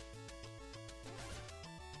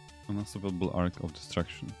 An unstoppable arc of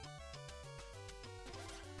destruction.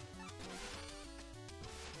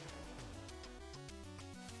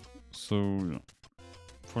 So, yeah.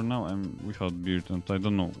 For now I'm without beard and I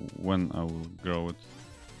don't know when I will grow it.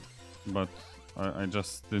 But I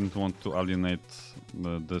just didn't want to alienate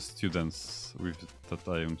the students that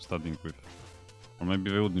I am studying with. Or maybe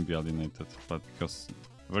they wouldn't be alienated, but because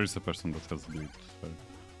there is a person that has beard. Right?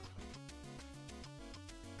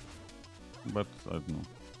 But I don't know.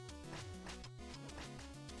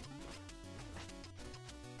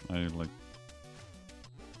 I like...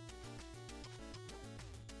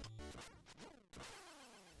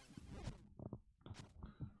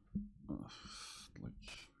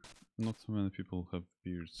 Not so many people have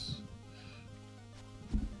beards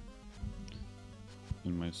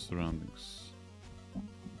in my surroundings,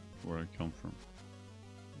 where I come from.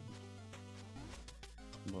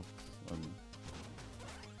 But I don't know.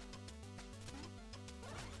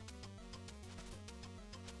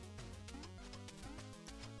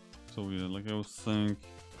 So yeah, like I was saying,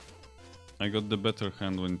 I got the better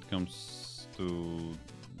hand when it comes to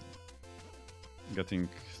getting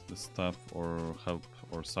the stuff or help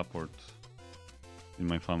or support in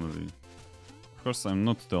my family. Of course, I'm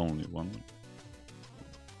not the only one.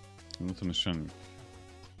 I'm not a machine.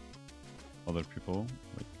 Other people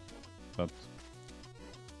like that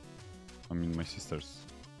I mean my sisters,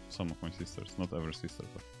 some of my sisters, not every sister,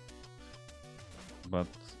 but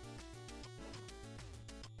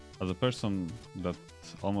as a person that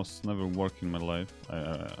almost never worked in my life,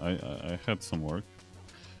 I had some work,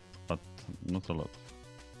 but not a lot.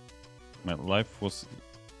 My life was,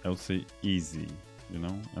 I would say, easy, you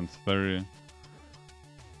know, and very,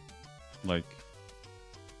 like,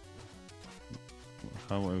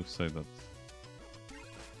 how I would say that,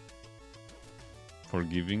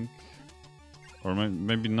 forgiving, or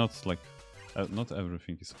maybe not like, not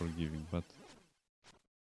everything is forgiving, but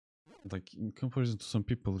like in comparison to some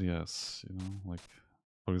people, yes, you know, like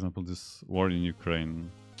for example this war in Ukraine,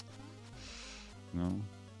 you know,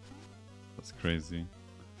 that's crazy.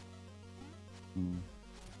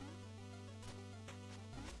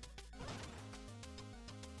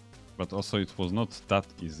 But also it was not that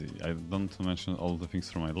easy. I don't mention all the things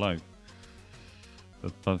from my life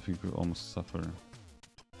that Patrick will almost suffer.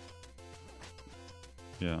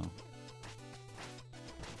 Yeah.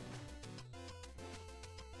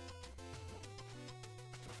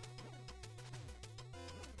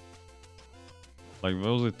 Like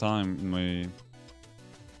there was a time in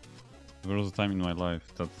my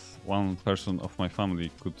life that one person of my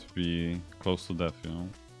family could be close to death, you know.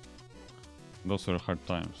 Those were hard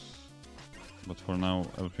times. But for now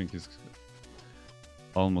everything is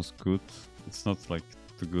almost good. It's not like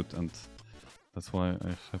too good, and that's why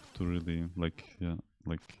I have to really like, yeah,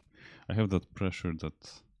 like I have that pressure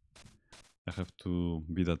that I have to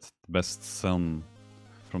be that best son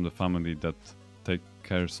from the family that take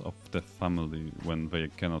cares of the family when they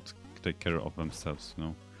cannot take care of themselves, you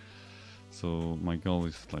know. So my goal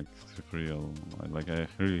is like real.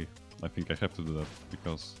 I think I have to do that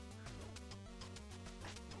because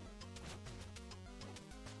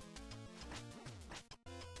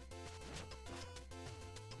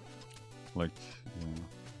like, yeah.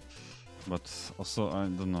 But also I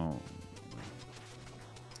don't know.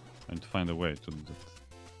 I need to find a way to do that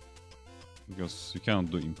because you cannot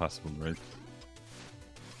do impossible, right?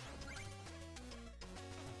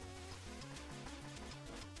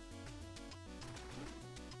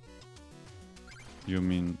 You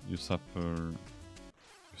mean you suffer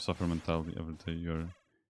mentally every day? You're a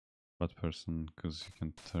bad person because you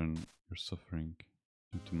can turn your suffering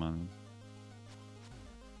into money.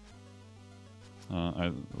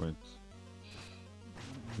 Wait.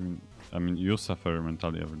 I mean, you suffer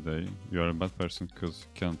mentally every day. You are a bad person because you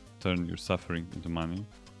can't turn your suffering into money.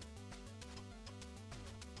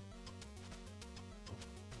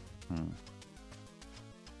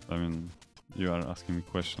 I mean, you are asking me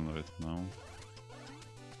a question right now.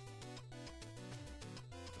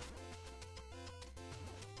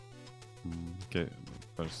 Okay,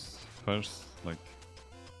 first, like,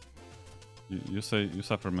 you say you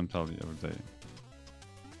suffer mentally every day.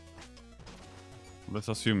 Let's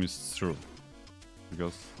assume it's true,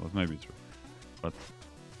 because that may be true, but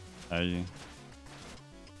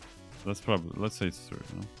let's say it's true,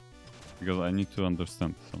 you know, because I need to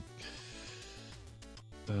understand something.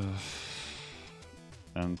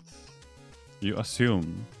 And you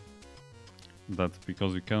assume that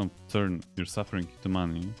because you cannot turn your suffering into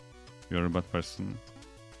money, you're a bad person.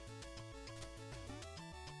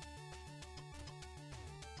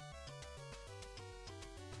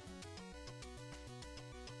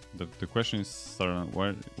 The question is, Seiran,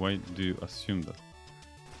 why do you assume that?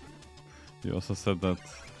 You also said that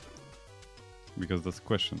because that's a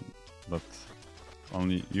question that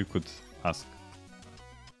only you could ask.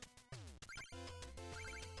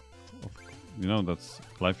 You know that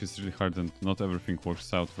life is really hard and not everything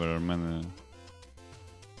works out. There are many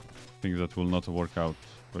things that will not work out.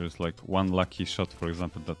 There's like one lucky shot, for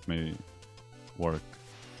example, that may work.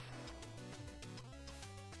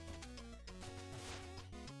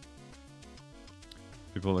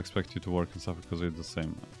 People expect you to work and suffer because it's the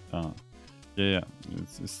same. Yeah.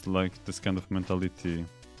 It's like this kind of mentality.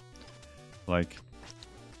 Like,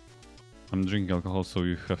 I'm drinking alcohol, so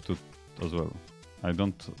you have to as well. I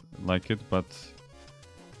don't like it, but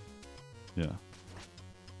yeah.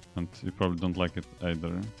 And you probably don't like it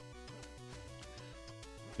either.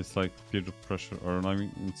 It's like peer pressure, or I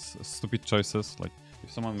mean, it's stupid choices. Like,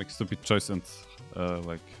 if someone makes stupid choice and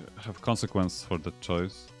like have consequence for that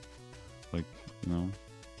choice, like, you know.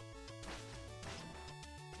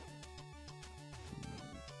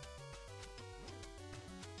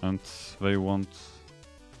 And they want,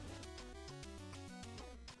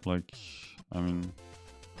 like, I mean,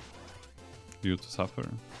 you to suffer.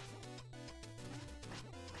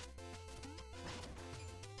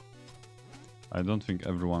 I don't think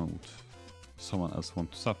someone else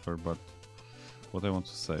want to suffer, but what I want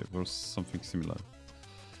to say, there's something similar.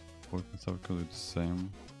 working circle is the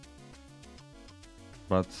same.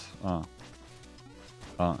 But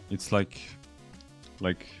it's like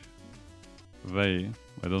they,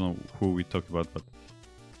 I don't know who we talk about, but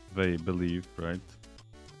they believe, right,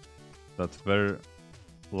 that their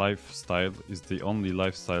lifestyle is the only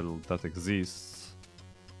lifestyle that exists,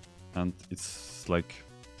 and it's like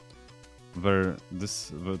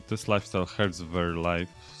this lifestyle hurts their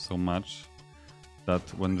life so much that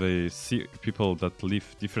when they see people that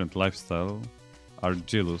live different lifestyle are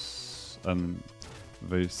jealous, and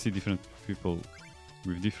they see different people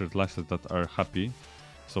with different lifestyles that are happy,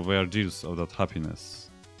 so they are jealous of that happiness.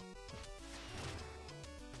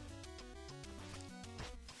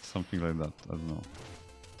 Something like that, I don't know.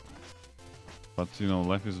 But you know,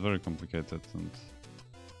 life is very complicated, and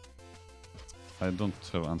I don't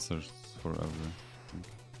have answers for everything.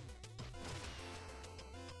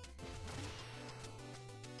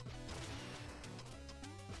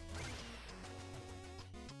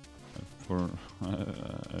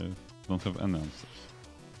 I don't have any answers,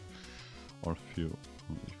 or few,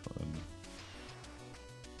 only for any.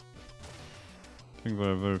 I think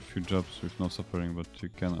there are very few jobs with no suffering, but you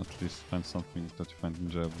can at least find something that you find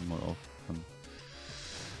enjoyable more often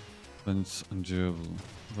than it's enjoyable.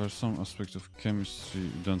 There are some aspects of chemistry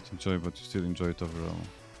you don't enjoy, but you still enjoy it overall.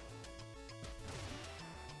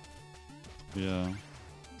 Yeah,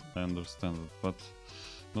 I understand it, but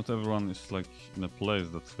not everyone is like in a place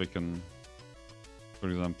that they can, for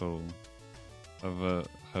example, have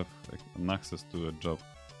an access to a job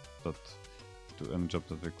any job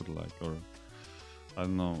that they could like, or I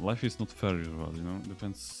don't know. Life is not fair usually, you know.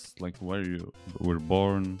 Depends like where you were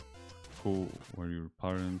born, who were your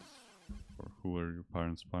parents, or who were your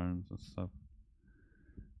parents' parents and stuff,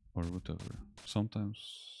 or whatever. Sometimes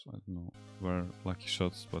I don't know, were lucky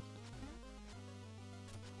shots, but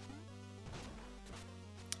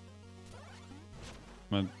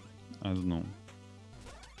I don't know.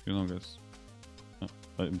 You know, guys,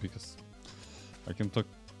 because I can talk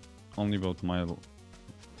only about my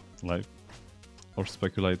life or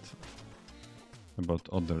speculate about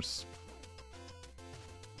others,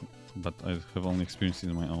 but I have only experience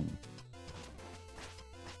in my own.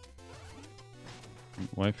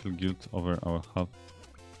 Why feel guilt over our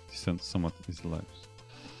half-decent, somewhat easy lives?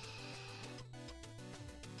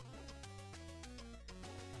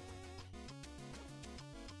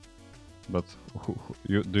 But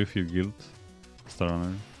do you feel guilt, Star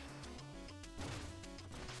Runner?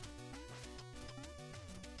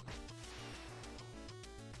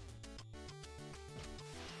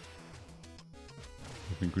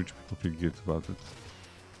 I think rich people feel guilt about it.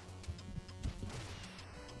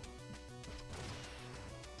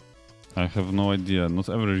 I have no idea. Not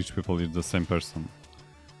every rich people is the same person.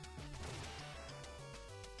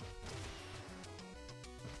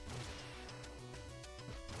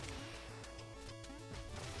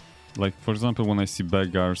 Like, for example, when I see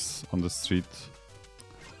beggars on the street,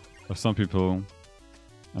 or some people,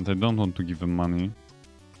 and I don't want to give them money,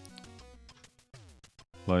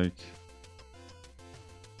 like,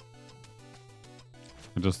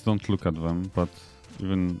 I just don't look at them, but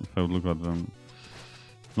even if I would look at them,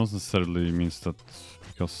 not necessarily means that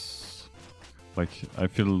because, like, I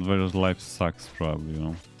feel their life sucks probably, you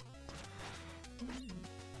know.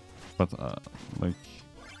 But, like,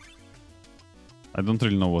 I don't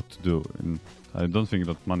really know what to do, and I don't think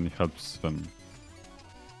that money helps them.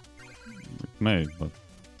 It may, but...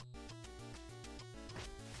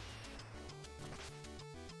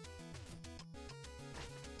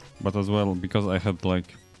 But as well, because I had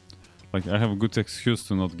like I have a good excuse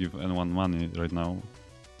to not give anyone money right now.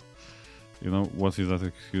 You know, what is that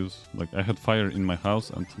excuse? Like, I had fire in my house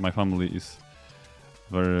and my family is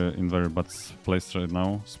in very bad place right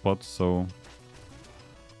now, spot, so...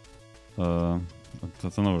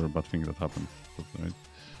 that's another bad thing that happened, right?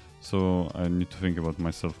 So I need to think about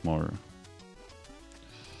myself more.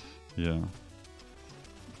 Yeah.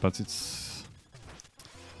 But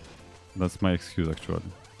that's my excuse actually.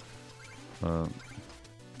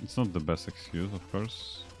 It's not the best excuse, of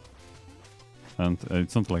course. And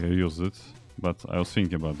it's not like I use it, but I was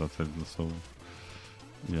thinking about that, so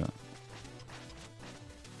yeah.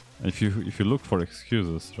 If you look for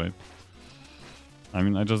excuses, right? I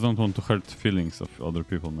mean, I just don't want to hurt feelings of other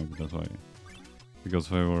people, maybe that's why. Because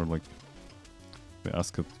they were like, they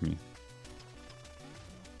asked me,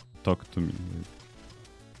 talk to me.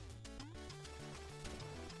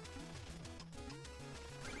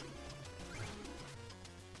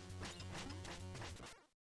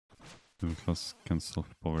 Middle class can solve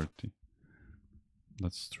poverty.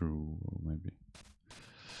 That's true, maybe.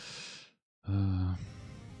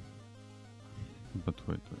 But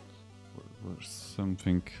wait. There's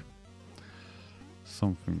something.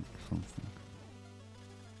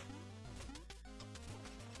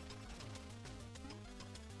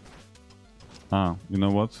 Ah, you know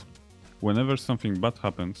what? Whenever something bad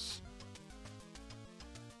happens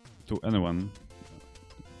to anyone,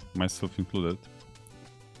 myself included,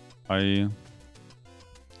 I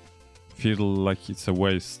feel like it's a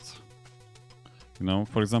waste. You know,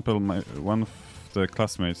 for example, one of the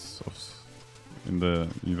classmates in the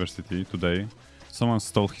university today, someone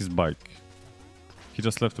stole his bike. He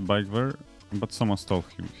just left the bike there, but someone stole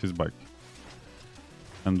his bike.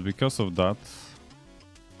 And because of that,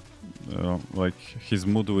 like his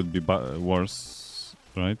mood would be worse,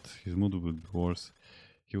 right? His mood would be worse.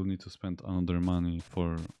 He will need to spend another money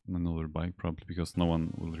for another bike, probably because no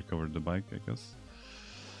one will recover the bike, I guess.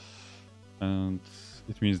 And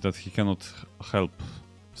it means that he cannot help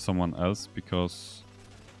someone else because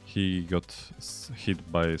he got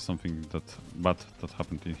hit by something bad that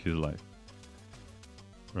happened in his life,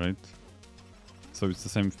 right? So it's the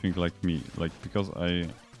same thing like me, like because I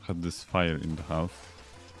had this fire in the house,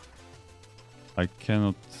 I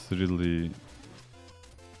cannot really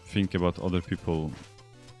think about other people,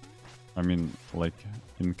 I mean, like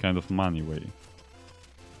in kind of money way,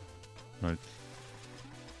 right?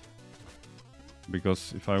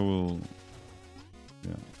 Because if I will,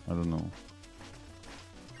 yeah, I don't know.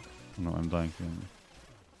 No, I'm dying again.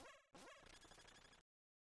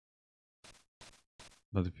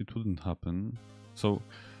 But if it wouldn't happen, so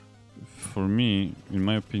for me, in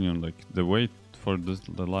my opinion, like the way for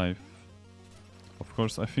the life, of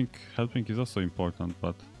course, I think helping is also important,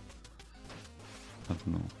 but I don't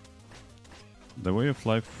know. The way of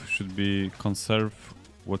life should be conserve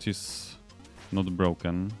what is not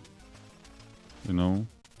broken, you know,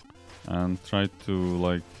 and try to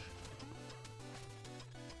like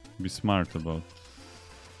be smart about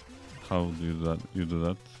how do you do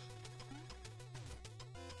that.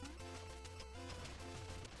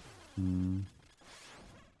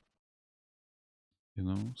 You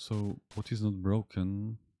know, so what is not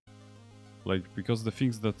broken, like, because the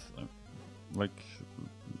things that like,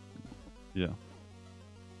 yeah,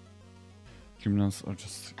 criminals are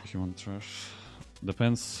just human trash.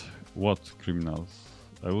 Depends what criminals.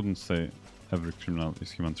 I wouldn't say every criminal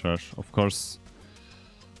is human trash. Of course,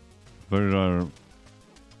 there are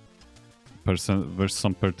there's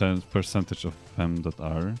some percentage of them that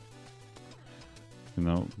are, you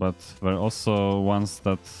know, but there are also ones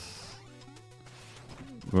that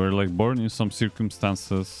were like born in some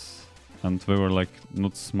circumstances and they were like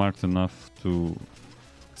not smart enough to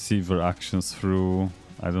see their actions through,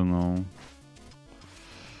 I don't know,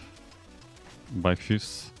 bike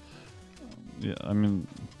thieves. Yeah, I mean,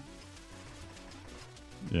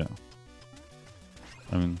 yeah,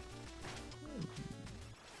 I mean,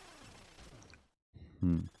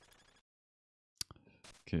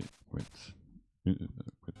 okay, wait,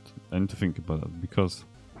 I need to think about that because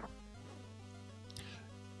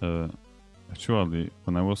actually,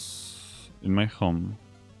 when I was in my home,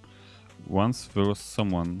 once there was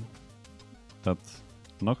someone that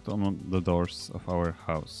knocked on the doors of our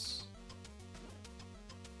house.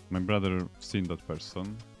 My brother seen that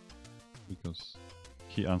person because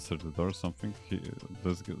he answered the door or something.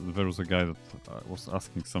 There was a guy that was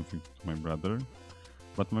asking something to my brother,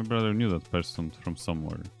 but my brother knew that person from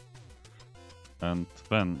somewhere. And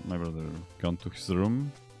then my brother gone to his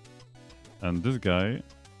room, and this guy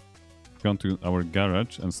gone to our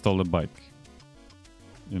garage and stole a bike,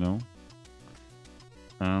 you know.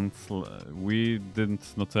 And we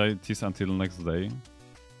didn't notice until next day.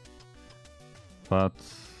 But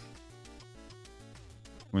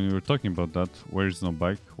when we were talking about that, where is no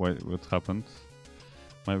bike? What happened?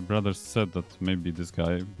 My brother said that maybe this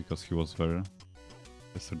guy, because he was there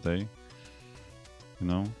yesterday, you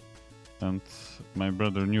know. And my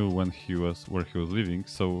brother knew where he was living,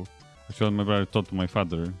 so actually my brother told my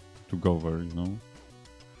father to go there, you know.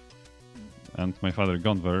 And my father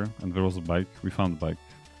gone there, and there was a bike. We found a bike,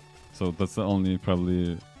 so that's the only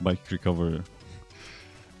probably bike recover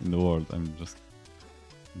in the world. I'm just,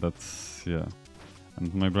 that's, yeah.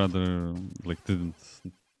 And my brother like didn't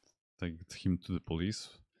take him to the police.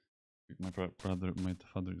 My father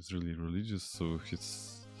is really religious, so he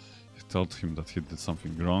told him that he did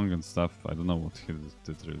something wrong and stuff. I don't know what he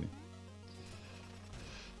did really.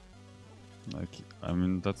 Like, I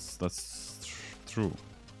mean, that's true.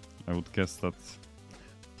 I would guess that,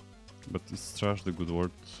 but is trash the good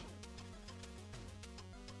word?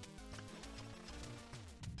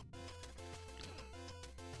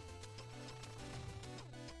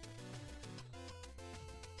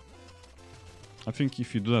 I think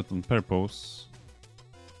if you do that on purpose,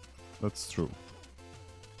 That's true.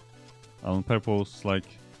 On purpose, like,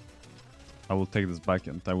 I will take this back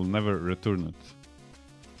and I will never return it.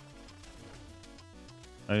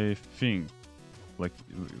 I think, like,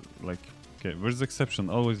 okay, there's exception,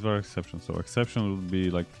 always there are exceptions. So exception would be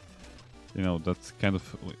like, you know, that's kind of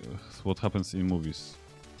what happens in movies.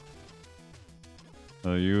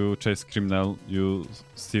 You chase criminal, you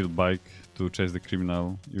steal bike to chase the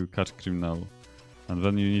criminal, you catch criminal, and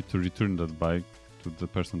then you need to return that bike to the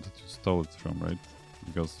person that you stole it from, right?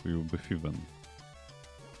 Because you will be thieved.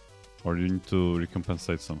 Or you need to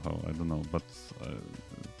recompensate somehow, I don't know, but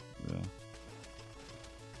yeah.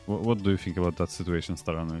 What do you think about that situation,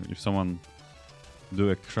 Seiran? If someone do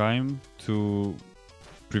a crime to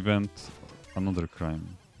prevent another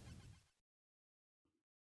crime?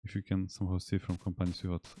 If you can somehow steal from companies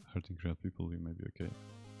without hurting real people, you may be okay.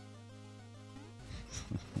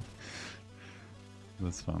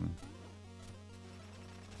 That's funny.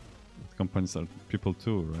 But companies are people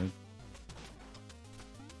too, right?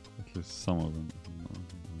 At least some of them.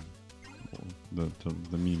 You know,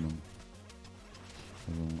 the meme.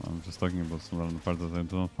 I'm just talking about some random part that I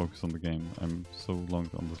don't focus on the game. I'm so long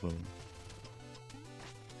on this level.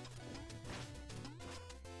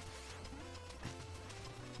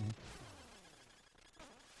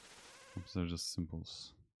 They're just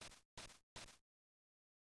symbols.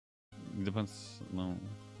 It depends, no.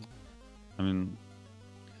 I mean,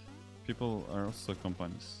 people are also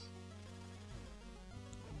companies.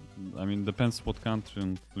 I mean, depends what country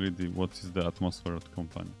and really what is the atmosphere of the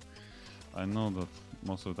company. I know that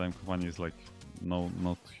most of the time company is like, no,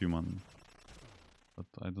 not human. But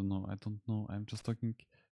I don't know, I'm just talking,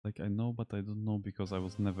 like I know, but I don't know because I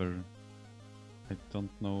was never... I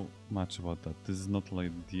don't know much about that. This is not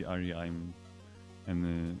like the area I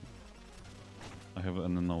have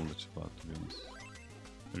any knowledge about, to be honest.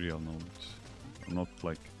 Real knowledge. Not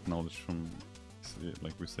like knowledge from,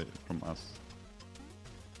 like we say, from us.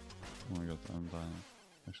 Oh my god, I'm dying.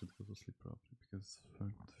 I should go to sleep probably because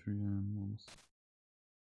it's 3 AM almost.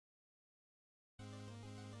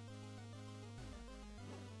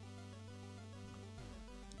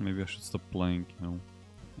 Maybe I should stop playing, you know,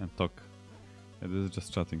 and talk. Yeah, this is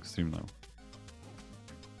just chatting stream now.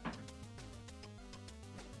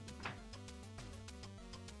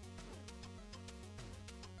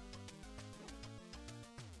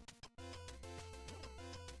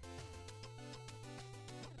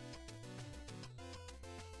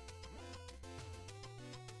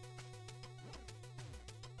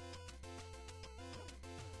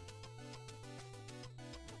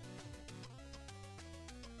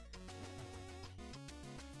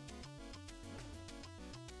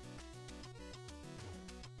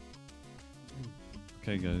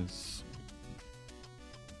 Okay guys,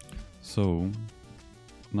 so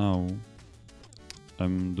now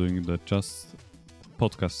I'm doing the just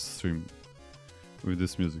podcast stream with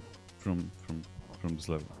this music from this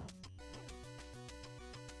level,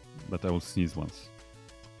 but I will sneeze once,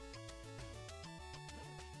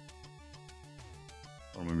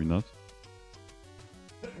 or maybe not.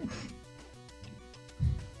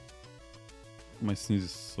 My sneeze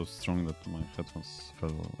is so strong that my headphones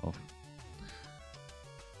fell off.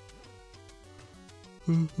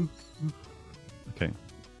 Okay,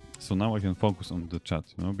 so now I can focus on the chat,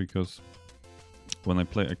 you know, because when I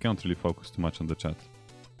play I can't really focus too much on the chat.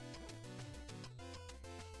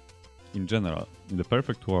 In general, in the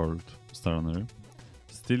perfect world, Seiran,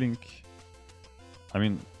 stealing, I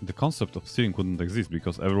mean, the concept of stealing wouldn't exist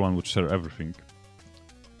because everyone would share everything.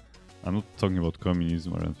 I'm not talking about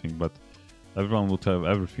communism or anything, but everyone would have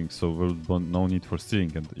everything, so there would be no need for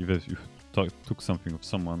stealing. And even if you took something of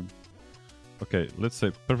someone, okay, let's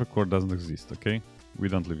say perfect world doesn't exist, okay? We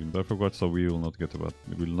don't live in perfect world, so we will not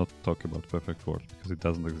talk about perfect world because it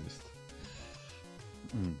doesn't exist.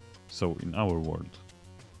 So in our world,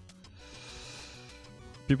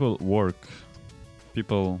 people work,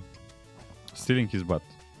 stealing is bad.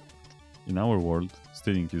 In our world,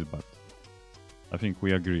 stealing is bad. I think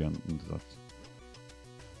we agree on that.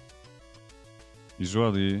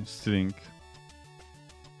 Usually, stealing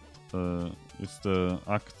is the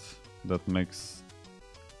act that makes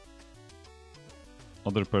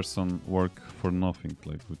other person work for nothing,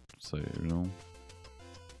 like we say, you know.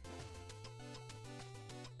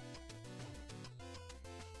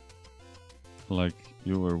 Like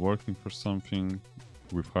you were working for something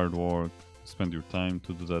with hard work, spend your time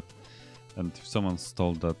to do that, and if someone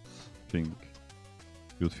stole that thing,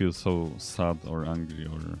 you'd feel so sad or angry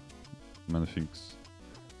or many things.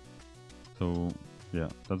 So yeah,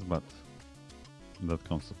 that's bad, that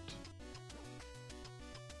concept.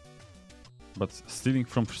 But stealing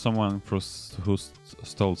from someone who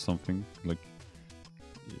stole something, like,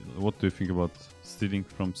 what do you think about stealing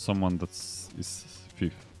from someone is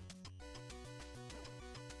thief?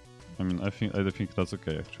 I mean, I think that's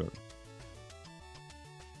okay actually,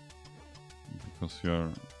 because you are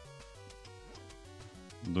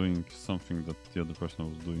doing something that the other person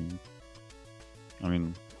was doing. I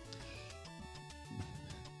mean,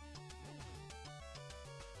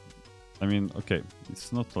 okay,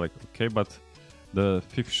 it's not like okay, but the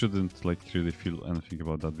thief shouldn't like really feel anything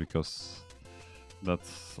about that, because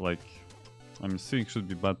that's like, I mean, stealing should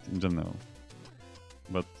be bad in general.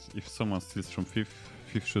 But if someone steals from thief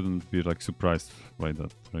shouldn't be like surprised by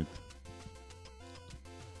that, right?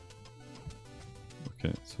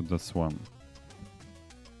 Okay, so that's one.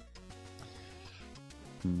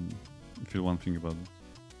 Feel one thing about it.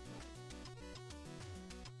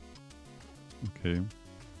 Okay.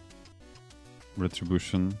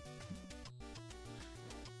 Retribution.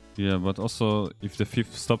 Yeah, but also if the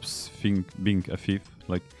thief stops being a thief,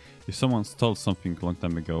 like if someone stole something a long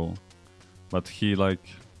time ago, but he like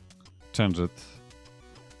changed it,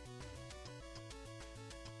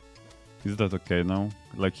 is that okay now?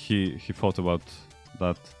 Like he thought about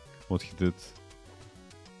that, what he did.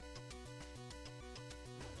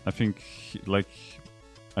 I think like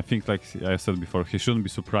I said before, he shouldn't be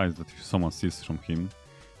surprised that if someone steals from him,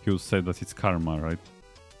 he will say that it's karma, right?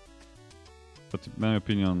 But in my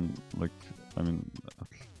opinion, like, I mean,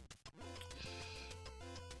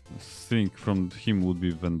 stealing from him would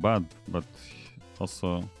be then bad, but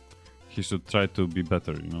also he should try to be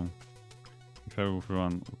better, you know? If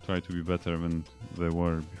everyone would try to be better than they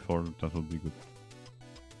were before, that would be good.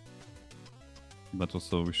 But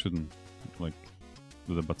also we shouldn't, like,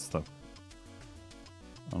 do the bad stuff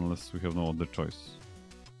unless we have no other choice.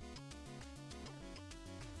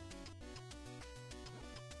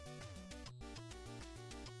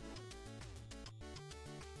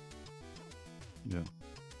 Yeah.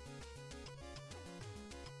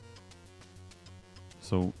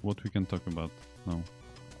 So what we can talk about now?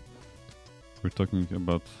 We're talking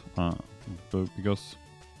about because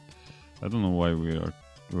I don't know why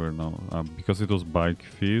we're now because it was bike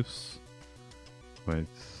thieves. Wait,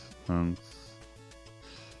 and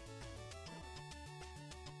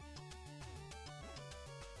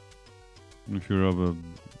if you rob a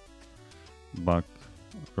bag,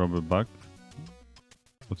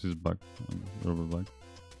 what is bag? Rob a bag.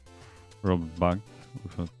 Rob a bag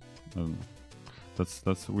without, I don't know.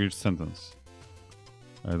 That's a weird sentence.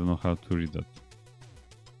 I don't know how to read that.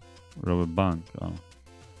 Rob a bank.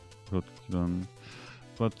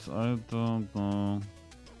 But I don't know.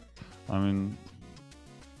 I mean,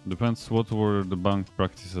 depends what were the bank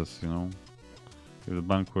practices, you know. If the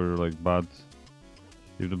bank were like bad,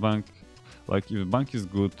 if the bank is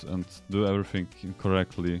good and do everything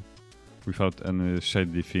correctly without any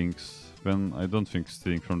shady things, then I don't think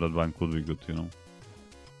stealing from that bank would be good, you know.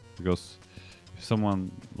 Because if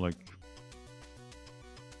someone like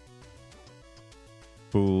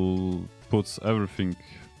who puts everything,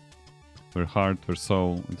 their heart, their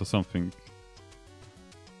soul into something,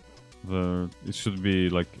 it should be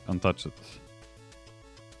like untouched.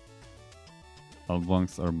 All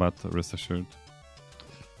banks are bad, rest assured.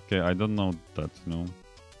 Okay, I don't know that, you know.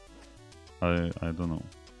 I don't know.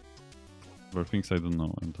 There are things I don't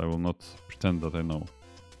know, and I will not pretend that I know.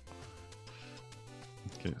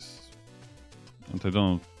 Okay, and I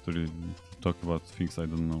don't really talk about things I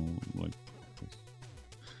don't know, like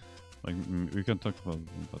we can talk about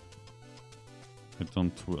them, but I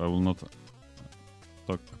will not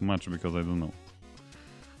talk much because I don't know.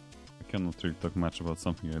 I cannot really talk much about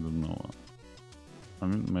something I don't know. I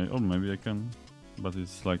mean, or maybe I can, but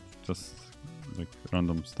it's like just like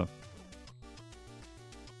random stuff.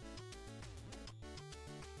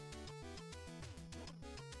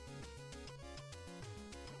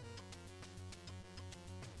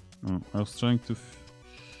 I was trying to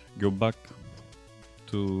go back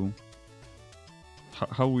to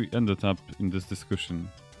how we ended up in this discussion.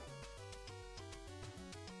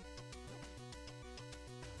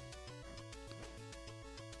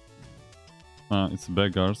 It's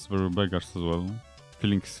beggars, there were beggars as well.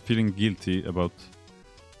 Feeling guilty about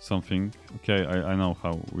something. Okay, I know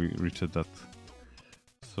how we reached that.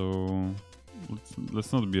 So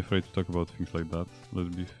let's not be afraid to talk about things like that.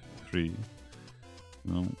 Let's be free,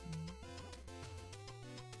 you know.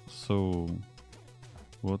 So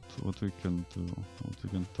what we can do? What we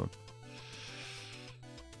can talk?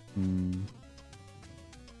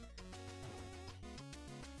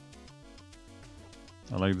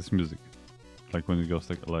 I like this music. Like when it goes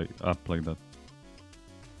like up like that.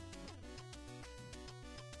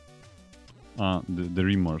 The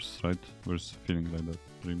remorse, right? There's a feeling like that,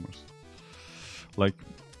 remorse. Like,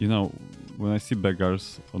 you know, when I see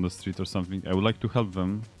beggars on the street or something, I would like to help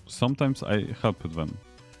them. Sometimes I help them.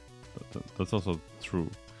 That's also true.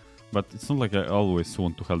 But it's not like I always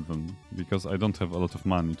want to help them, because I don't have a lot of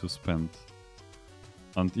money to spend.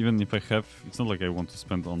 And even if I have, it's not like I want to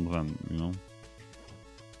spend on them, you know?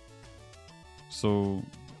 So,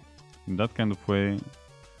 in that kind of way,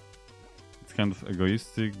 it's kind of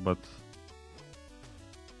egoistic, but...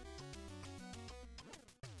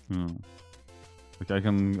 You know, like I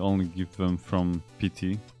can only give them from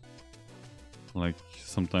pity. Like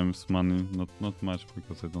sometimes money, not much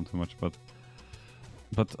because I don't have much, but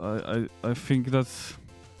I think that's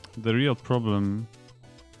the real problem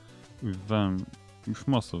with them, with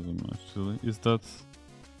most of them actually, is that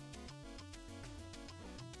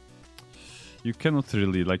you cannot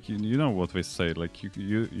really, like, you know what they say, like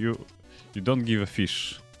you don't give a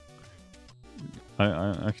fish.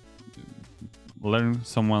 I learn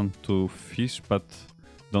someone to fish, but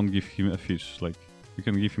don't give him a fish. Like you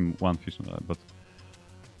can give him one fish,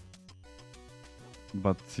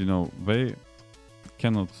 but you know, they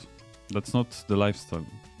cannot. That's not the lifestyle,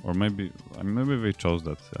 or maybe they chose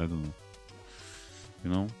that. I don't know. You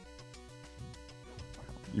know,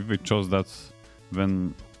 if they chose that,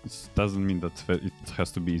 then it doesn't mean that it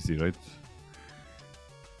has to be easy, right?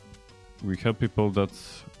 We have people that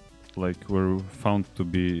like were found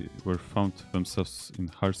themselves in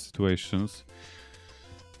hard situations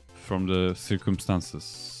from the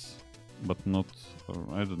circumstances, but not, or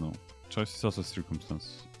I don't know. Choice is also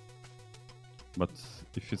circumstance. But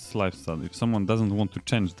if it's lifestyle, if someone doesn't want to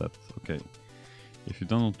change that, okay. If you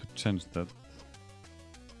don't want to change that,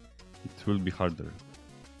 it will be harder.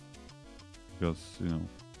 Because, you know,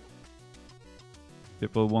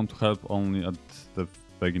 people want to help only at the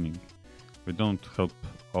beginning. We don't help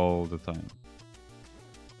all the time.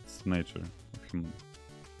 It's nature of human.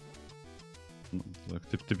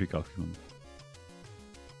 Like typical human.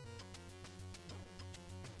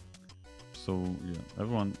 So yeah,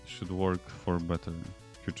 everyone should work for a better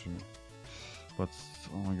future. But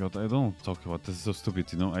oh my god, I don't talk about this. It's so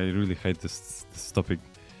stupid, you know. I really hate this topic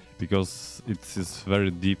because it is very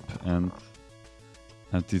deep and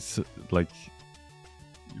it's like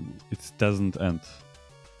it doesn't end.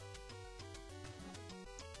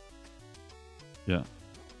 Yeah,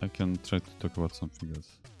 I can try to talk about something else.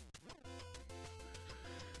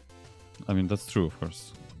 I mean, that's true, of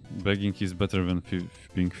course. Begging is better than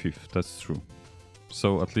being thief, that's true.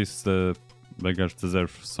 So at least the beggars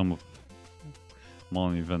deserve some of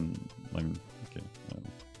money than, I mean, okay.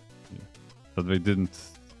 Yeah. But they didn't,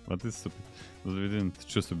 but it's stupid. But they didn't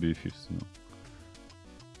choose to be thieves, you know.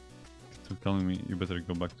 To telling me, you better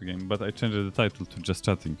go back to game. But I changed the title to just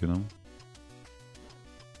chatting, you know.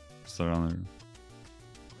 Seiran.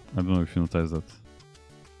 I don't know if you noticed that.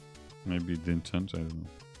 Maybe it didn't change, I don't know.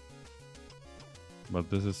 But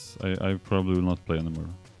this is, I probably will not play anymore.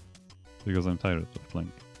 Because I'm tired of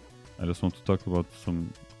playing. I just want to talk about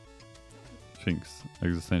some things,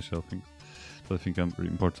 existential things, that I think are very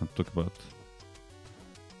important to talk about.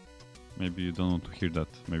 Maybe you don't want to hear that.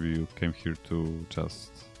 Maybe you came here to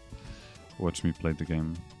just watch me play the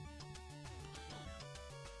game.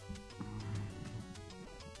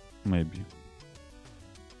 Maybe.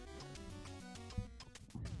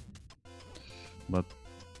 But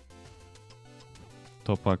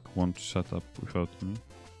Topak won't shut up without me.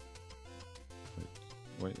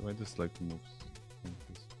 Wait, why this light moves?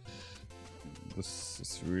 This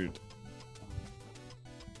is weird.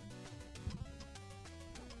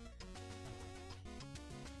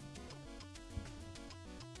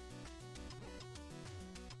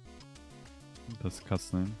 That's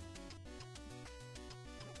cat's name.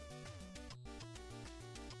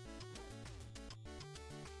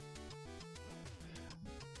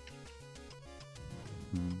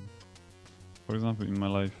 For example, in my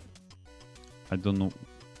life, I don't know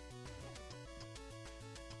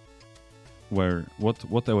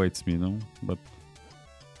what awaits me, you know, but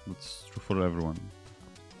that's true for everyone.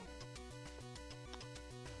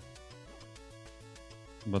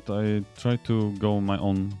 But I try to go my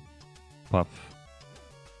own path.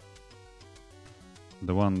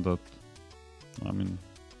 The one that, I mean,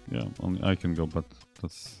 yeah, only I can go, but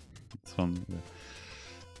it's fun. Yeah.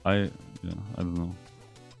 I don't know.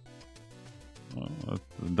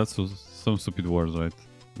 That's some stupid words, right?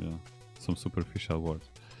 Yeah, some superficial words.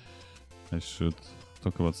 I should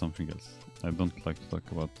talk about something else. I don't like to talk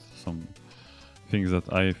about some things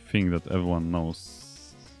that I think that everyone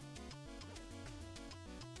knows.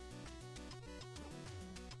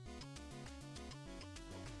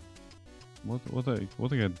 What I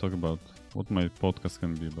can talk about? what my podcast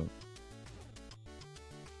can be about.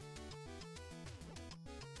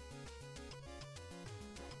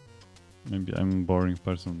 Maybe I'm a boring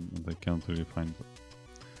person and I can't really find it.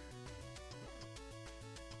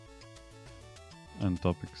 And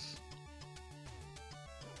topics.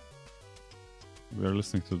 We are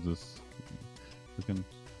listening to this. We can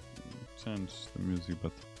change the music,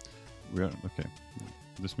 but we are okay.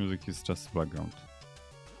 This music is just background.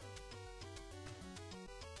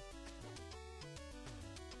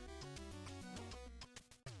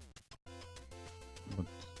 But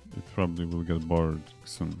it probably will get bored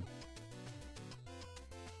soon.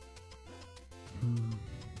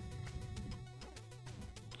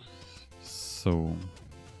 So,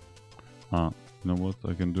 you know what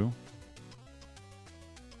I can do?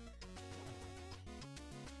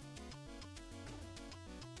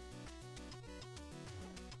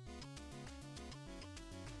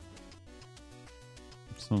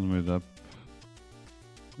 It's not made up.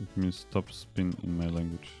 It means top spin in my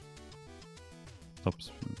language. Top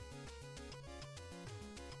spin.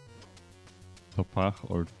 Topach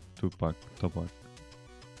or Tupac? Topak.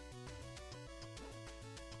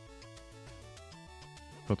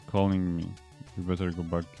 Stop calling me. You better go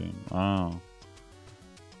back game.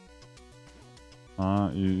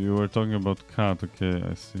 You were talking about cat. Okay,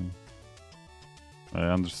 I see. I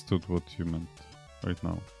understood what you meant right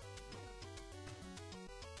now.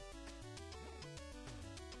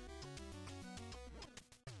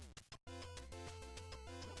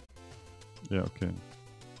 Yeah, okay.